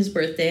 on his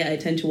birthday, I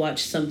tend to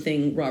watch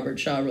something Robert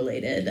Shaw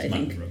related. I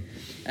think,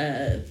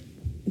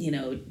 you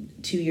know,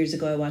 2 years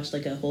ago I watched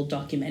like a whole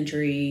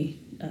documentary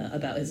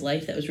about his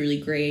life that was really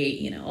great.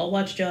 You know, I'll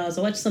watch Jaws.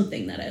 I'll watch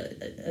something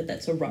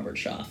that's a Robert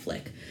Shaw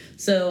flick.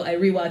 So I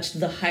rewatched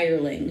The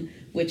Hireling,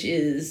 which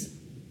is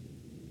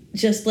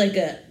just like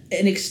an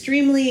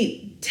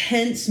extremely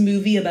tense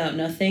movie about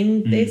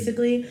nothing,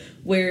 basically,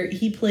 where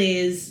he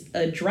plays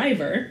a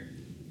driver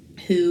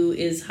who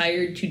is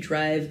hired to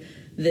drive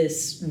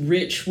this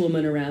rich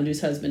woman around whose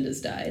husband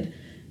has died.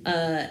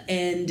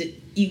 And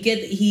you get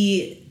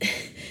he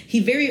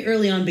very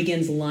early on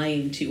begins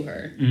lying to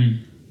her.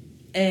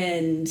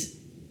 And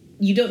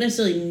you don't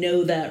necessarily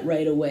know that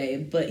right away,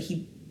 but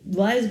he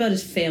lies about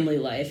his family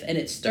life, and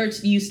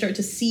you start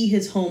to see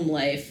his home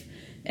life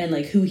and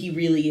like who he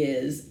really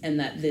is, and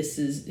that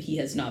he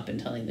has not been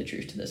telling the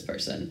truth to this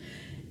person.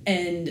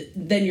 And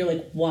then you're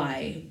like,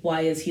 why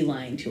is he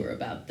lying to her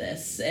about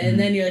this? And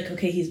then you're like,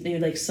 okay, he's maybe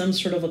like some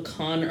sort of a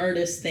con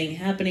artist thing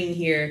happening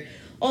here.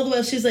 All the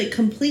while she's like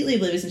completely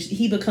oblivious, and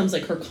he becomes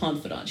like her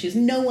confidant. She has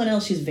no one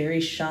else. She's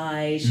very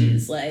shy.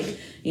 She's like,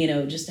 you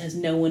know, just has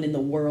no one in the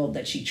world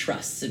that she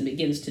trusts, and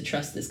begins to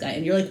trust this guy.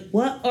 And you're like,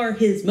 what are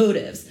his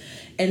motives?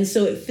 And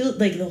so it feels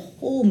like the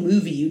whole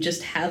movie, you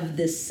just have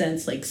this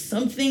sense like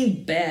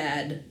something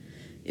bad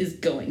is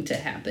going to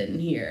happen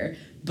here.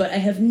 But I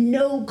have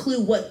no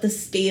clue what the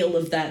scale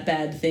of that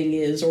bad thing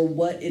is or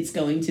what it's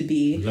going to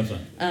be. I love that.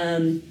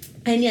 And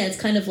yeah,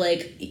 it's kind of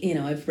like, you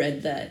know, I've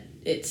read that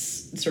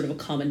it's sort of a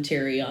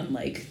commentary on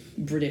like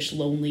British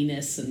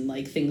loneliness and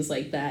like things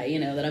like that, you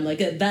know, that I'm like,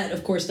 that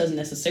of course doesn't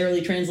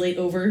necessarily translate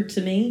over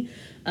to me.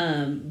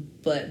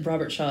 But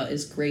Robert Shaw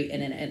is great,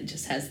 and it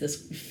just has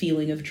this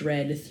feeling of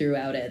dread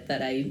throughout it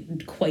that I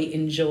quite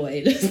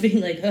enjoy. Just being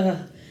like,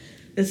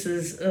 this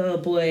is, oh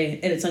boy,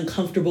 and it's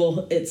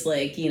uncomfortable. It's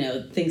like, you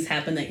know, things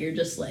happen that you're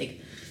just like,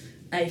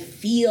 I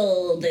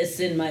feel this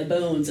in my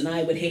bones, and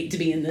I would hate to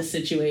be in this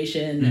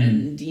situation,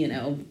 and, you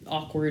know,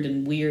 awkward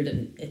and weird,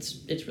 and it's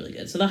really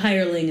good. So The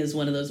Hireling is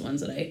one of those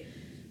ones that I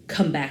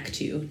come back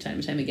to time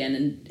and time again,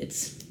 and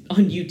it's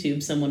on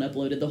YouTube. Someone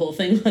uploaded the whole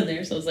thing on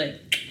there, so I was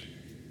like,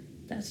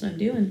 that's what I'm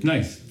doing.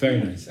 Nice, very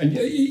nice. And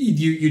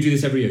you do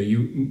this every year.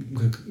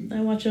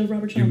 I watch a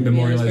Robert Shaw movie. You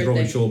memorialize on his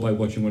Robert Shaw by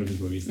watching one of his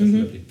movies. That's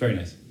lovely. Very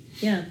nice.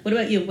 Yeah. What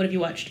about you? What have you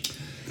watched?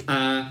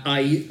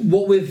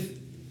 What with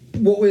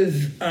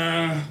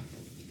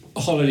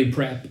holiday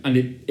prep and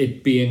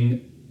it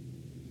being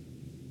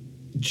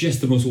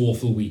just the most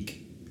awful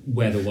week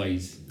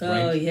weather-wise.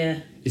 Oh right?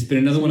 yeah. It's been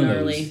another one of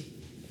those.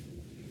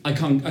 I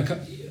can't.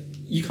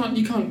 You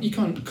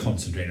can't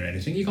concentrate on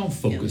anything. You can't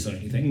focus on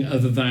anything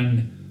other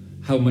than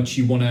how much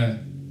you want to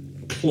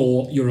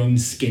claw your own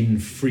skin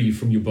free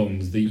from your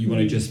bones, that you want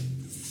to just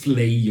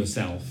flay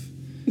yourself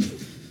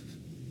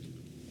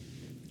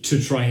to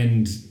try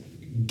and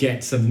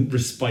get some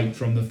respite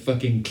from the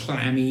fucking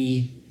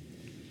clammy,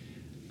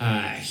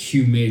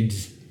 humid,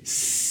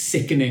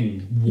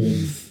 sickening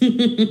warmth.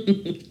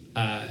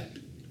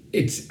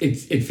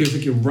 It feels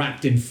like you're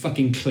wrapped in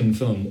fucking cling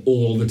film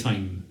all the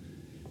time.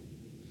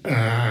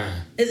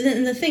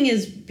 And the thing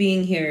is,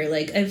 being here,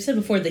 like I've said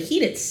before, the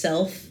heat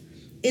itself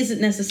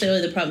isn't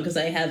necessarily the problem, because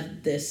I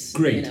have this,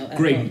 great, you know,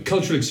 great home.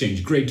 Cultural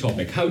exchange, great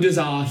topic. How does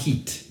our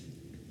heat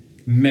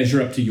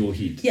measure up to your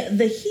heat? Yeah,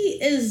 the heat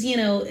is, you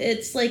know,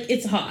 it's like,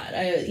 it's hot.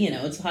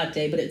 It's a hot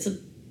day, but it's a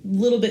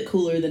little bit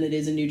cooler than it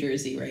is in New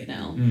Jersey right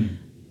now.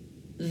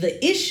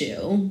 The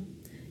issue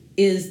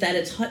is that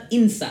it's hot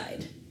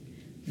inside.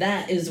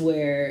 That is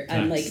where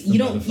I'm like, you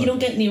don't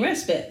get any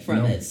respite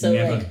from it. So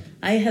never. Like,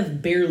 I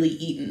have barely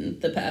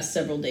eaten the past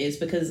several days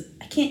because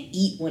I can't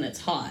eat when it's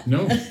hot.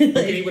 No, like, you can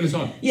eat when it's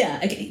hot. Yeah,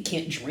 I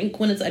can't drink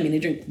when it's, I mean, I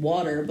drink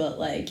water, but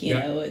like, you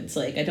know, it's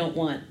like, I don't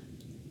want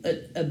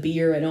a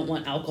beer, I don't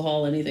want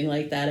alcohol, anything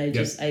like that.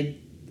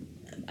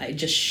 I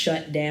just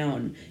shut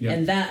down.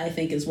 And that, I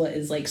think, is what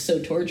is like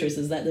so torturous,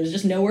 is that there's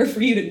just nowhere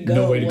for you to go.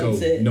 Nowhere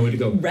to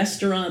go.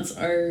 Restaurants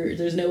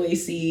there's no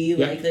AC,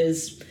 like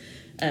there's,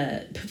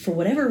 for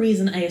whatever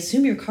reason, I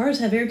assume your cars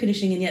have air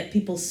conditioning, and yet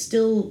people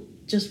still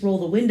just roll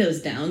the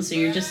windows down, so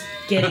you're just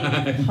getting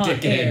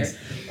hot air.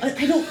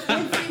 I don't.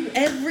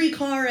 Every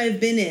car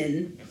I've been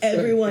in,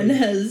 everyone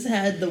has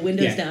had the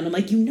windows down. I'm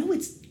like,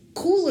 it's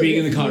cooler.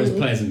 Being in the car is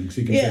pleasant,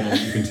 because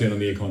you can turn on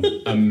the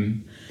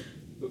aircon.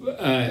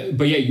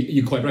 But yeah,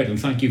 you're quite right, and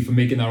thank you for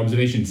making that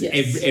observation.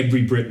 Yes.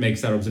 Every Brit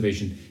makes that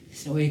observation.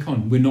 There's no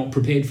aircon. We're not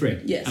prepared for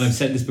it. Yes. And I've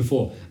said this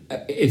before.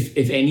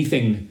 If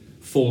anything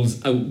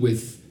falls out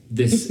with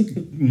this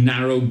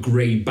narrow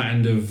grey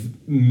band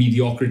of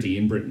mediocrity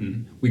in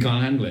Britain, we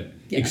can't handle it.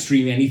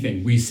 Extreme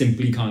anything, we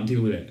simply can't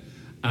deal with it.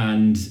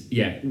 And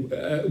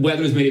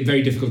weather has made it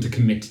very difficult to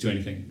commit to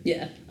anything.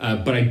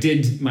 But I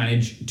did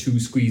manage to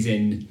squeeze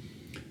in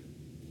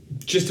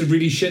just a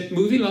really shit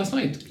movie last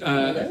night.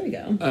 There we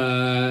go.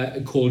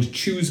 Called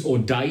Choose or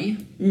Die.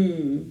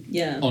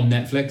 On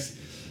Netflix.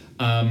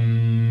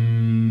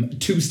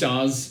 2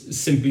 stars,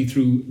 simply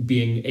through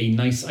being a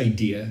nice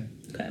idea.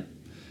 Okay.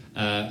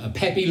 A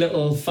peppy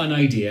little fun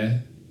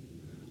idea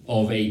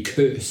of a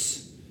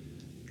curse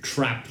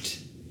trapped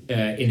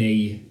in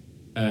a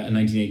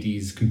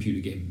 1980s computer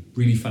game.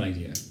 Really fun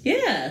idea.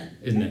 Yeah.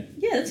 Isn't it?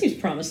 Yeah, that seems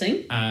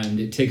promising. And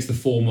it takes the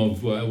form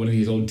of one of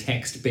these old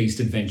text-based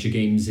adventure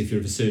games. If you're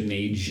of a certain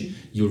age,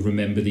 you'll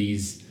remember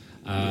these.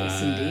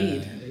 Yes,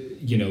 indeed.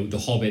 You know, The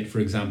Hobbit, for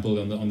example,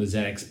 on the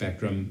ZX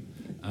Spectrum.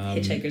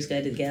 Hitchhiker's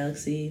Guide to the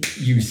Galaxy.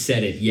 You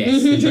said it,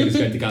 yes. Hitchhiker's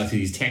Guide to the Galaxy,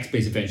 these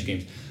text-based adventure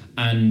games.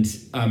 And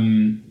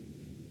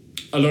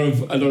a lot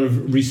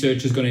of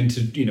research has gone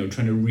into,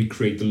 trying to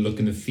recreate the look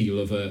and the feel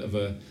of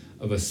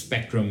a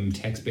Spectrum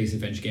text-based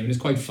adventure game, and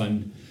it's quite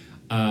fun.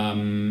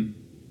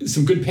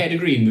 Some good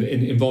pedigree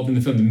involved in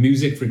the film. The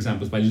music, for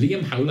example, is by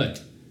Liam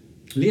Howlett.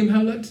 Liam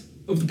Howlett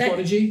of The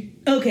Prodigy.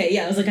 Okay,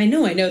 yeah, I was like, I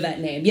know that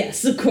name.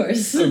 Yes, of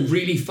course. A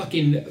really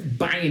fucking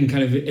banging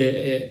kind of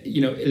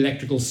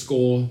electrical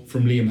score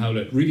from Liam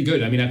Howlett. Really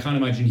good. I mean, I can't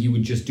imagine he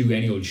would just do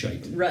any old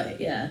shite. Right,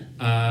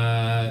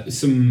 yeah.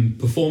 Some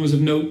performers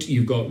of note.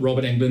 You've got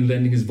Robert Englund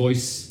lending his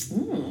voice.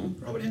 Oh.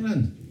 Robert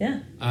Englund. Yeah.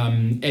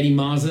 Eddie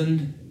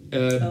Marsan, I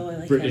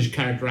like British him.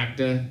 character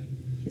actor.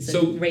 He's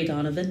Ray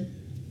Donovan.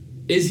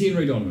 Is he in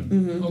Ray Donovan?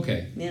 Mm-hmm.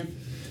 Okay. Yeah.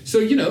 So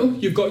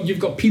you've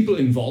got people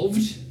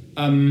involved,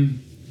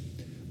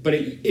 but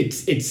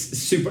it's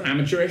super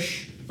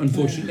amateurish,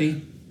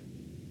 unfortunately.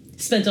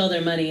 Spent all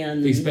their money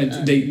on. They spent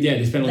all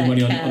the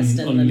money on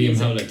Liam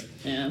Howlett.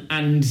 Yeah.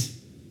 And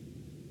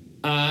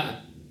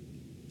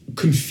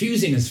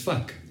confusing as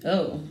fuck.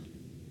 Oh,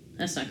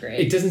 that's not great.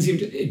 It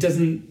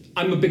doesn't.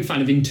 I'm a big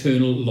fan of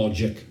internal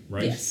logic,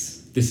 right? Yes.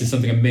 This is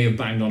something I may have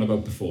banged on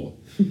about before.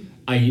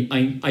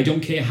 I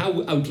don't care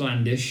how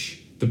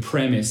outlandish the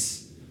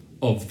premise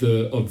of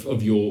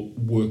your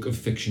work of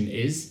fiction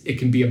is. It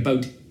can be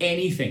about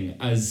anything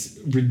as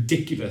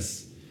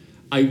ridiculous.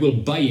 I will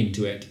buy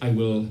into it. I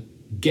will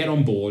get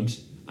on board,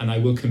 and I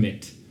will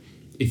commit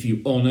if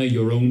you honour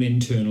your own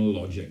internal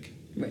logic.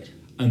 Right.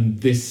 And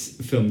this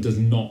film does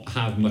not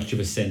have much of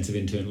a sense of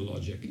internal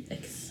logic.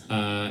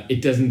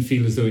 It doesn't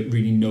feel as though it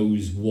really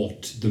knows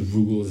what the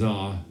rules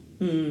are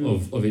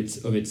of its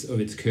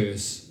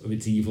curse, of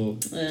its evil.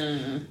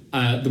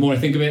 The more I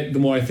think of it, the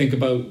more I think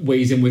about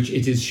ways in which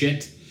it is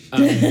shit.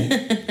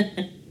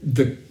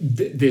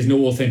 There's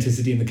no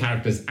authenticity in the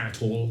characters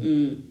at all.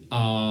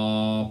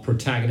 Our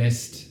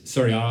protagonist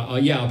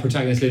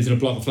lives in a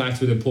block of flats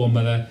with her poor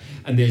mother,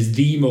 and there's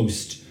the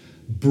most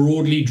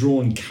broadly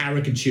drawn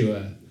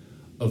caricature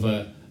of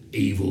a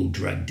evil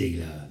drug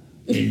dealer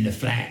in the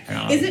flat.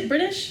 Is it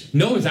British?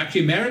 No, it's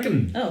actually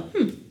American. Oh.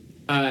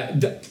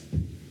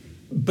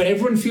 But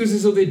everyone feels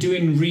as though they're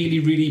doing really,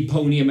 really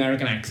pony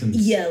American accents.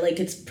 Yeah, like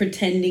it's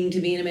pretending to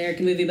be an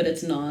American movie, but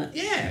it's not.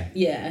 Yeah.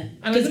 Yeah.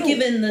 Because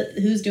given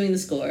who's doing the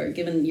score,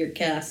 given your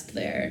cast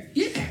there,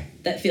 yeah,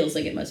 that feels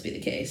like it must be the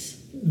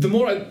case. The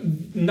more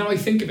I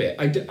think of it,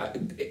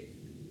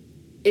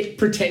 it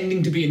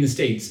pretending to be in the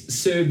States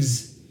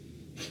serves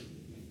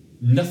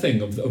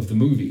nothing of the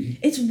movie.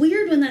 It's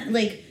weird when that,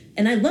 like,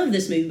 and I love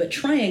this movie, but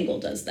Triangle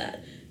does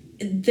that.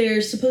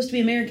 They're supposed to be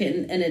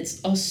American, and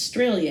it's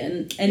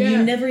Australian, and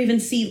you never even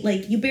see,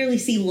 like, you barely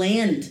see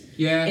land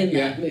in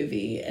that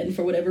movie, and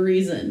for whatever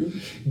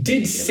reason.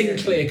 Did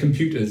Sinclair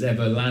Computers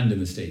ever land in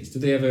the States?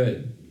 Did they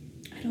ever...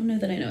 I don't know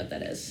that I know what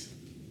that is.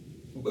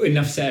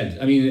 Enough said.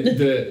 I mean,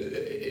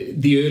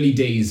 the early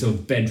days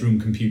of bedroom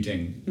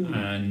computing,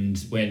 and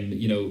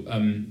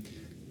when,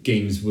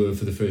 games were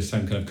for the first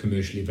time kind of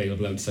commercially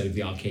available outside of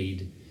the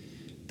arcade,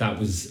 that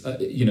was,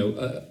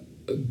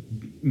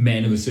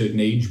 men of a certain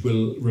age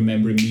will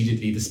remember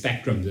immediately the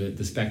Spectrum,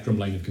 the Spectrum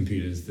line of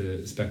computers,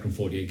 the Spectrum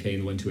 48K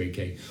and the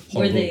 128K.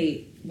 Horrible.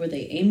 Were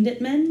they aimed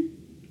at men?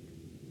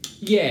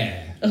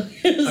 Yeah. I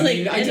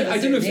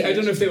don't know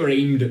if they were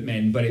aimed at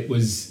men, but it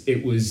was.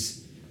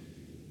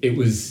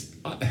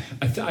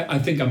 I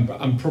think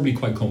I'm probably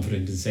quite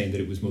confident in saying that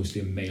it was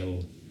mostly a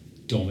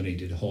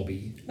male-dominated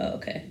hobby. Oh,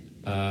 okay.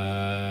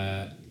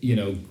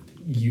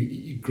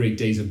 Great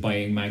days of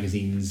buying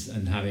magazines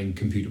and having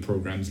computer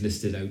programs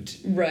listed out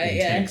in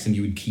text, and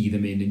you would key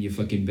them in your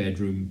fucking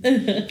bedroom,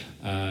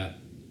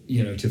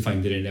 to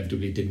find that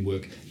inevitably it didn't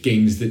work.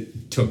 Games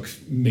that took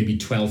maybe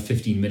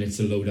 12-15 minutes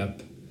to load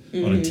up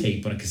on a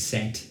tape, on a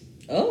cassette.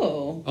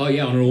 Oh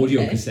yeah, on an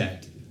audio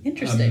cassette.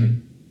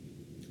 Interesting.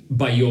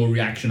 By your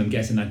reaction, I'm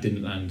guessing that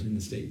didn't land in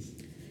the States.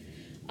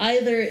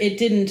 Either it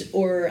didn't,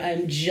 or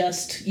I'm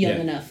just young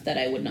enough that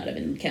I would not have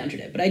encountered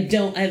it. But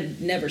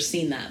I've never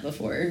seen that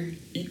before.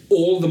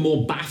 All the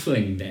more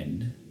baffling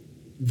then,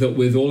 that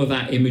with all of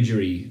that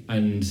imagery,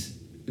 and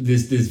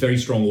there's very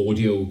strong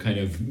audio kind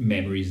of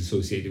memories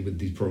associated with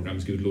these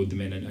programs. You would load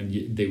them in, and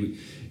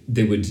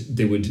they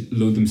would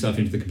load themselves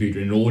into the computer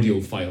in an audio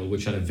file,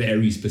 which had a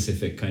very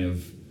specific kind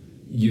of...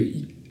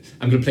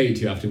 I'm going to play it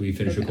to you after we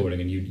finish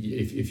recording, and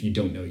if you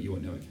don't know it, you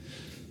won't know it.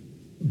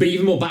 But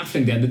even more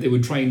baffling then that they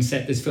would try and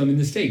set this film in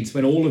the States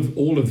when all of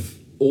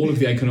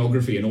the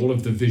iconography and all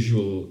of the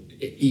visual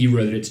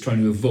era that it's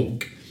trying to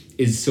evoke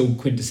is so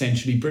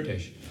quintessentially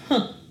British.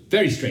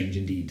 Very strange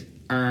indeed.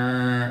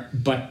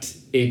 But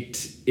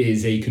it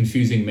is a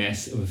confusing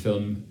mess of a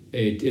film.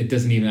 It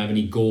doesn't even have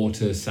any gore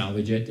to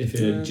salvage it. If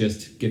it had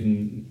just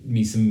given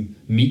me some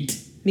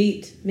meat.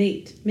 If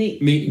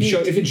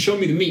it showed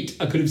me the meat,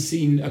 I could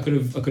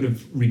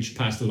have reached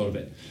past a lot of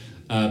it.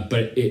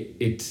 But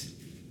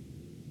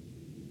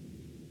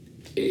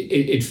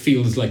it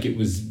feels like it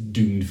was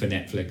doomed for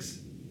Netflix.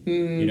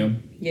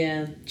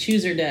 Yeah,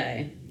 choose or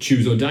die.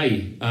 Choose or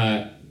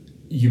die.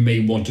 You may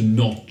want to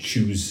not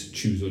choose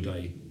or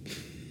die.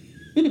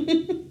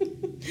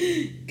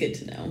 Good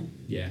to know.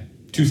 Yeah.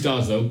 2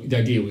 stars though. The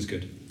idea was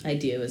good.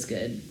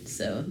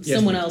 So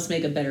someone else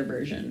make a better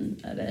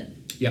version of it.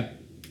 Yeah.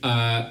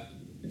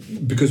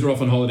 Because we're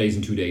off on holidays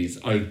in 2 days,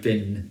 I've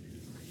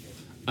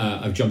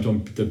jumped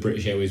on the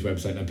British Airways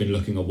website and I've been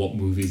looking at what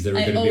movies there are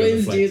going to be on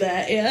the flight. I always do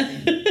that, yeah.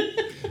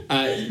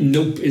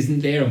 Nope isn't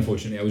there,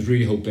 unfortunately. I was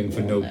really hoping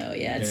for Nope. No,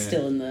 yeah, it's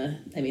still in the...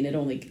 I mean, it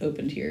only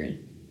opened here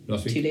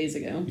last week? 2 days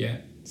ago. Yeah.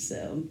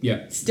 So,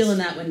 still in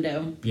that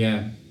window.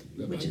 Yeah.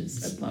 Which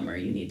is a bummer.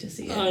 You need to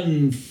see it.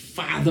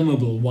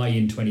 Unfathomable why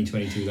in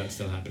 2022 that's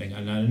still happening.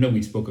 And I know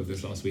we spoke of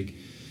this last week.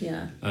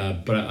 Yeah.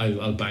 But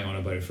I'll bang on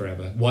about it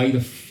forever. Why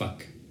the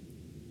fuck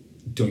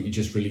don't you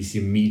just release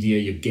your media,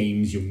 your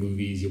games, your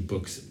movies, your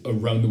books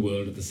around the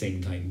world at the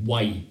same time?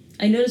 Why?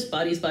 I noticed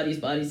Bodies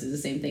is the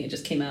same thing. It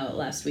just came out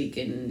last week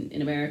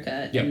in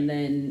America. Yep. And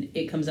then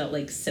it comes out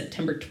like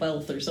September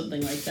 12th or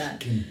something like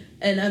that.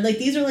 And I'm like,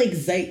 these are like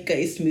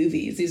zeitgeist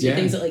movies. These are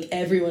things that like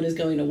everyone is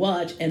going to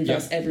watch, and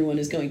thus everyone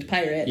is going to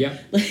pirate. Yeah.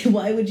 Like,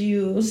 why would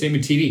you? Same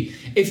with TV.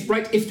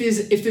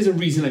 If there's a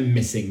reason I'm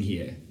missing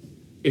here,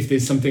 if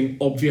there's something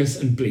obvious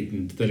and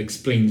blatant that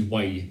explains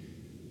why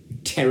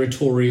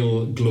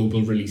territorial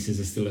global releases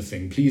are still a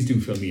thing, please do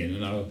fill me in,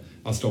 and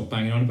I'll stop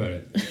banging on about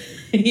it.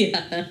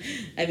 Yeah,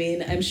 I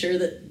mean, I'm sure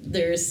that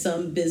there's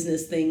some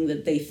business thing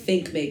that they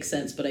think makes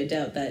sense, but I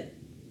doubt that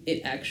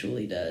it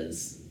actually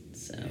does.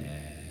 So,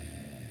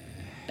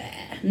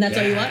 and that's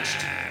all you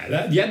watched?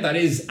 That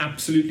is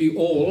absolutely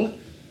all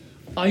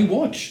I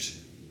watched,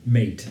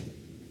 mate.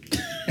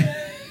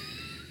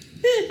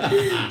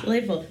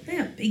 Delightful. Look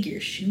how big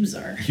your shoes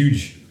are.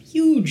 Huge.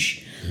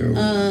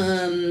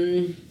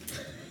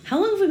 How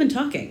long have we been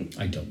talking?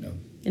 I don't know.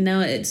 And now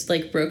it's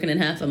like broken in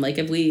half. I'm like,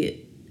 have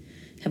we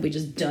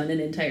just done an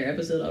entire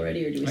episode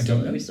already, or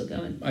are we still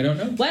going? I don't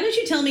know. Why don't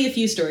you tell me a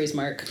few stories,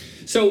 Mark?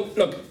 So,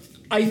 look,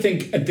 I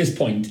think at this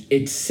point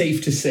it's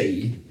safe to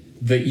say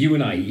that you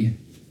and I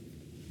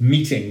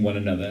meeting one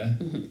another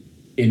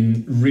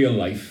in real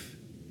life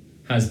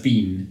has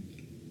been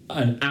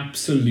an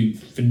absolute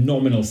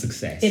phenomenal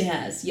success. It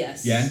has,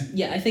 yes. Yeah?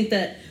 Yeah, I think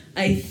that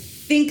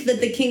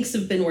the kinks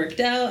have been worked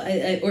out,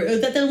 or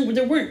that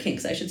there weren't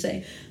kinks, I should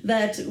say.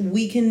 That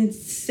we can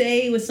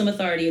say with some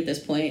authority at this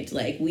point,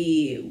 like,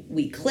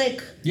 we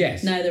click.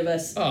 Yes. Neither of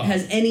us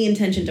has any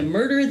intention to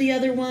murder the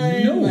other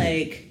one. No.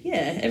 Like,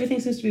 yeah, everything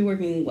seems to be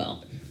working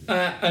well.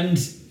 And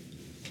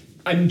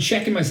I'm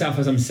checking myself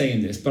as I'm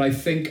saying this, but I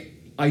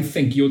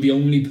think you're the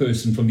only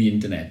person from the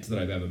internet that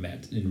I've ever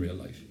met in real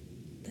life.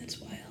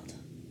 That's wild.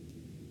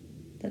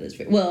 That is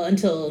well,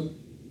 until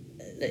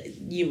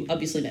you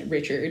obviously met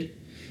Richard.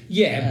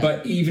 Yeah,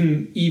 but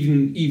even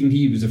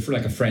he was a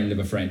friend of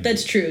a friend.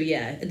 That's true.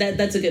 Yeah,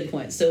 that's a good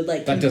point. So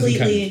like that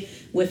completely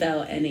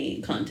without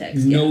any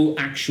context. No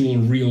actual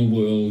real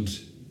world.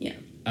 Yeah.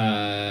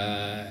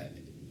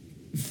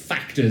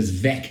 Factors,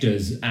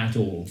 vectors at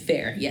all.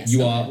 Fair. Yes.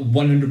 You are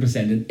 100%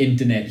 an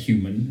internet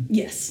human.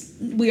 Yes,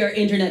 we are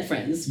internet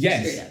friends.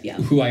 Yes. Straight up. Yeah.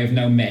 Who I have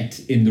now met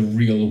in the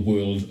real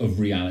world of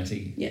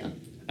reality. Yeah.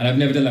 And I've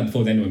never done that before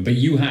with anyone, but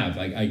you have,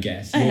 I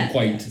guess. You're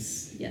quite. Yes.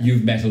 Yeah.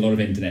 You've met a lot of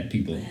internet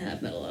people. I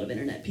have met a lot of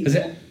internet people.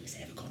 Has it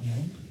ever gone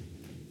wrong?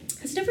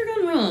 It's never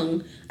gone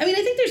wrong. I mean,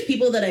 I think there's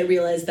people that I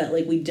realize that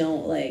like we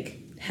don't like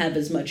have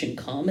as much in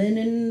common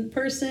in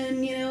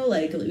person, you know,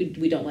 like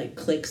we don't like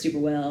click super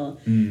well,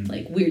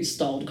 like weird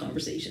stalled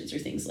conversations or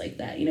things like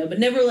that, you know, but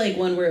never like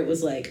one where it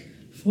was like,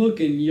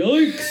 fucking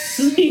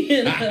yikes,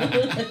 you know,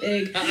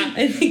 like,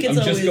 I think it's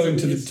I'm just going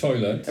to the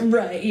toilet.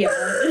 Right, yeah.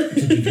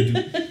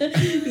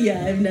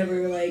 Yeah, I've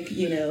never like,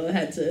 you know,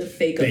 had to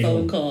fake a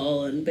phone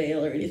call and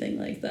bail or anything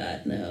like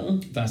that, no.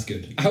 That's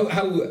good.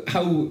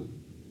 How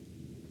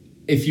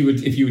if you were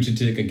to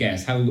take a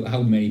guess,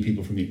 how many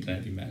people from the internet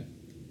have you met?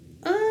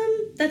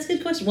 That's a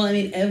good question. Well, I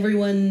mean,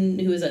 everyone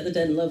who was at the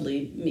Dead and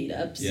Lovely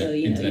meetup, so,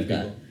 you know, you've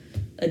got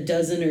a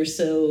dozen or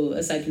so,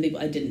 aside from people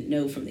I didn't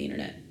know from the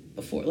internet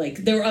before.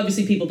 Like, there were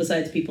obviously people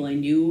besides people I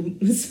knew,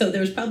 so there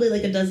was probably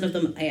like a dozen of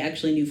them I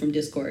actually knew from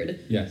Discord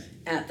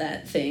at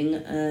that thing.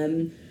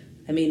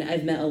 I mean,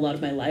 I've met a lot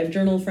of my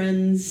LiveJournal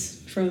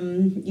friends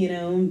from, you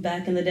know,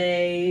 back in the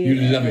day.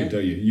 You love it,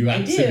 don't you? You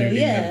absolutely do,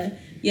 yeah.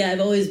 Yeah,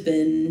 I've always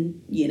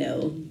been, you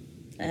know,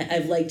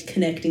 I've liked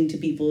connecting to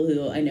people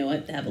who I know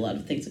have a lot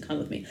of things in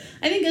common with me.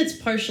 I think it's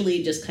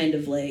partially just kind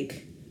of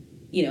like,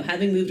 you know,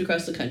 having moved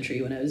across the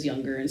country when I was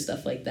younger and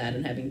stuff like that,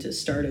 and having to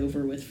start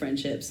over with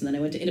friendships. And then I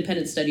went to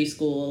independent study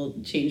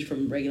school, changed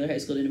from regular high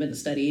school to independent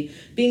study,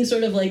 being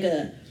sort of like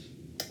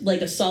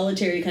a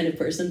solitary kind of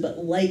person, but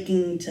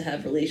liking to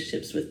have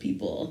relationships with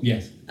people.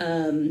 Yes.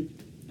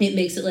 It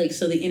makes it like,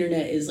 so the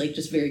internet is like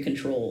just very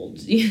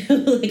controlled, you know,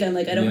 like I'm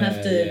like, I don't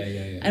have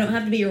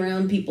to be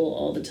around people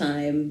all the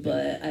time,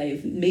 but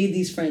I've made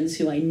these friends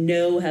who I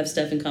know have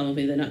stuff in common with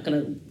me. They're not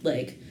going to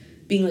like,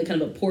 being like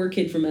kind of a poor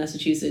kid from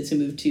Massachusetts who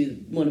moved to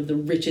one of the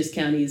richest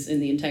counties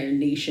in the entire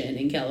nation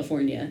in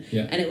California.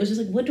 Yeah. And it was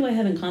just like, what do I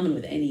have in common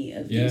with any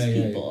of these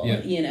people,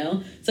 you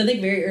know? So I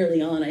think very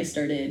early on I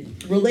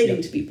started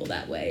relating to people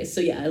that way. So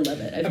yeah, I love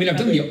it.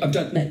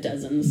 I've met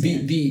dozens.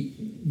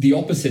 The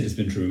opposite has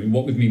been true. I mean,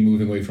 what with me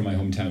moving away from my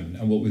hometown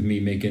and what with me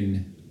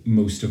making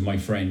most of my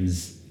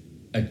friends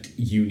at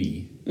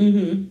uni,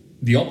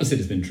 the opposite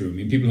has been true. I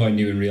mean, people who I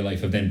knew in real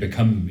life have then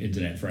become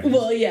internet friends.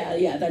 Well,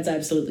 yeah, that's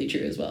absolutely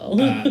true as well.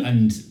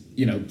 And,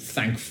 you know,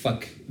 thank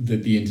fuck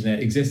that the internet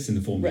exists in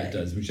the form that it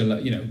does, which,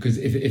 you know, because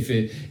if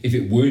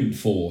it weren't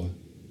for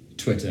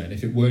Twitter, and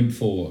if it weren't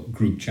for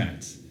group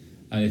chats,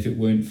 and if it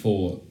weren't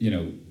for, you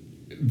know,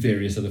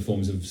 various other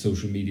forms of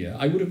social media,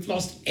 I would have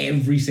lost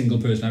every single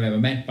person I've ever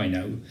met by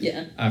now.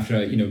 Yeah.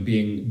 After, you know,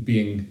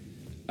 being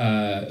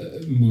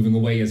moving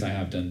away as I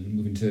have done,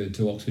 moving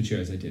to Oxfordshire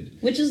as I did.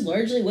 Which is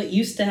largely what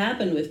used to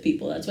happen with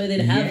people. That's why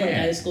they'd have like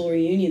high school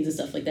reunions and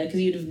stuff like that, because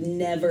you'd have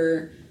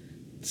never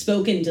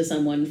spoken to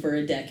someone for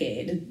a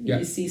decade.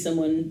 You see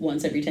someone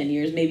once every 10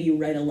 years. Maybe you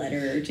write a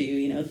letter or two,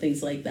 you know,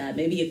 things like that.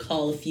 Maybe you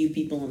call a few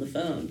people on the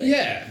phone, but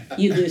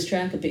you lose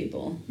track of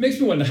people.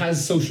 Makes me wonder,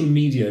 has social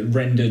media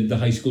rendered the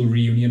high school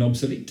reunion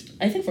obsolete?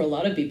 I think for a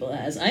lot of people it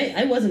has.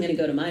 I wasn't going to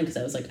go to mine because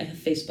I was like, I have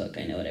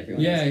Facebook, I know what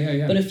everyone is.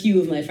 Yeah. But a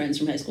few of my friends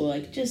from high school were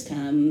like, just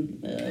come,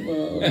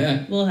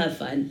 we'll have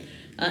fun.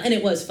 And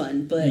it was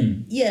fun, but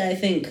I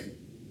think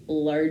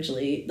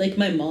largely, like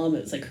my mom,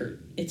 it's her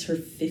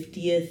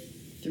 50th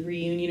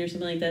reunion or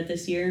something like that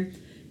this year,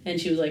 and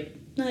she was like,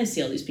 I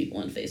see all these people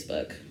on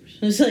Facebook.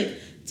 It's like,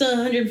 it's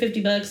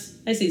 $150.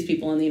 I see these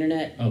people on the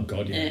internet. Oh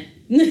God, yeah.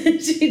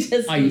 She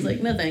just was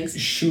like, no thanks.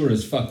 Sure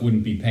as fuck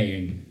wouldn't be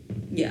paying.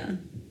 Yeah.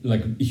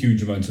 Like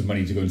huge amounts of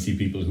money to go and see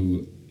people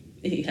who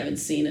you haven't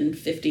seen in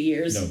 50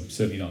 years. No,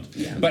 certainly not.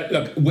 Yeah. But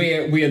look,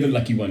 we're the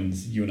lucky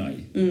ones, you and I.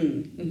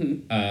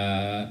 Mm-hmm.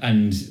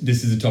 And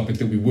this is a topic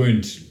that we were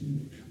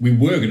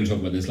going to talk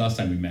about this last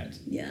time we met.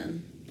 Yeah.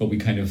 But we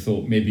kind of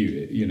thought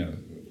maybe,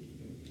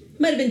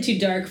 might have been too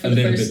dark for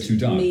the first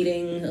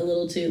meeting, a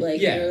little too, like,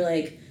 we were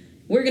like,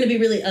 we're going to be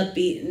really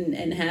upbeat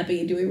and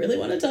happy. Do we really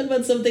want to talk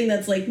about something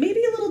that's, like,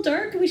 maybe a little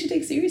dark and we should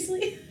take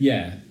seriously?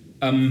 Yeah.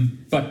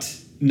 But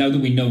now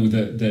that we know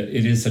that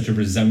it is such a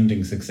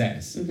resounding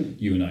success,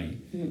 you and I,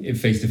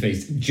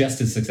 face-to-face, just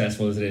as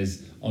successful as it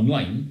is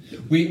online,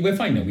 we're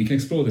fine now. We can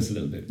explore this a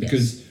little bit.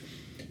 Because,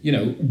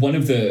 one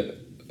of the...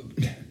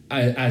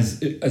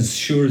 As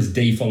sure as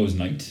day follows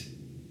night,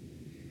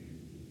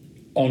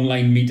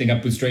 online meeting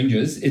up with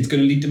strangers, it's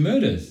going to lead to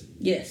murders.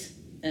 Yes,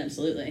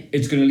 absolutely.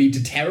 It's going to lead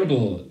to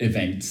terrible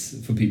events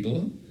for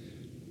people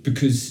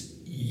because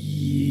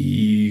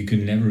you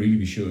can never really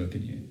be sure,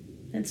 can you?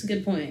 That's a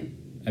good point.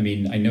 I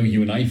mean, I know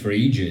you and I, for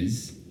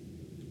ages,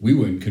 we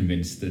weren't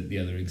convinced that the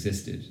other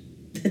existed.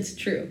 That's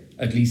true.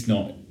 At least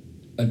not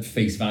at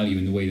face value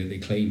in the way that they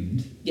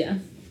claimed. Yeah.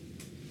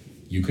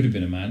 You could have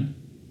been a man.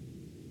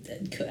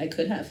 I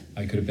could have.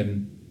 I could have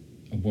been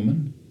a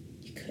woman.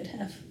 You could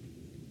have.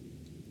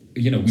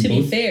 We to both...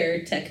 be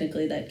fair,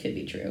 technically that could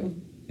be true.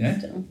 Yeah.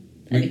 Still.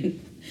 I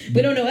mean,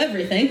 we don't know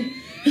everything.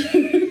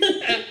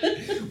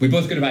 We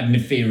both could have had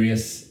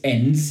nefarious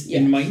ends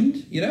in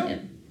mind, Yeah.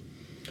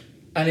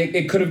 And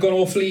it could have gone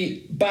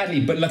awfully badly,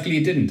 but luckily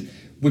it didn't,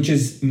 which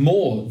is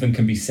more than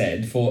can be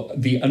said for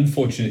the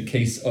unfortunate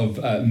case of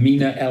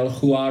Mina El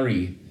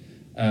Houari,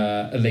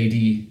 a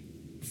lady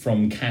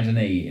from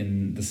Cadenet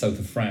in the south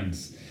of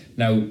France.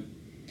 Now,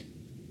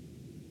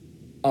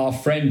 our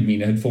friend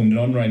Mina had formed an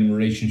online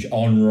relationship.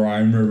 Our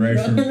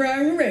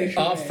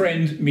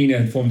friend Mina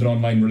had formed an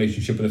online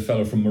relationship with a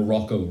fellow from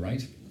Morocco,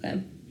 right?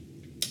 Okay.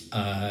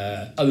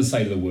 Other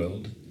side of the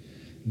world.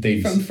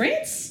 From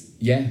France?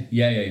 Yeah.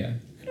 I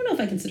don't know if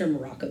I consider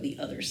Morocco the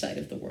other side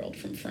of the world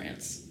from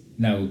France.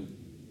 Now,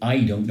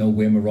 I don't know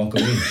where Morocco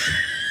is.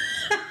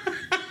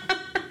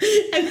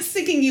 I was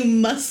thinking you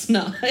must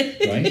not.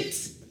 Right?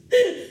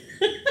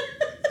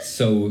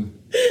 So,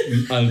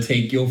 I'll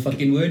take your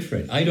fucking word for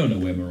it. I don't know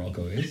where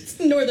Morocco is. It's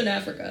Northern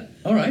Africa.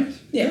 All right.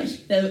 Yeah,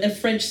 a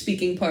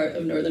French-speaking part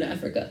of Northern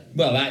Africa.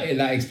 Well,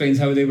 that explains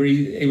how they were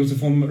able to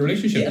form a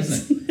relationship,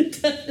 doesn't it?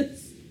 It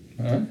does.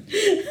 All right.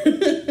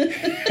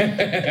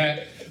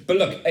 But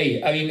look,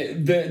 hey, I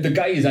mean, the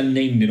guy is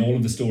unnamed in all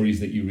of the stories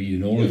that you read,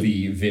 in all of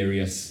the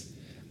various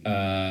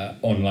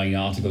online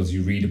articles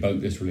you read about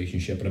this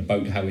relationship and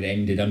about how it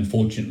ended,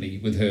 unfortunately,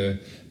 with her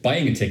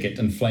buying a ticket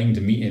and flying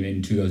to meet him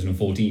in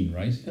 2014,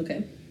 right?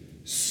 Okay.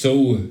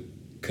 So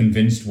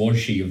convinced was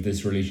she of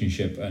this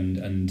relationship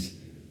and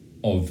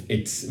of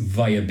its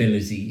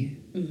viability.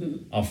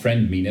 Mm-hmm. Our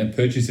friend Mina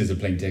purchases a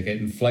plane ticket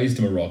and flies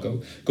to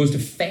Morocco, goes to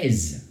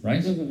Fez,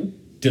 right? Mm-hmm.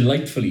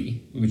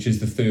 Delightfully, which is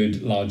the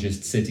third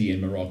largest city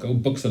in Morocco,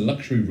 books a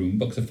luxury room,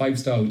 books a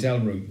 5-star hotel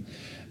room,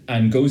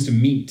 and goes to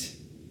meet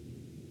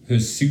her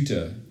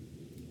suitor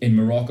in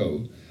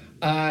Morocco.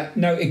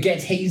 Now, it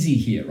gets hazy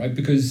here, right?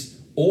 Because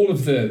all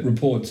of the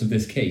reports of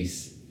this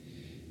case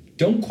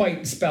don't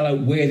quite spell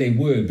out where they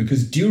were,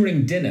 because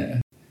during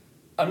dinner,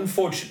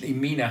 unfortunately,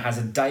 Mina has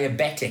a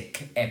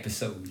diabetic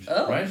episode,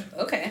 right?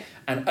 Okay.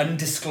 An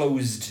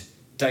undisclosed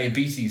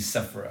diabetes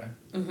sufferer,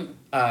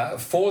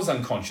 falls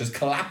unconscious,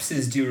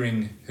 collapses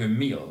during her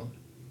meal,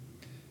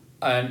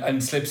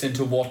 and slips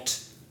into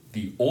what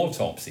the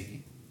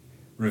autopsy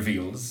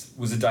reveals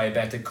was a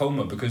diabetic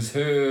coma, because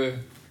her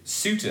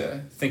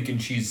suitor, thinking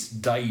she's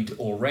died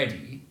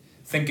already,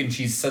 thinking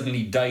she's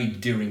suddenly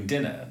died during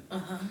dinner,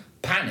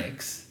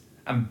 panics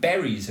and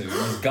buries her in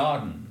his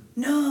garden.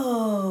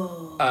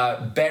 No.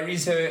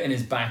 Buries her in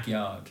his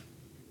backyard,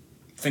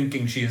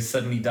 thinking she has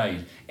suddenly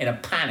died. In a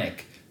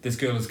panic, this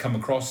girl has come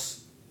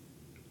across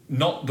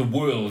not the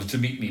world to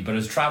meet me, but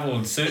has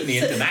travelled certainly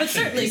internationally. But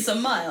certainly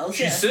some miles.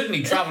 She's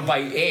certainly travelled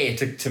by air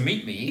to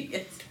meet me.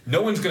 Yes.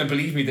 No one's going to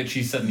believe me that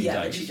she suddenly died.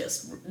 Yeah, that she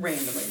just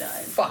randomly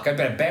died. Fuck, I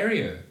better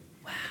bury her.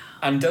 Wow.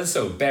 And does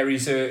so,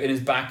 buries her in his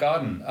back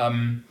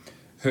garden.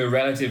 Her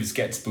relatives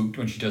get spooked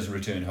when she doesn't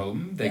return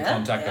home. They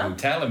contact the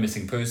hotel. A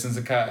missing persons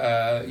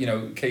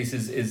case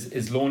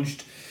is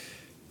launched.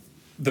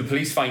 The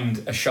police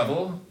find a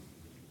shovel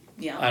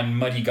and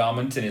muddy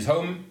garment in his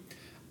home.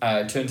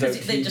 Turns out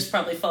they just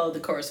probably followed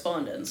the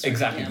correspondence.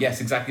 Exactly.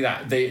 Yes, exactly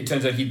that. It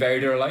turns out he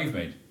buried her alive,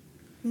 mate.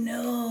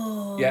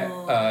 No. Yeah.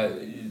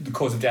 The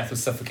cause of death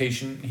was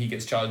suffocation. He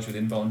gets charged with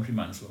involuntary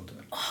manslaughter.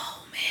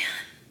 Oh man,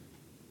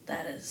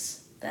 that is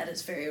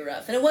very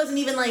rough. And it wasn't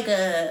even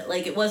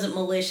it wasn't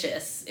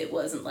malicious. It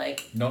wasn't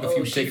like not if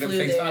you take it at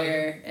face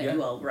value. And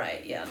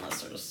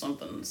unless there was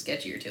something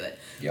sketchier to it.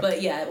 Yep.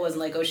 But yeah, it wasn't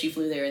like she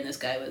flew there and this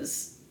guy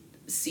was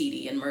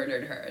seedy and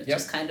murdered her. It's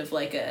just kind of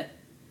like a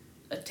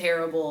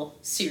terrible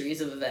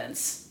series of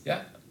events.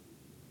 Yeah.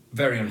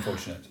 Very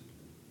unfortunate.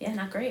 Yeah,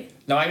 not great.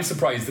 Now, I'm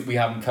surprised that we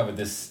haven't covered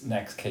this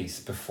next case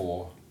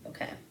before.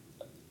 Okay.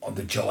 On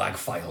the Joag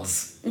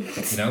Files,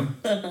 you know?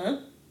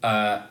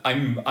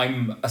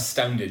 I'm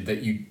astounded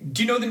that you...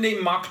 Do you know the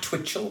name Mark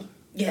Twitchell?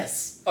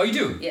 Yes. Oh, you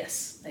do?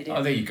 Yes, I do.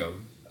 Oh, there you go.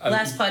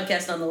 Last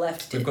podcast on the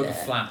left We've got the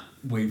flat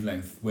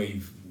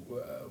waveform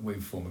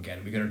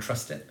again. We're going to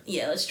trust it?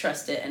 Yeah, let's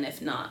trust it, and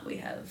if not, we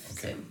have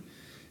Zoom.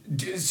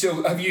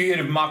 So, have you heard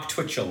of Mark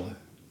Twitchell?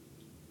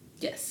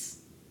 Yes.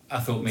 I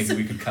thought maybe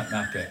we could cut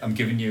that bit. I'm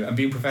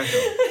being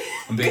professional.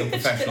 I'm being a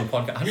professional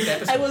podcast. 100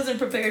 episodes. I wasn't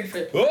prepared for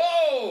it.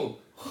 Whoa!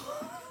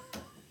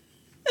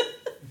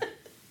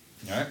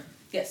 Alright.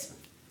 Yes.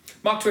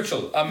 Mark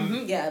Twitchell.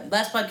 Yeah,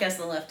 last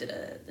podcast on the left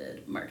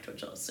did Mark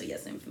Twitchell, so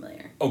yes, I'm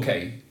familiar.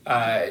 Okay.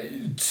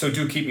 So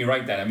do keep me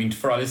right then. I mean,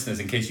 for our listeners,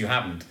 in case you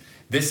haven't,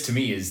 this to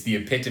me is the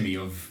epitome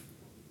of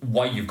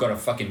why you've got to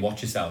fucking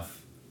watch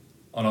yourself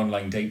on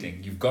online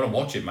dating. You've got to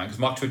watch it, man, because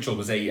Mark Twitchell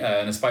was an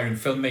aspiring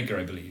filmmaker,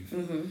 I believe.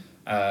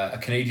 A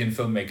Canadian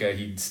filmmaker.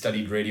 He'd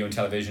studied radio and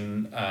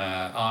television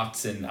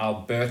arts in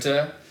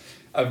Alberta.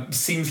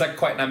 Seems like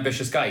quite an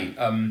ambitious guy.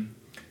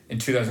 In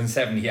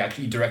 2007, he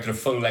actually directed a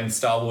full-length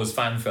Star Wars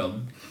fan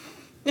film.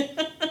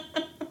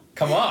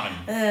 Come on.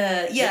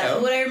 Yeah, you know?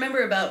 What I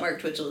remember about Mark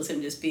Twitchell is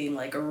him just being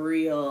like a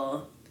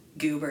real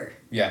goober.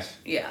 Yes.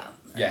 Yeah.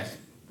 Yes.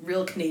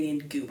 Real Canadian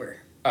goober.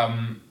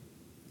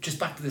 Just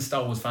back to the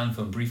Star Wars fan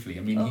film briefly.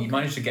 I mean, he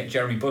managed to get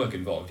Jeremy Bulloch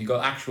involved. He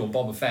got actual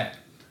Boba Fett.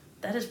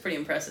 That is pretty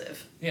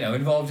impressive. You know,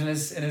 involved in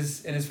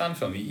his fan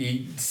film.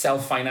 He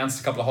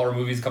self-financed a couple of horror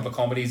movies, a couple of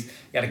comedies.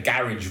 He had a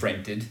garage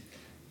rented.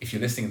 If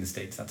you're listening in the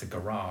States, that's a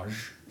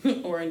garage.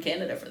 Or in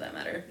Canada, for that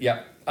matter.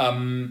 Yeah.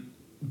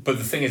 But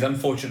the thing is,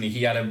 unfortunately,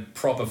 he had a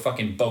proper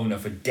fucking boner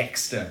for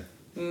Dexter.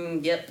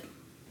 Yep.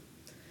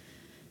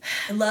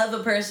 I love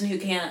a person who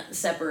can't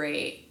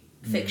separate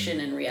fiction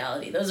and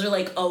reality. Those are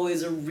like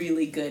always a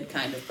really good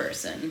kind of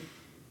person.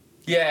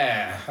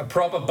 Yeah, a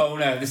proper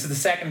boner. This is the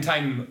second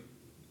time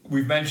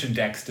we've mentioned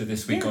Dexter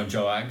this week on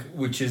Joag,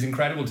 which is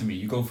incredible to me.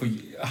 You go for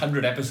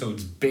 100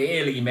 episodes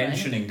barely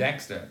mentioning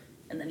Dexter.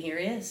 And then here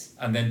he is.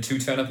 And then 2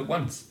 turn up at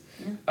once.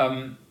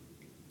 Yeah.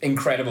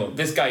 Incredible.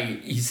 This guy,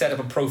 he set up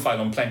a profile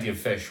on Plenty of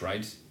Fish,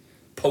 right?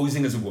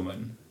 Posing as a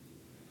woman.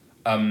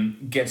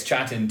 Gets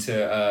chatting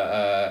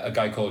to a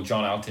guy called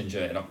John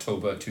Altinger in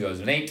October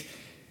 2008.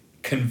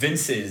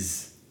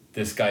 Convinces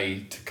this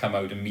guy to come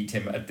out and meet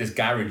him at this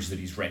garage that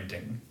he's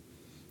renting.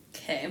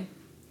 Okay.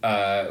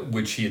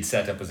 Which he had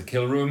set up as a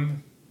kill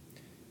room.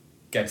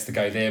 Gets the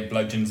guy there,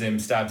 bludgeons him,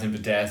 stabs him to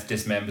death,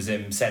 dismembers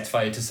him, sets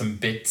fire to some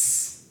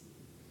bits.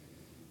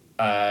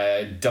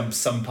 Dumps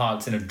some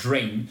parts in a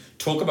drain.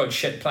 Talk about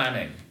shit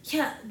planning.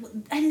 Yeah,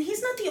 and he's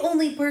not the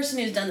only person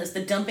who's done this,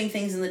 the dumping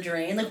things in the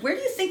drain. Like, where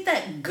do you think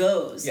that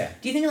goes? Yeah.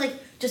 Do you think it, like,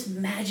 just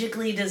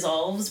magically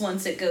dissolves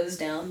once it goes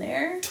down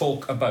there?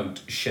 Talk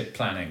about shit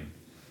planning.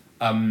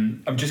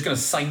 I'm just going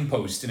to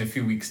signpost in a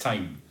few weeks'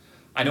 time.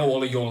 I know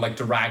all of y'all like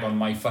to rag on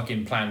my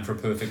fucking plan for a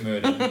perfect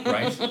murder,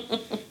 right?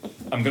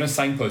 I'm going to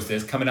signpost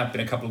this. Coming up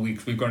in a couple of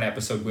weeks, we've got an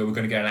episode where we're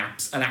going to get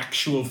an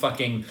actual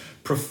fucking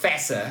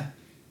professor...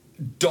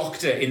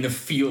 doctor in the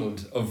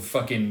field of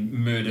fucking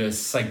murder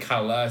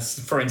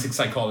forensic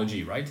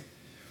psychology, right?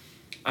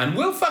 And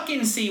we'll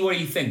fucking see what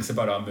he thinks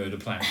about our murder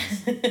plans.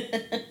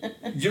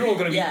 You're all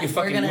going to eat your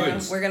fucking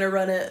words. We're going to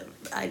run it.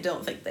 I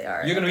don't think they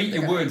are. You're going to eat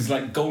your words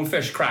like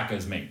goldfish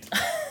crackers, mate.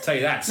 Tell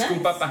you that. Nice.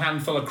 Scoop up a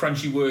handful of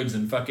crunchy words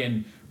and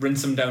fucking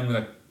rinse them down with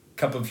a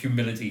cup of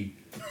humility.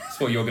 That's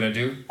what you're going to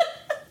do.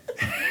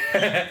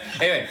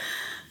 Anyway.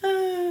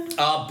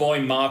 Our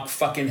boy Mark,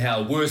 fucking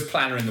hell, worst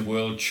planner in the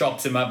world,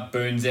 chops him up,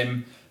 burns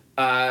him.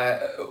 I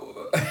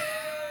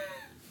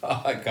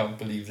can't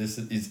believe this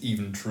is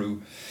even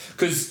true.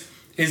 Because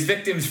his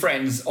victim's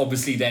friends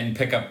obviously then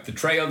pick up the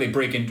trail. They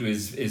break into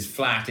his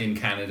flat in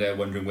Canada,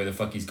 wondering where the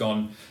fuck he's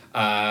gone.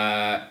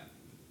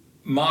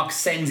 Mark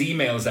sends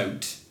emails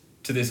out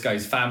to this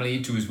guy's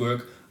family, to his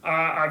work.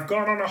 I've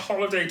gone on a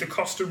holiday to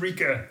Costa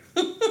Rica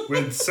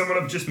with someone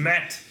I've just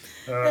met.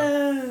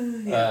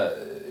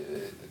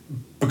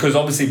 Because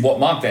obviously what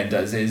Mark then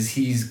does is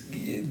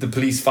the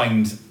police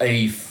find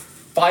a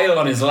file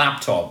on his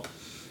laptop.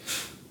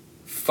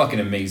 Fucking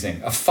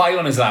amazing. A file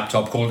on his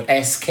laptop called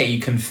SK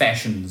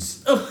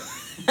Confessions.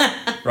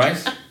 Right?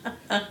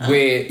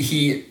 Where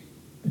he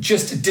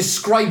just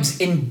describes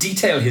in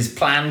detail his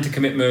plan to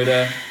commit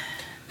murder,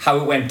 how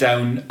it went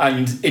down,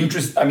 and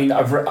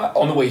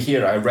on the way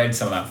here I read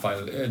some of that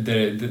file.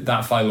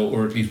 That file,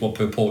 or at least what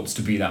purports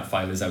to be that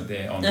file, is out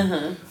there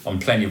on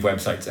plenty of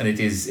websites, and it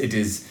is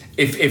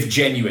if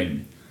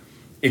genuine,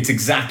 it's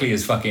exactly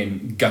as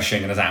fucking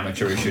gushing and as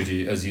amateurish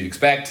as you'd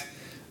expect.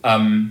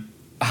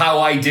 How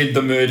I Did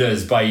the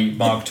Murders by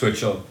Mark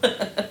Twitchell.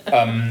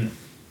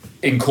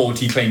 In court,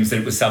 he claims that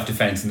it was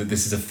self-defense and that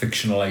this is a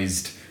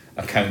fictionalized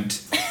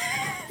account.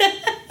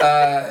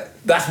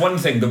 That's one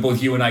thing that both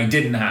you and I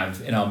didn't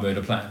have in our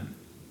murder plan.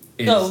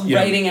 Is,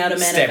 writing out a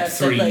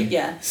manifesto. Step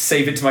 3,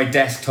 save it to my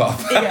desktop.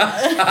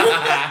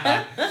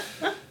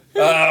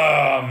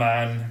 Oh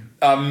man.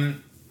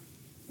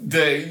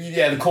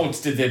 The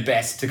courts did their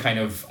best to kind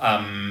of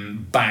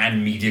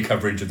ban media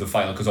coverage of the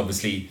file because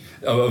obviously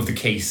of the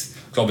case.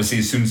 Because obviously,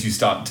 as soon as you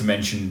start to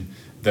mention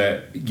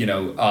that,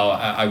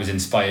 I was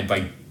inspired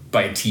by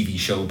a TV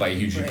show, by a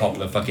hugely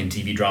popular fucking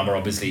TV drama,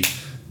 obviously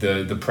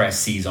the press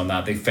sees on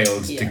that. They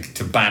failed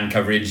to ban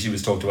coverage. It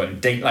was talked about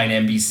in Dateline,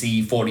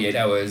 NBC, 48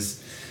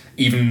 Hours.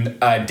 Even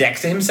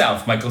Dexter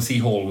himself, Michael C.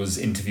 Hall, was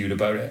interviewed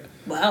about it.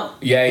 Wow.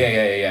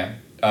 Yeah.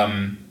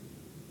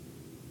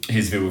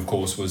 His view, of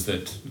course, was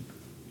that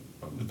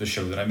the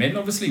show that I'm in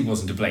obviously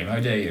wasn't to blame. How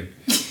dare you?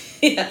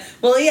 Yeah.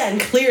 Well, yeah, and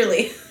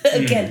clearly,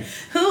 again,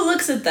 who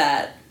looks at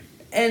that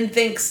and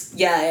thinks,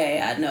 no,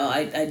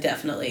 I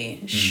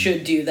definitely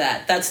should do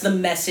that. That's the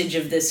message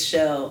of this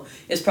show,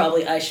 is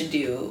probably I should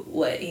do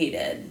what he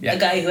did. Yeah. A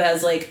guy who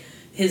has, like,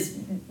 his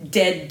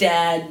dead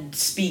dad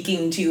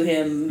speaking to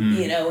him,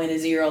 in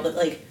his ear all the,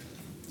 like,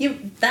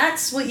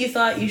 that's what you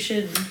thought you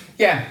should...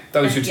 Yeah,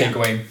 that was your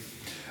takeaway.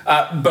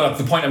 But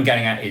the point I'm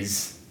getting at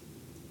is,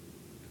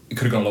 it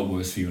could have gone a lot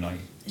worse for you and I.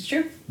 It's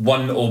true.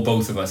 One or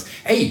both of us.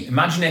 Hey,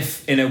 imagine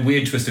if, in a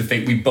weird twist of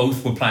fate, we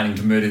both were planning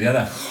to murder the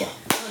other. Yeah.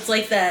 It's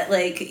like that,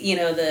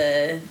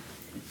 the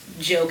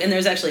joke, and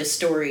there's actually a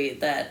story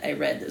that I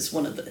read that's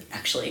one of the,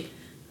 actually,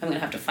 I'm going to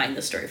have to find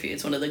this story for you.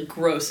 It's one of the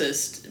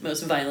grossest,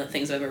 most violent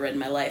things I've ever read in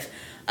my life.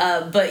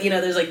 But,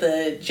 there's, like,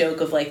 the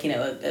joke of, like,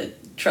 a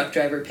truck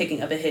driver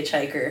picking up a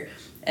hitchhiker,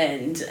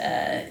 and,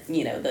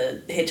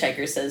 the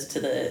hitchhiker says to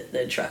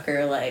the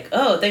trucker, like,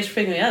 oh, thanks for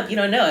picking me up. You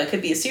don't know, it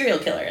could be a serial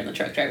killer. And the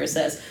truck driver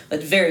says, but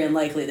it's very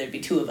unlikely there'd be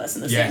two of us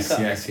in the same car.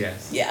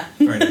 Yes. Yeah.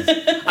 Very nice.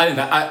 I think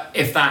that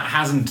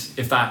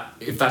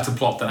if that's a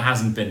plot that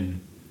hasn't been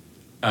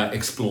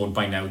explored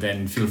by now,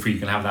 then feel free, you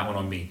can have that one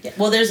on me. Yeah.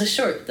 Well, there's a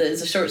short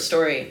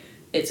story.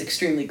 It's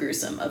extremely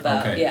gruesome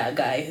about a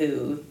guy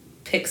who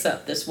picks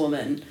up this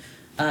woman,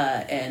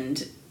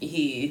 and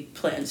he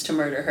plans to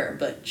murder her,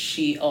 but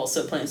she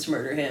also plans to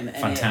murder him, and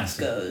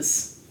Fantastic. It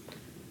goes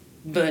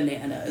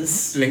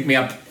bananas. Link me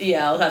up.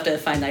 Yeah, I'll have to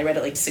find that. I read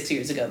it like 6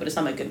 years ago, but it's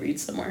on my Goodreads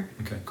somewhere.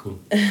 Okay, cool.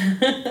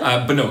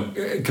 But no,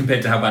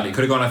 compared to how badly it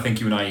could have gone, I think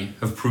you and I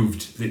have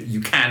proved that you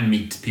can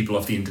meet people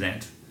off the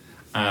internet,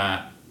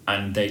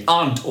 and they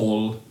aren't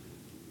all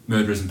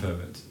murderers and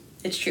perverts.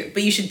 It's true,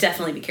 but you should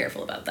definitely be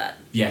careful about that.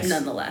 Yes.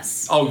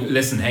 Nonetheless. Oh,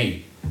 listen,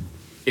 hey,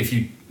 if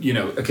you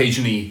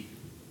occasionally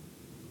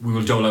we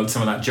will dole out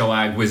some of that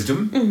Joag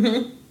wisdom.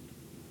 Mm-hmm.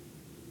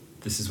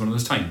 This is one of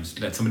those times.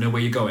 Let someone know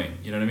where you're going.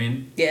 You know what I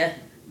mean? Yeah.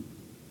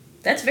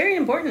 That's very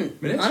important.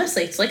 It is.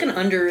 Honestly, it's like an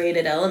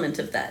underrated element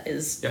of that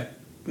is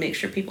make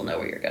sure people know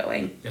where you're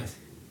going. Yes.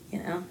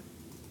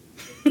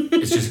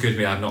 It's just good to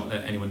me I've not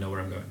let anyone know where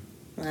I'm going.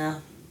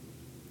 Well,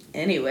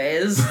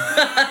 anyways.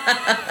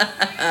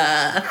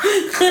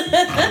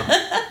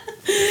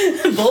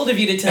 Bold of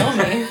you to tell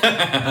me.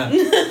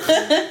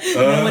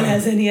 No one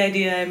has any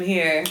idea I'm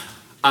here.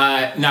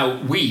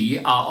 Now, we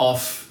are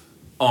off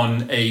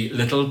on a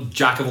little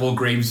Jack of all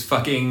Graves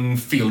fucking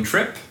field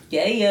trip.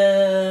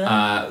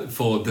 Yeah.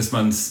 For this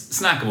month's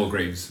Snack of all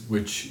Graves,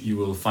 which you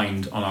will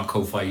find on our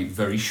Ko-Fi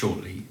very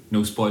shortly.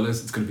 No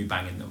spoilers, it's going to be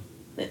banging though.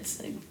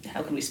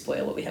 How can we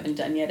spoil what we haven't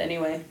done yet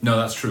anyway? No,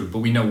 that's true, but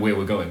we know where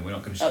we're going. We're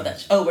not going to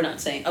show. We're not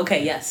saying.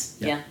 Okay, yes.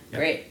 Yeah.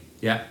 Great.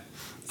 Yeah.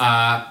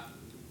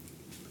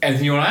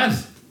 Anything you want to add?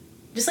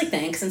 Just like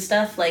thanks and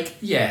stuff. Like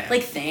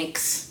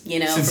thanks,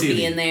 Sincerely. For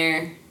being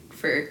there,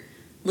 for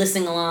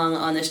listening along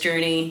on this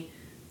journey.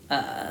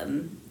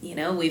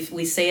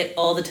 We say it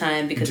all the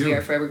time because we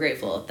are forever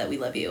grateful that we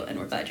love you and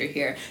we're glad you're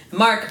here.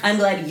 Mark, I'm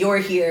glad you're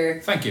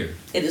here. Thank you.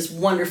 It is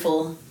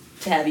wonderful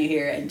to have you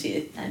here, and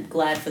I'm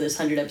glad for this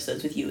 100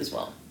 episodes with you as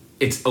well.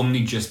 It's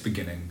only just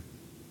beginning.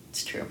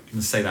 It's true. I'm going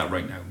to say that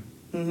right now.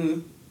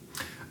 Mm-hmm.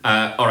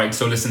 All right,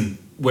 so listen,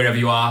 wherever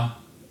you are,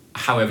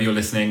 however you're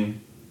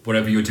listening,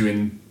 whatever you're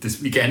doing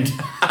this weekend,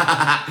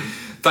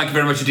 thank you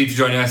very much indeed for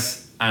joining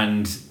us,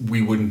 and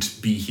we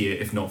wouldn't be here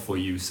if not for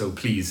you. So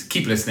please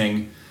keep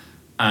listening,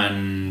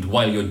 and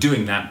while you're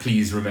doing that,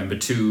 please remember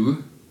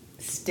to...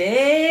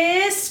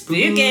 stay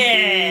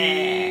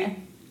spooky!